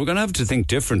 incidentally. So we're going to have to think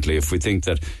differently if we think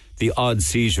that the odd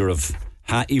seizure of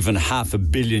even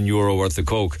 €500 million worth of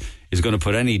coke is going to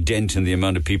put any dent in the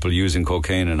amount of people using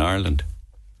cocaine in Ireland.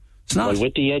 It's not. Well,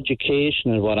 with the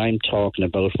education and what I'm talking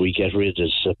about, we get rid of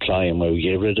supply, and when we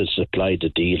get rid of supply, the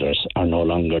dealers are no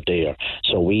longer there.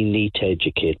 So we need to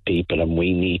educate people, and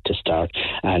we need to start.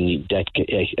 And that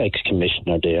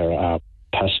ex-commissioner there,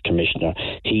 past commissioner,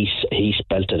 he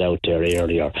spelt it out there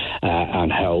earlier on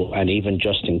how, and even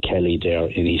Justin Kelly there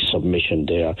in his submission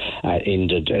there in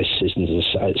the Citizens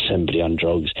Assembly on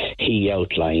Drugs, he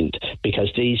outlined,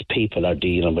 because these people are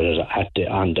dealing with it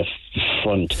on the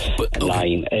front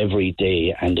line every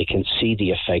day, and they can see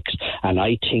the effects. And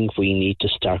I think we need to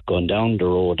start going down the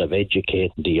road of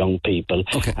educating the young people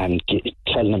and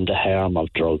telling them the harm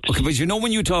of drugs. Okay, but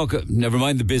when you talk, never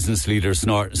mind the business leaders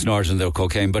snorting their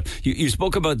cocaine, but you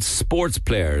spoke about sports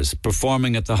players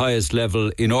performing at the highest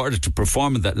level. In order to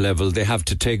perform at that level, they have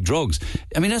to take drugs.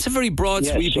 I mean, that's a very broad,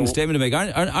 sweeping statement to make.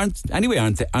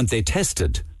 Aren't they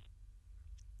tested?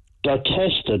 They're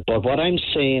tested, but what I'm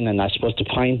saying, and I suppose the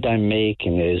point I'm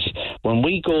making is, when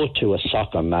we go to a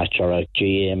soccer match or a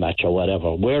GA match or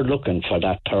whatever, we're looking for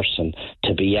that person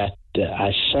to be at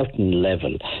a certain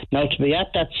level. Now, to be at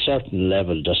that certain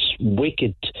level, there's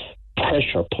wicked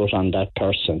pressure put on that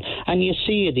person, and you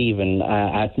see it even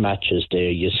at matches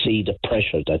there. You see the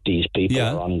pressure that these people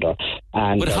are under.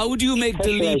 And but how do you make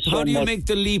the leap? How do you make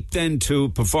the leap then to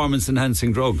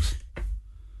performance-enhancing drugs?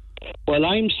 Well,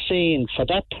 I'm saying for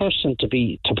that person to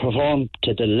perform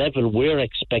to the level we're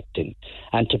expecting,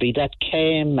 and to be that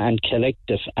calm and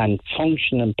collective and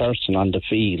functioning person on the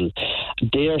field,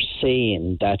 they're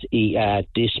saying that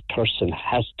this person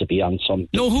has to be on something.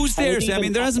 No, who's there? I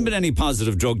mean, there hasn't been any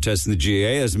positive drug tests in the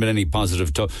GAA. There hasn't been any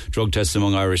positive drug tests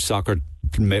among Irish soccer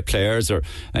players or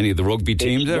any of the rugby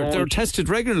teams. They're tested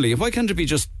regularly. Why can't it be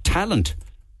just talent?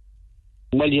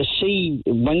 Well, you see,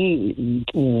 when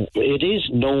it is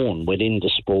known within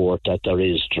the sport that there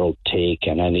is drug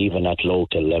taking, and even at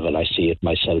local level, I see it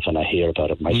myself and I hear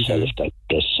about it myself, that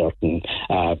there's certain,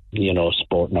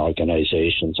 sporting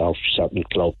organisations or certain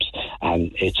clubs,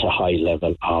 and it's a high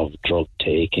level of drug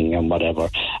taking and whatever.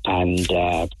 And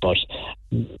but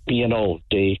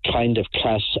they kind of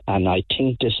class, and I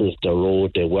think this is the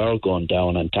road they were going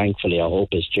down, and thankfully I hope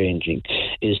it's changing,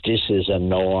 is this is a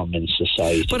norm in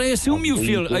society. But I assume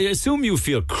you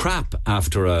feel crap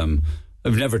after I've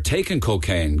never taken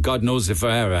cocaine. God knows if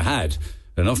I ever had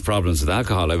enough problems with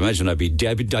alcohol. I imagine I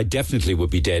definitely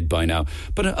would be dead by now.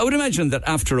 But I would imagine that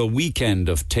after a weekend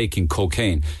of taking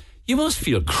cocaine, you must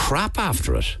feel crap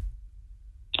after it.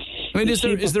 I mean, is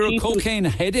there a cocaine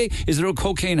headache? Is there a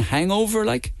cocaine hangover,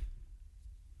 like?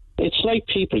 It's like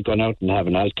people going out and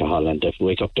having alcohol, and they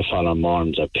wake up the following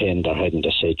morning, they're paying their head and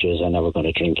they say, geez, I'm never going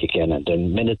to drink again. And the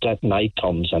minute that night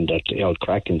comes and they're all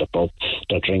cracking the pub,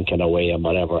 they're drinking away and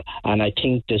whatever. And I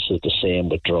think this is the same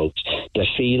with drugs. They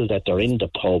feel that they're in the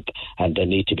pub and they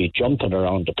need to be jumping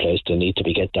around the place. They need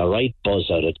to get the right buzz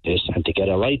out of this, and to get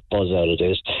a right buzz out of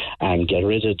this and get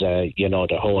rid of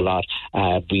the whole lot,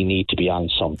 we need to be on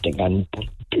something. And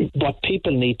what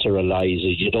people need to realise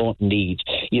is you don't need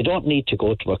to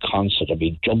go to a concert and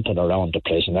be jumping around the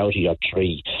place and out of your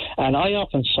tree. And I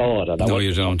often saw it. No,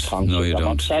 you don't.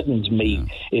 What saddens me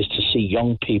is to see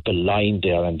young people lying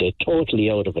there and they're totally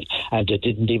out of it, and they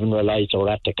didn't even realise they were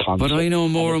at the concert. But I know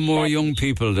more and more young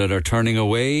people that are turning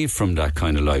away from that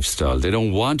kind of lifestyle. They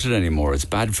don't want it anymore. It's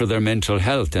bad for their mental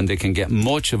health, and they can get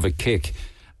much of a kick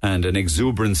and an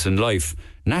exuberance in life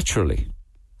naturally.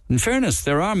 In fairness,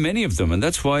 there are many of them, and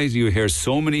that's why you hear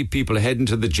so many people heading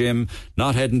to the gym,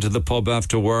 not heading to the pub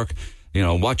after work,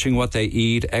 watching what they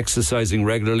eat, exercising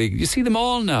regularly. You see them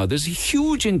all now. There's a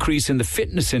huge increase in the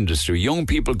fitness industry. Young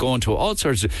people going to all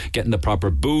sorts of, getting the proper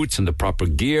boots and the proper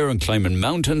gear and climbing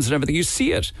mountains and everything. You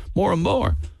see it more and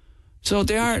more. So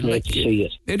they are like,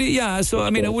 So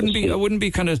I mean, I wouldn't be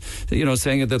kind of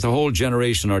saying that the whole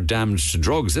generation are damned to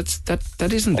drugs.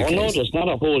 That isn't the case. No, there's not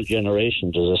a whole generation.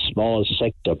 There's a small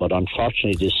sector, but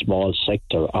unfortunately, this small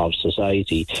sector of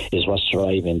society is what's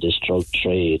driving this drug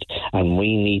trade, and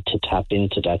we need to tap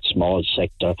into that small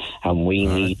sector, and we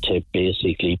need to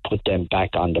basically put them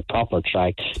back on the proper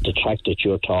track, the track that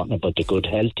you're talking about, the good,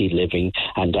 healthy living,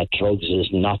 and that drugs is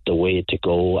not the way to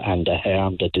go, and the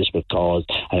harm that this would cause,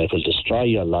 and it will destroy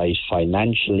your life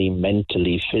financially,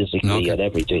 mentally, physically, and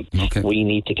everything. We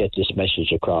need to get this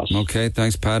message across. Okay,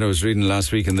 thanks, Pat. I was reading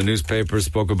last week in the newspaper,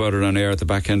 spoke about it on air at the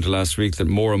back end of last week, that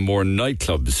more and more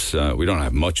nightclubs, we don't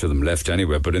have much of them left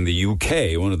anyway, but in the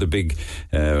UK, one of the big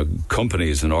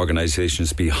companies and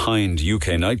organisations behind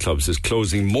UK nightclubs is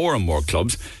closing more and more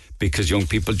clubs because young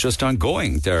people just aren't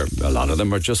going. A lot of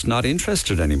them are just not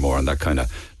interested anymore in that kind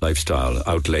of lifestyle.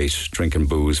 Out late, drinking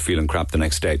booze, feeling crap the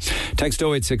next day. Text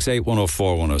 0868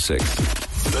 104 106.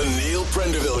 The Neil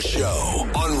Prendeville Show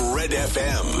on Red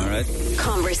FM. All right.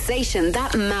 Conversation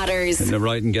that matters. Getting it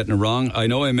right and getting it wrong. I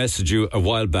know I messaged you a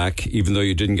while back, even though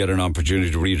you didn't get an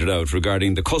opportunity to read it out,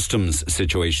 regarding the customs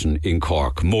situation in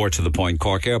Cork. More to the point,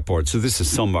 Cork Airport. So this is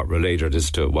somewhat related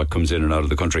as to what comes in and out of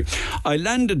the country. I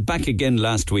landed back again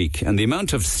last week, and the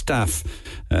amount of staff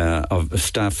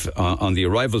on the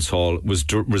arrivals hall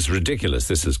was ridiculous.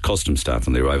 This is customs staff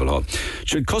on the arrival hall.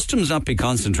 Should customs not be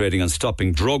concentrating on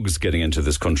stopping drugs getting into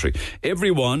this country?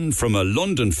 Everyone from a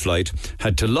London flight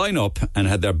had to line up and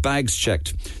had their bags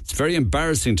checked. It's very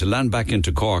embarrassing to land back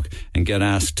into Cork and get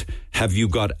asked, have you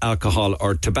got alcohol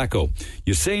or tobacco?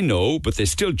 You say no, but they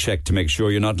still check to make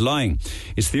sure you're not lying.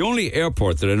 It's the only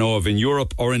airport that I know of in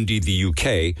Europe or indeed the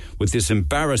UK with this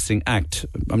embarrassing act.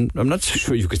 I'm not so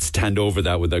sure you could stand over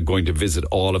that without going to visit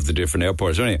all of the different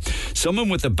airports. Anyway, someone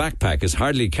with a backpack is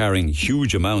hardly carrying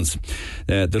huge amounts.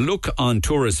 The look on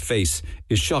tourists' face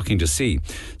is shocking to see.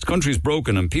 This country's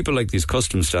broken, and people like these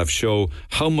customs staff show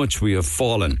how much we have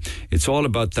fallen. It's all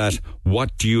about that,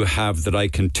 what do you have that I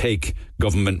can take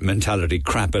government mentality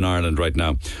crap in Ireland right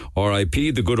now.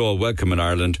 R.I.P. the good old welcome in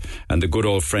Ireland and the good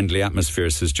old friendly atmosphere,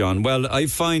 says John. Well, I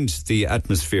find the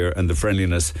atmosphere and the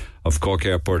friendliness of Cork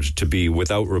Airport to be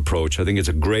without reproach. I think it's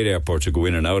a great airport to go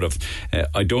in and out of.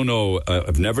 I don't know,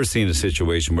 I've never seen a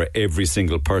situation where every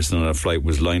single person on a flight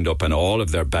was lined up and all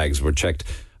of their bags were checked.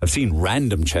 I've seen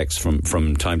random checks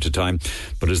from time to time,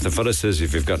 but as the fella says,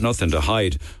 if you've got nothing to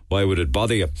hide, why would it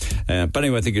bother you? But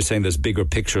anyway, I think you're saying there's bigger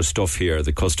picture stuff here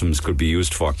the customs could be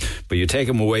used for. But you take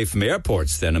them away from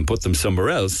airports then and put them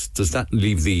somewhere else. Does that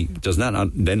not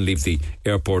then leave the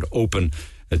airport open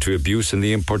to abuse and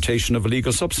the importation of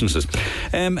illegal substances?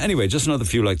 Anyway, just another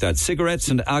few like that. Cigarettes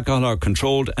and alcohol are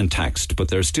controlled and taxed, but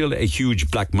there's still a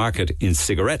huge black market in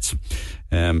cigarettes.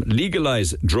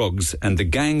 Legalise drugs and the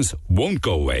gangs won't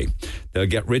go away. They'll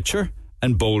get richer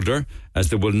and bolder, as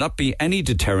there will not be any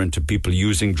deterrent to people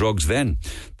using drugs then.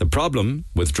 The problem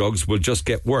with drugs will just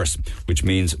get worse, which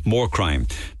means more crime,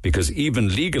 because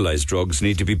even legalised drugs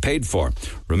need to be paid for.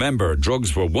 Remember,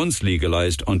 drugs were once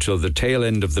legalised until the tail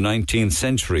end of the 19th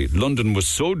century. London was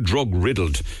so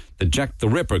drug-riddled that Jack the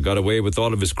Ripper got away with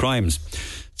all of his crimes.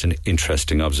 It's an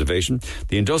interesting observation.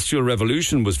 The Industrial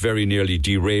Revolution was very nearly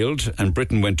derailed, and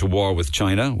Britain went to war with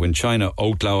China when China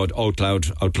outlawed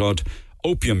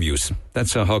opium use.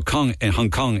 That's how Hong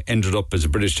Kong ended up as a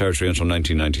British territory until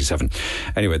 1997.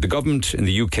 Anyway, the government in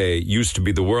the UK used to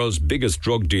be the world's biggest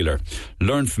drug dealer.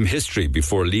 Learn from history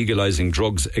before legalising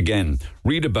drugs again.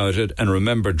 Read about it and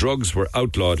remember drugs were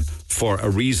outlawed for a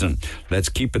reason. Let's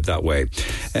keep it that way.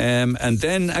 And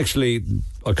then actually,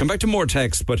 I'll come back to more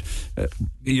text, but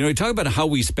you talk about how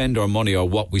we spend our money or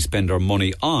what we spend our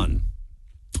money on.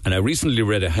 And I recently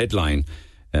read a headline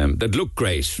that looked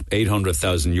great,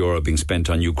 €800,000 being spent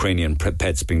on Ukrainian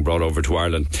pets being brought over to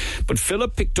Ireland. But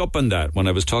Philip picked up on that when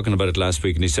I was talking about it last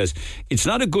week, and he says, it's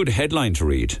not a good headline to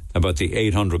read about the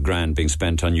 800 grand being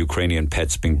spent on Ukrainian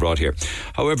pets being brought here.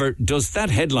 However, does that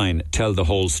headline tell the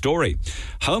whole story?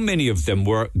 How many of them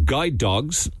were guide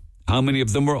dogs? How many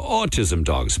of them were autism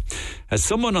dogs? As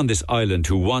someone on this island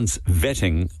who wants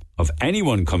vetting of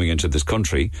anyone coming into this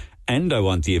country, and I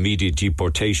want the immediate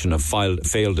deportation of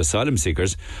failed asylum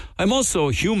seekers, I'm also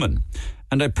human,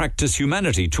 and I practice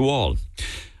humanity to all.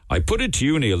 I put it to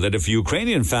you, Neil, that if a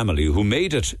Ukrainian family who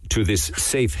made it to this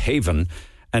safe haven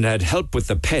and had help with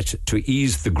the pet to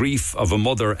ease the grief of a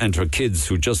mother and her kids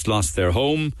who just lost their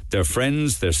home, their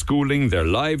friends, their schooling, their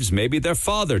lives, maybe their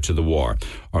father to the war,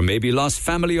 or maybe lost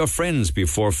family or friends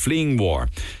before fleeing war,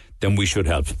 then we should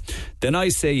help. Then I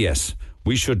say yes,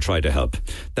 we should try to help.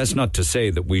 That's not to say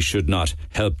that we should not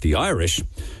help the Irish,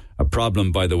 a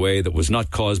problem, by the way, that was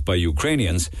not caused by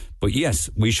Ukrainians. But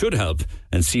yes, we should help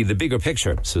and see the bigger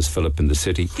picture, says Philip in the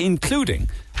City, including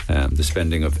the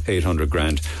spending of 800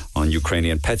 grand on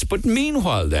Ukrainian pets. But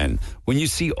meanwhile then, when you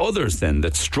see others then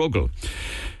that struggle,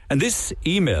 and this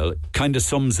email kind of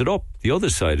sums it up, the other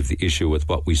side of the issue with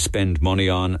what we spend money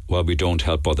on while we don't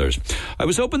help others. I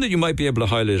was hoping that you might be able to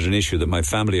highlight an issue that my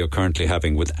family are currently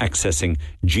having with accessing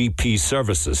GP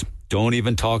services. Don't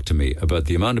even talk to me about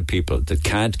the amount of people that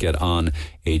can't get on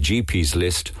a GP's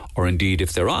list, or indeed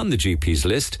if they're on the GP's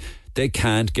list, they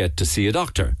can't get to see a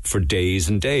doctor for days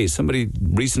and days. Somebody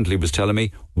recently was telling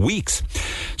me weeks.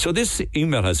 So this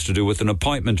email has to do with an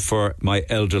appointment for my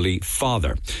elderly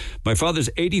father. My father's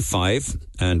 85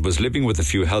 and was living with a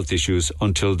few health issues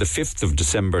until the 5th of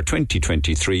December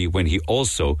 2023, when he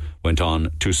also went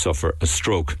on to suffer a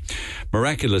stroke.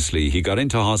 Miraculously, he got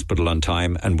into hospital on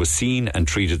time and was seen and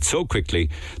treated so quickly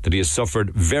that he has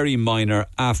suffered very minor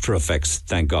after effects,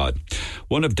 thank God.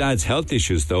 One of Dad's health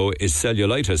issues, though, is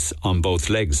cellulitis on both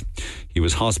legs. He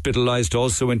was hospitalised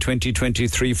also in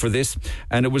 2023 for this,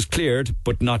 and it was cleared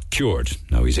but not cured.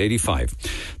 Now he's 85.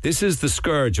 This is the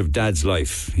scourge of Dad's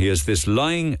life. He has this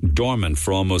lying dormant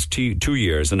for almost 2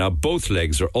 years, and now both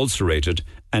legs are ulcerated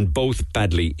and both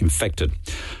badly infected.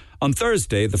 On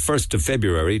Thursday, the 1st of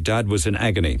February, Dad was in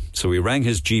agony, so he rang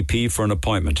his GP for an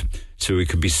appointment so he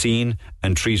could be seen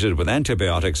and treated with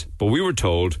antibiotics, but we were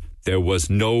told there was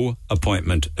no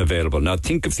appointment available. Now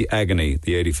think of the agony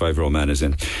the 85-year-old man is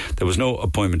in. There was no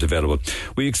appointment available.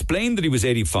 We explained that he was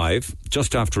 85,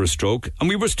 just after a stroke, and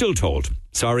we were still told,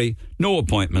 sorry, no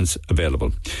appointments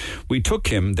available. We took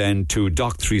him then to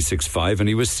Doc 365 and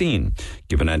he was seen,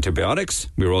 given antibiotics.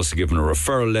 We were also given a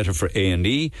referral letter for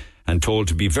A&E and told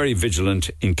to be very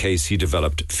vigilant in case he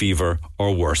developed fever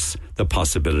or worse, the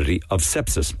possibility of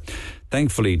sepsis.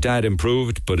 Thankfully, Dad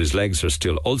improved, but his legs are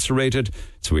still ulcerated,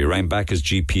 so we rang back his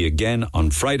GP again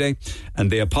on Friday, and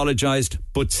they apologised,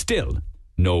 but still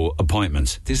no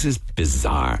appointments. This is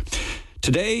bizarre.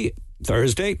 Today,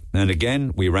 Thursday, and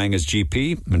again, we rang his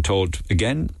GP and told,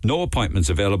 again, no appointments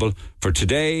available for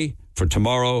today, for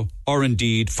tomorrow, or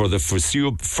indeed for the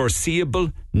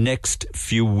foreseeable next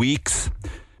few weeks,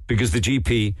 because the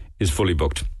GP is fully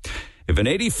booked. If an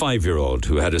 85-year-old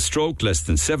who had a stroke less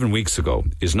than 7 weeks ago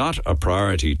is not a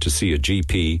priority to see a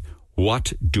GP,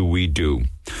 what do we do?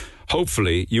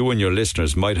 Hopefully, you and your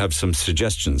listeners might have some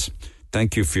suggestions.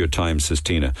 Thank you for your time, says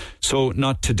Tina. So,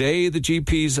 not today, the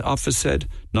GP's office said,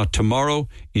 not tomorrow,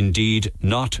 indeed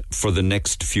not for the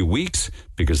next few weeks,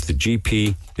 because the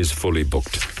GP is fully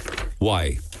booked.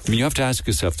 Why? I mean, you have to ask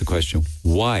yourself the question,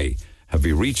 why have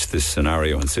we reached this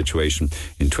scenario and situation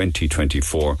in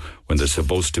 2024 when there's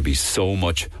supposed to be so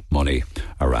much money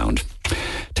around?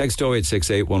 Text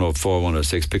 0868 104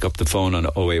 106. Pick up the phone on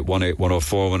 0818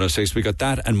 104 106. We got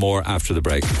that and more after the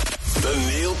break.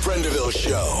 The Neil Prendeville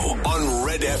Show on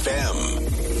Red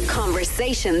FM.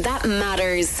 Conversation that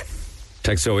matters.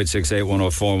 Text 0868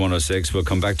 104 106. We'll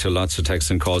come back to lots of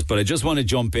texts and calls, but I just want to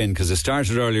jump in because it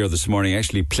started earlier this morning. I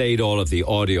actually played all of the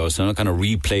audio, so I'm not going to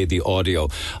replay the audio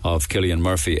of Cillian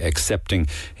Murphy accepting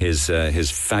his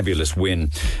fabulous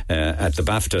win at the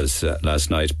BAFTAs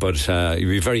last night. But you'd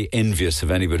be very envious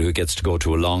of anybody who gets to go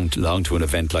to along to an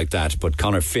event like that. But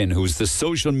Conor Finn, who's the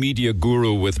social media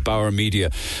guru with Bauer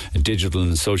Media, a digital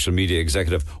and social media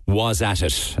executive, was at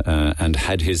it and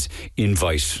had his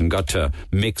invite and got to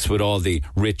mix with all the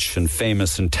rich and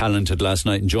famous and talented last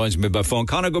night, and joins me by phone.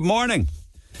 Conor, good morning.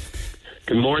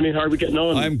 Good morning. How are we getting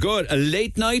on? I'm good. A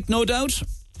late night, no doubt,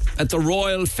 at the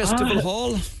Royal Festival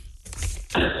Hall?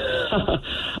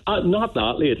 Not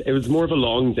that late. It was more of a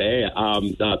long day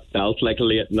that felt like a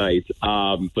late night.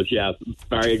 But yeah,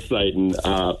 very exciting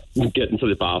getting to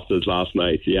the BAFTAs last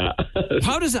night. Yeah.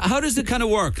 How does it kind of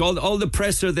work? All the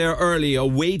press are there early,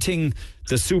 awaiting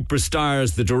the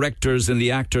superstars, the directors and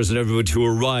the actors and everybody to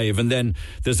arrive, and then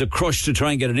there's a crush to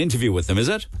try and get an interview with them, is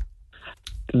it?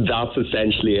 That's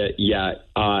essentially it, yeah.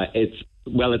 It's a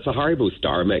Haribo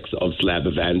Star mix of celeb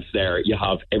events there. You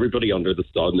have everybody under the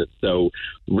sun. So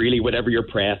really, whenever you're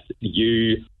pressed,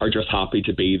 you are just happy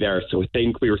to be there. So I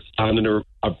think we were standing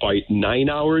about 9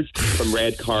 hours from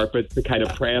red carpet to kind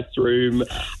of press room.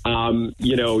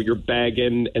 You're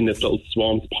begging in this little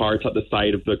swamp part at the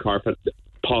side of the carpet.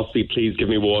 possibly please give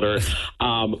me water.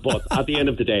 But at the end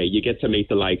of the day, you get to meet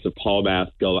the likes of Paul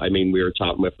Mescal. I mean, we were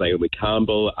chatting with Naomi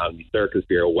Campbell, Andy Serkis,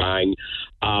 Vera Wang.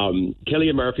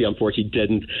 Cillian Murphy, unfortunately,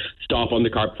 didn't stop on the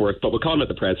carpet for us, but we'll call him at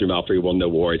the press room after he won the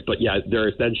award. But yeah, they're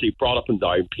essentially brought up and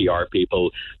down PR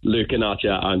people looking at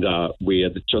you, and we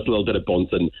had just a little bit of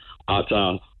bunting at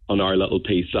on our little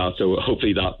piece, so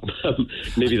hopefully that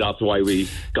maybe that's why we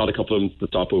got a couple of them to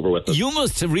stop over with us. You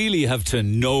must really have to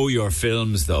know your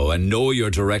films, though, and know your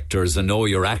directors and know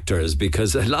your actors,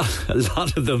 because a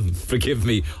lot of them, forgive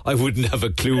me, I wouldn't have a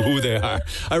clue who they are.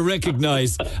 I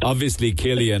recognise obviously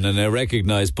Cillian, and I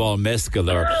recognise Paul Mescal,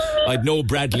 or I'd know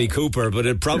Bradley Cooper, but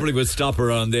it probably would stop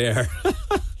around there.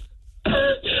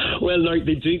 Well, no,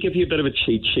 they do give you a bit of a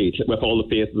cheat sheet with all the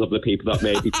faces of the people that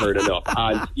may be turning up.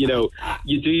 And, you know,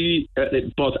 you do,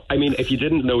 but I mean, if you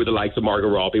didn't know the likes of Margot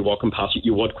Robbie walking past you,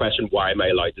 you would question, why am I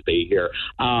allowed to be here?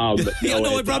 I'd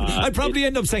probably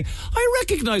end up saying, I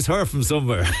recognise her from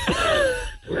somewhere.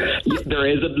 There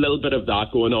is a little bit of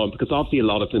that going on, because obviously a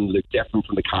lot of them look different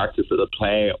from the characters that they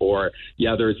play, or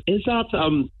is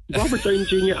that Robert Downey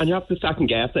Jr., and you have to second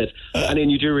guess it, and then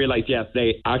you do realise, yes,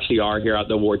 they actually are here at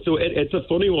the award. So it's a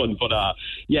funny one, but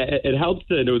it helps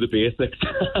to know the basics.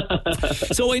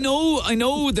 So I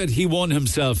know that he won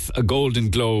himself a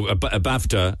Golden Globe, a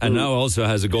BAFTA, and now also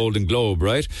has a Golden Globe,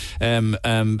 right?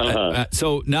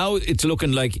 So now it's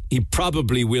looking like he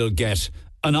probably will get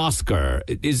an Oscar.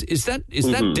 Is that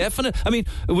definite? I mean,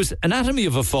 it was Anatomy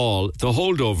of a Fall, The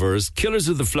Holdovers, Killers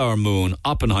of the Flower Moon,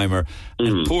 Oppenheimer,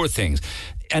 and Poor Things.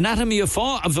 Anatomy of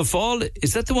a Fall,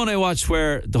 is that the one I watched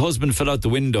where the husband fell out the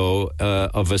window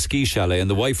of a ski chalet and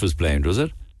the wife was blamed, was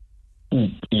it?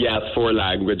 Yes, for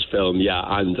language film, yeah.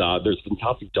 And there's a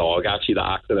fantastic dog, actually, the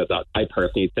actor that I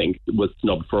personally think was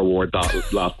snubbed for award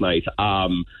last night.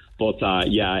 But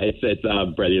it's a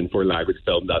brilliant foreign language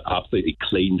film that absolutely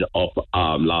cleaned up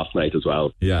last night as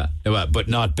well. Yeah, but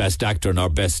not best actor nor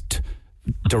best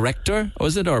director,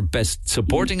 was it, or best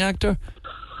supporting actor?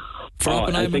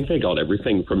 I think they got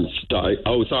everything from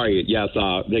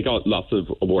they got lots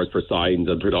of awards for sound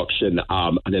and production,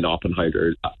 and then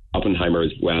Oppenheimer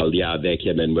as well. Yeah, they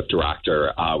came in with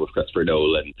director with Christopher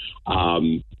Nolan.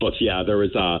 But yeah, there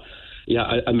was a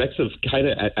mix of kind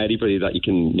of anybody that you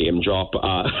can name drop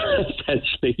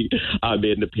essentially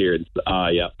made an appearance.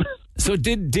 So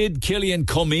did Cillian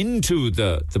come into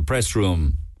the press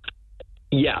room?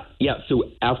 Yeah. So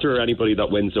after anybody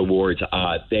that wins the award,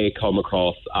 they come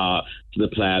across to the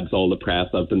plebs, all the press.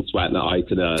 I've been sweating it out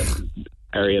in an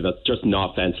area that's just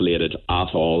not ventilated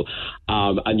at all.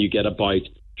 And you get about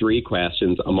 3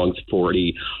 questions amongst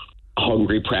 40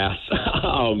 hungry press.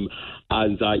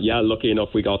 Lucky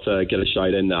enough, we got to get a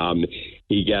shout in.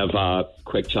 He gave a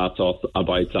quick chat to us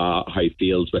about how he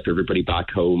feels with everybody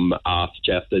back home.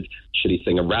 Suggested, should he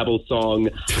sing a rebel song?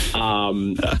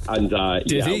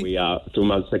 Did he? We so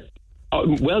man's like,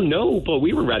 well, no, but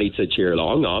we were ready to cheer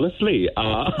along. Honestly,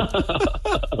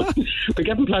 we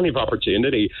gave him plenty of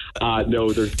opportunity.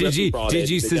 No, there's. Did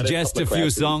you suggest a few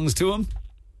songs to him?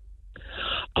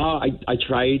 I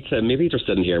tried to. Maybe they're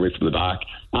sitting hearing me from the back.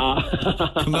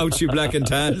 Come out, you black and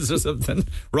tans, or something.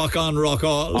 Rock on, rock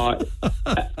all.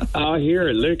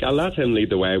 Here, look, I'll let him lead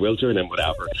the way. We'll join in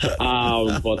whatever. It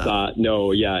was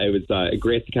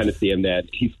great to kind of see him there.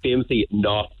 He's famously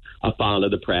not a fan of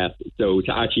the press, so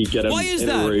to actually get him. Why is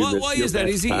that? Why is that?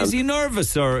 Is he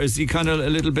nervous, or is he kind of a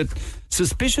little bit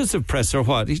suspicious of press, or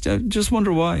what? I just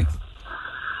wonder why.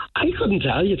 I couldn't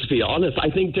tell you, to be honest. I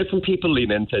think different people lean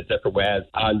into it different ways.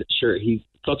 And sure, he's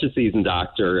such a seasoned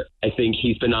actor. I think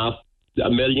he's been asked a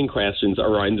million questions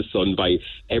around the sun by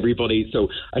everybody. So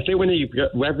I think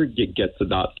whenever you get to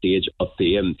that stage of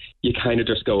fame, you kind of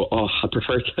just go, I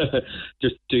prefer to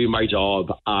just do my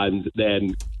job and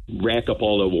then rack up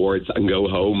all the awards and go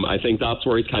home. I think that's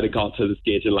where he's kind of got to the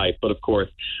stage in life. But of course,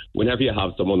 whenever you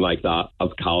have someone like that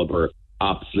of caliber,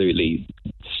 absolutely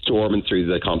storming through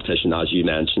the competition, as you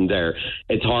mentioned there,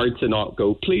 it's hard to not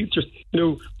go, please, just,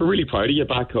 we're really proud of you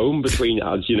back home between,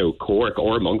 as you know, Cork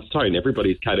or Monkstown.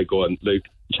 Everybody's kind of going, look,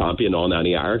 champion on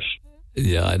any Irish.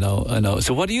 Yeah, I know.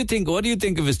 So what do you think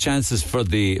of his chances for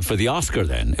the Oscar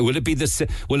then? Will it be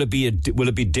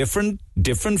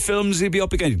different films he'll be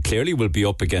up against? Clearly will be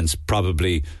up against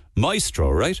probably Maestro,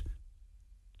 right?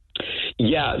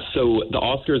 Yeah, so the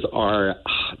Oscars are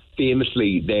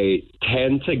famously, they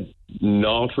tend to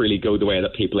not really go the way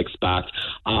that people expect.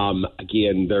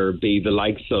 Again, there be the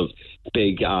likes of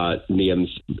big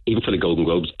names, even for the Golden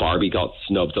Globes. Barbie got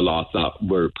snubbed a lot that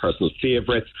were personal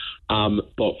favourites.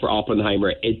 But for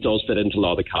Oppenheimer, it does fit into a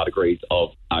lot of categories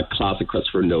of classic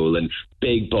Christopher Nolan,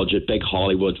 big budget, big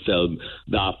Hollywood film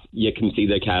that you can see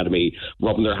the Academy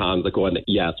rubbing their hands like going,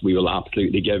 yes, we will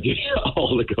absolutely give you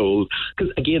all the gold.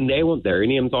 Because again, they want their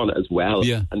names on it as well.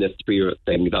 Yeah. And this to be a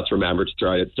thing that's remembered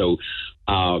throughout it. So,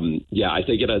 I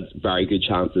think it has very good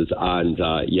chances. And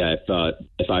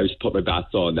if I was to put my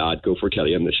bets on, I'd go for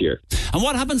Cillian this year. And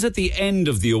what happens at the end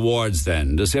of the awards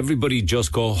then? Does everybody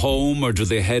just go home, or do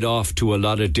they head off to a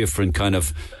lot of different kind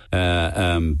of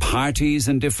parties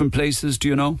in different places? Do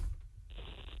you know?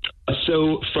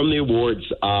 So from the awards,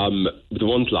 the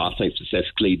ones last night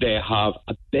specifically, they have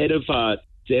a bit of a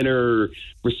dinner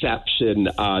reception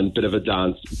and bit of a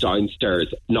dance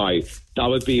downstairs. Now, that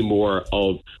would be more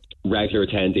of regular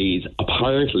attendees.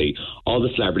 Apparently, all the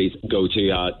celebrities go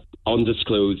to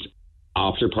undisclosed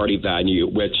after party venue,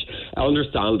 which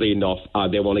understandably enough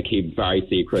they want to keep very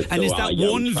secret. And is that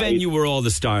one venue where all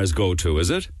the stars go to, is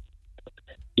it?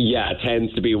 Yeah, it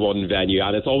tends to be one venue,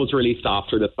 and it's always released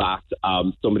after the fact.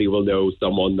 Somebody will know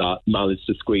someone that managed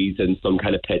to squeeze in some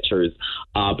kind of pictures,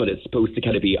 but it's supposed to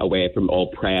kind of be away from all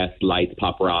press, lights,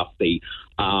 paparazzi.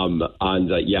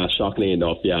 Shockingly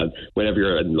enough, whenever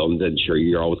you're in London, sure,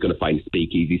 you're always going to find a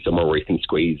speakeasy somewhere where you can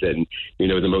squeeze in,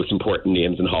 the most important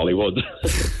names in Hollywood.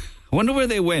 I wonder where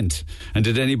they went, and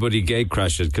did anybody gate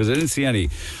crash it? Because I didn't see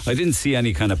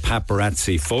any kind of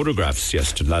paparazzi photographs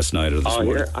last night or this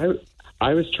morning.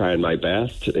 I was trying my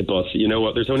best, but you know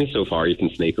what? There's only so far you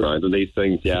can sneak around on these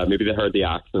things. Yeah, maybe they heard the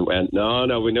accent and went,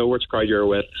 no, we know which crowd you're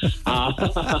with.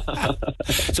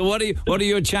 So what are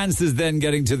your chances then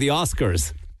getting to the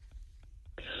Oscars?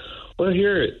 Well,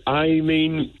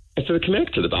 if they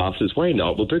connect to the bosses, why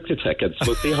not? We'll book the tickets.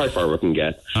 We'll see how far we can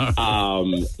get. I've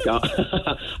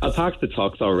packed the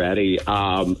tux already.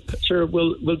 Sure,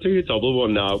 we'll do a double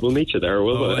one now. We'll meet you there,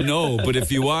 will we? No, but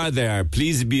if you are there,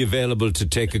 please be available to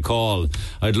take a call.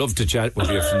 I'd love to chat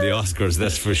with you from the Oscars,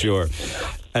 that's for sure.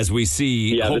 As we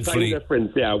see, hopefully, the time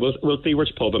difference. We'll see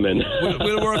which pub I'm in.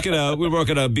 We'll work it out. We'll work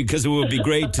it out, because it would be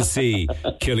great to see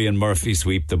Cillian Murphy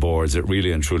sweep the boards. It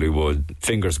really and truly would.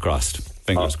 Fingers crossed.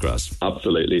 Fingers crossed.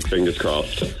 Absolutely. Fingers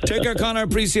crossed. Take care, Conor.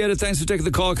 Appreciate it. Thanks for taking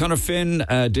the call. Conor Finn,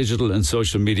 digital and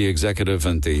social media executive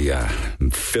and the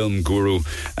film guru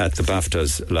at the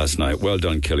BAFTAs last night. Well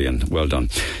done, Cillian. Well done.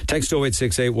 Text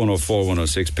 0868 104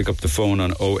 106. Pick up the phone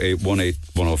on 0818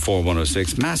 104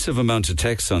 106. Massive amount of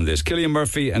texts on this. Cillian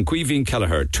Murphy and Caoimhín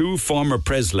Kelleher, two former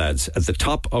Pres lads at the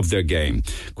top of their game.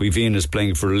 Caoimhín is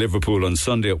playing for Liverpool on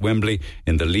Sunday at Wembley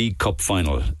in the League Cup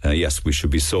final. Yes, we should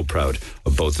be so proud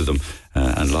of both of them.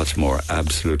 And lots more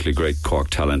absolutely great Cork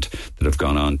talent that have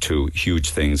gone on to huge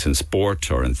things in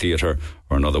sport or in theatre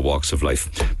or in other walks of life.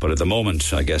 But at the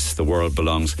moment, I guess the world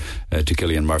belongs to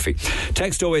Cillian Murphy.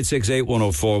 Text 0868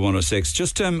 104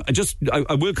 106.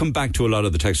 I will come back to a lot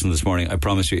of the texts from this morning, I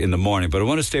promise you, in the morning. But I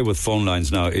want to stay with phone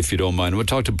lines now, if you don't mind. We'll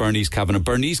talk to Bernice Kavanagh.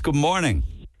 Bernice, good morning.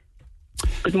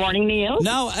 Good morning, Neil.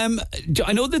 Now,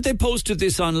 I know that they posted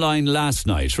this online last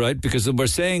night, right? Because we're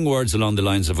saying words along the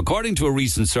lines of, according to a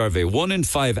recent survey, 1 in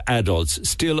 5 adults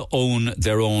still own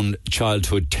their own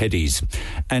childhood teddies.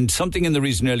 And something in the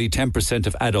region, nearly 10%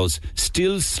 of adults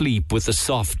still sleep with a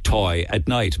soft toy at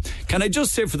night. Can I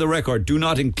just say for the record, do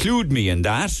not include me in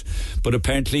that, but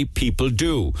apparently people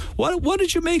do. What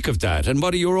did you make of that? And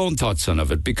what are your own thoughts on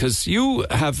it? Because you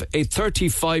have a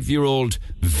 35-year-old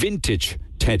vintage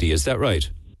teddy, is that right?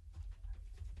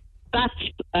 That's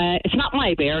it's not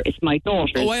my bear, it's my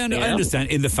daughter's. I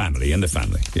understand. In the family,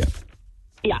 yeah.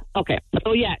 Yeah, okay.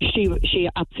 So yeah, she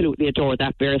absolutely adored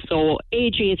that bear. So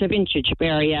AG is a vintage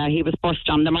bear, yeah. He was first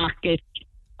on the market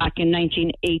back in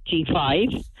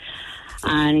 1985.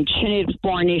 And Sinead was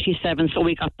born in 87, so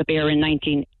we got the bear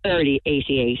in early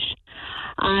 88.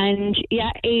 And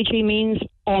yeah, AG means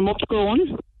almost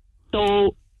grown.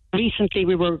 So recently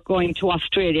we were going to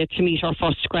Australia to meet our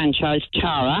first grandchild,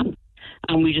 Tara,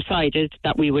 and we decided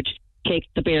that we would take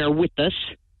the bear with us,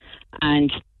 and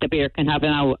the bear can have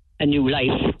now a new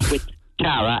life with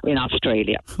Tara in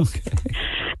Australia. Okay.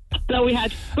 So we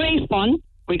had great fun.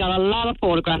 We got a lot of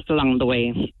photographs along the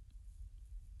way.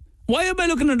 Why am I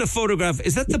looking at a photograph?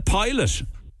 Is that the pilot?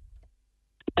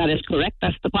 That is correct.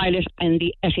 That's the pilot in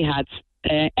the Etihad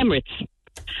Emirates.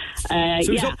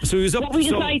 So he's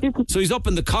up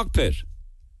in the cockpit.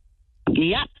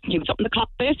 Yeah, he was up in the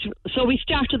cockpit. So we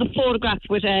started the photographs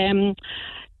with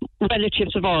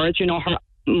relatives of ours,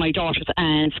 my daughter's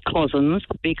aunts, cousins,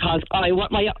 because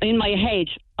in my head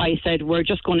I said we're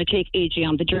just going to take AG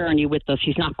on the journey with us.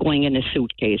 He's not going in a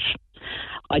suitcase.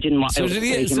 I didn't want. So did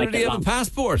he have a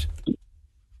passport?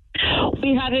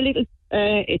 We had a little.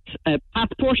 It's a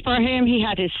passport for him. He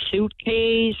had his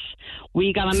suitcase.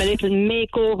 We got him a little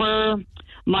makeover.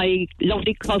 My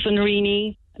lovely cousin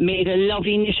Rini made a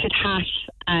lovely knitted hat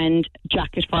and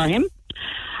jacket for him.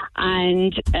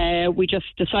 And we just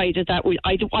decided that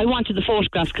I wanted the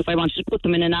photographs because I wanted to put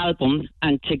them in an album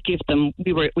and to give them.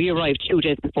 We arrived 2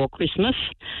 days before Christmas,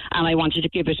 and I wanted to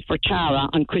give it for Tara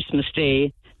on Christmas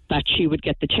Day, that she would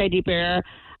get the teddy bear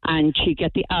and she'd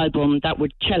get the album that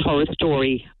would tell her a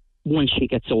story once she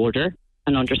gets older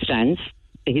and understands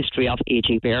the history of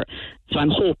A.J. Bear. So I'm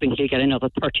hoping he'll get another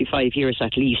 35 years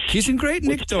at least. He's in great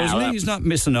nick, though, isn't he? He's not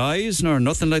missing eyes nor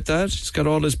nothing like that. He's got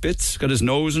all his bits, got his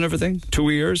nose and everything, 2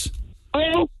 ears.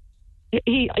 Well,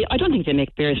 I don't think they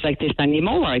make bears like this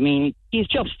anymore. I mean, he's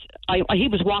just... he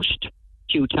was washed a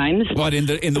few times. What, in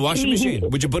the washing machine?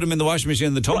 Would you put him in the washing machine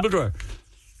in the tumble dryer?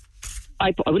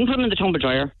 I wouldn't put him in the tumble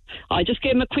dryer. I just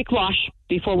gave him a quick wash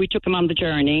before we took him on the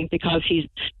journey, because he's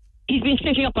been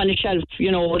sitting up on the shelf.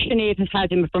 You know, Sinead has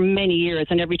had him for many years,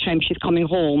 and every time she's coming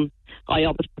home, I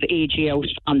always put AJ out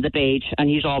on the bed,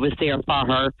 and he's always there for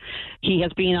her. He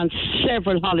has been on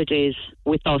several holidays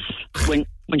with us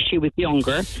when she was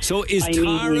younger. So is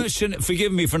Tara,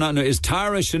 forgive me for not knowing, is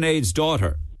Tara Sinead's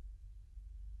daughter?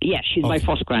 Yes, she's my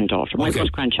first granddaughter, my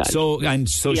first grandchild. So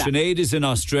Sinead is in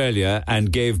Australia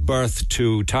and gave birth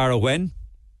to Tara when?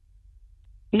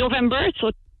 November.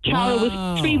 So Tara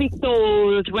was 3 weeks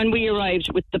old when we arrived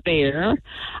with the bear,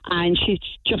 and she's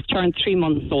just turned 3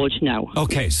 months old now.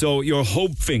 Okay, so you're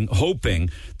hoping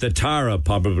that Tara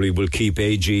probably will keep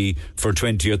AG for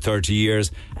 20 or 30 years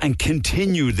and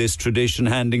continue this tradition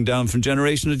handing down from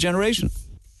generation to generation.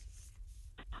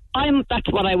 That's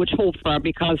what I would hope for,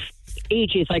 because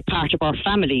AJ is like part of our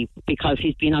family, because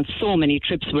he's been on so many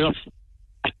trips with us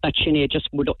that Sinead just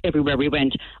would, everywhere we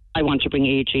went, I want to bring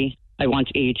AJ. I want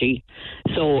AJ.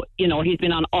 So, you know, he's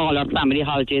been on all our family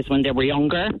holidays when they were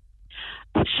younger.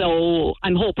 So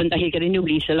I'm hoping that he'll get a new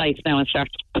lease of life now and start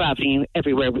travelling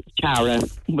everywhere with Tara,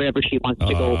 wherever she wants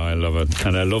to go. I love it.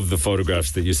 And I love the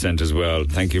photographs that you sent as well.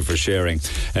 Thank you for sharing.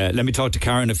 Let me talk to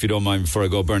Karen, if you don't mind, before I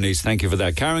go, Bernice. Thank you for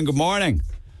that. Karen, good morning.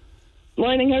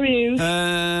 Morning, how are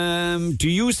you? Do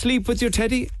you sleep with your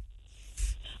teddy?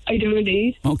 I do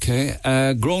indeed.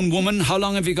 Okay. Grown woman, how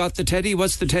long have you got the teddy?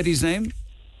 What's the teddy's name?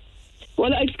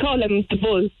 Well, I just call him the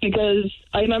Bull, because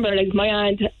I remember, like, my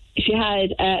aunt, she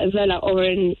had a villa over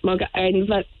in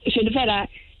she had a villa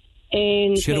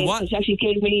in She had a what? She actually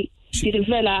gave me, she had a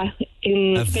villa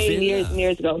in Spain years and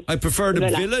years ago. I prefer the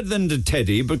villa than the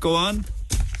teddy, but go on.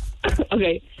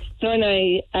 Okay. So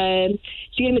anyway,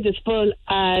 she gave me this bull,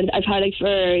 and I've had it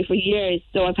for years.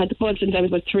 So I've had the bull since I was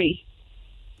about 3.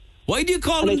 Why do you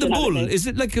call him the bull? Is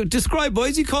it like describe? Why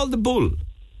is he called the bull?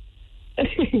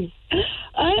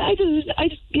 I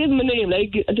just gave him a name,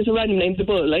 like just a random name, the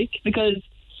bull, like, because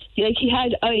he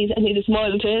had eyes and he had a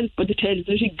small tail, but the tail is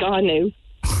literally gone now.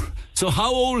 So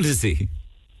how old is he?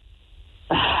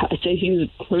 I'd say he's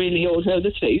really old now at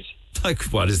this stage. Like,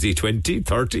 what is he, 20,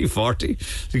 30, 40?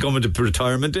 Is he coming to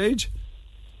retirement age?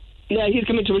 Yeah, he's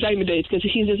coming to retirement age, because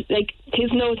he's just, like,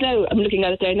 his nose now, I'm looking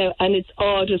at it there now, and it's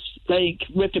all just, like,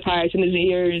 ripped apart, and his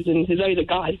ears and his eyes are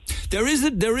gone. There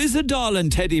is a doll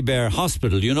and teddy bear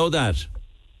hospital, you know that?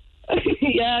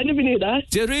 Yeah, I never knew that.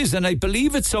 There is, and I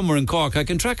believe it's somewhere in Cork. I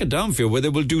can track it down for you, where they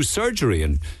will do surgery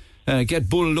and get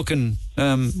Bull looking,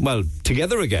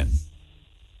 together again.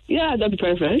 Yeah, that'd be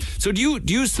perfect. So do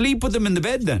you sleep with them in the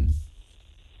bed then?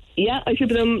 Yeah, I sleep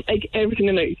with them like every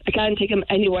single night. I can't take him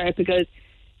anywhere, because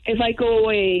if I go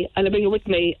away and I bring it with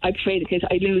me, I'm afraid in case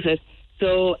I lose it.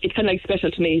 So it's kind of like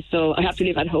special to me, so I have to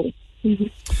leave at home.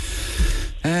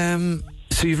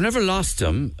 So you've never lost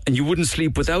him, and you wouldn't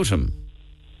sleep without him?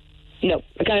 No,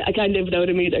 I can't live without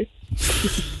him either.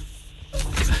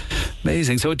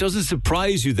 Amazing. So it doesn't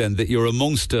surprise you then that you're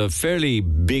amongst a fairly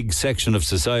big section of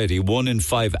society, 1 in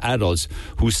 5 adults,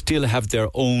 who still have their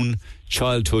own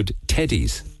childhood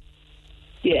teddies?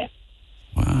 Yeah.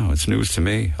 Wow, it's news to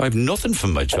me. I have nothing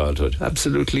from my childhood.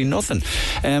 Absolutely nothing.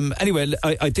 Anyway,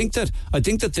 I think that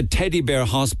the Teddy Bear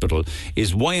Hospital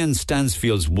is Wyan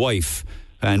Stansfield's wife,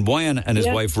 and Wyan and his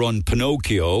wife run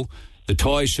Pinocchio, the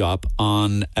toy shop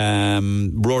on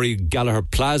Rory Gallagher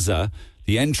Plaza,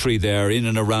 the entry there in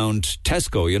and around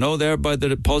Tesco, you know, there by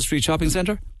the Paul Street Shopping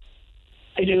Centre?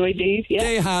 I do indeed, yeah.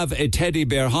 They have a Teddy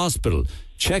Bear Hospital.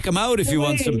 Check them out if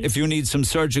you need some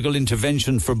surgical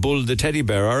intervention for Bull the teddy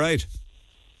bear, all right?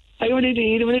 I would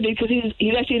indeed, because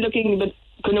he's actually looking but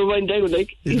kind of run down, like.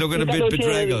 He's looking a bit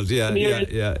bedraggled, yeah.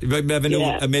 He might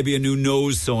have maybe a new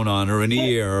nose sewn on, or an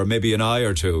ear, or maybe an eye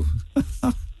or two.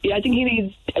 Yeah, I think he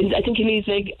needs And I think he needs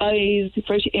like eyes,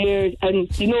 fresh air, and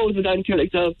the nose is down too,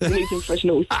 like so. He needs a fresh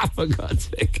nose. For God's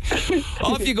sake.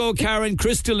 Off you go, Karen.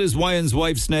 Crystal is Ryan's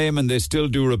wife's name, and they still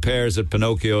do repairs at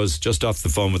Pinocchio's. Just off the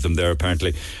phone with them there,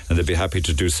 apparently, and they'd be happy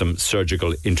to do some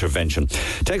surgical intervention.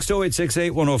 Text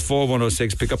 0868 104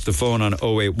 106. Pick up the phone on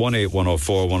 0818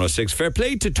 104 106. Fair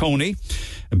play to Tony,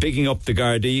 picking up the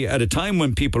Gardaí at a time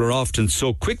when people are often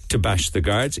so quick to bash the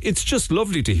guards. It's just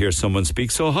lovely to hear someone speak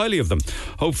so highly of them.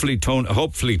 Hope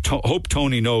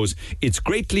Tony knows it's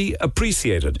greatly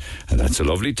appreciated. And that's a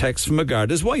lovely text from a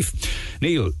Garda's wife.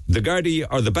 Neil, the Gardaí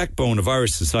are the backbone of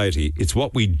Irish society. It's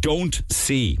what we don't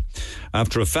see.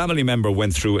 After a family member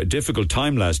went through a difficult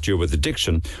time last year with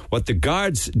addiction, what the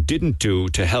guards didn't do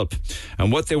to help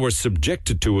and what they were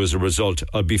subjected to as a result,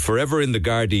 I'll be forever in the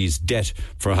Gardaí's debt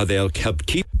for how they'll help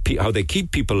how they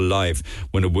keep people alive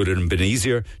when it would have been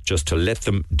easier just to let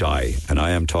them die. And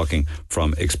I am talking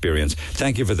from experience.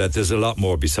 Thank you for that. There's a lot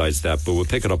more besides that, but we'll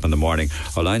pick it up in the morning.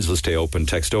 Our lines will stay open.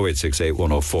 Text 0868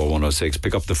 104 106.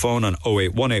 Pick up the phone on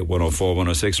 0818 104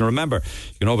 106. And remember,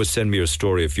 you can always send me your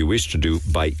story if you wish to do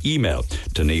by email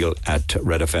to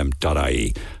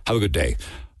neil@redfm.ie. Have a good day.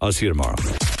 I'll see you tomorrow.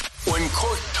 When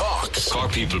Cork talks,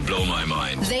 Cork people blow my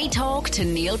mind. They talk to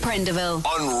Neil Prendeville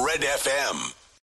on Red FM.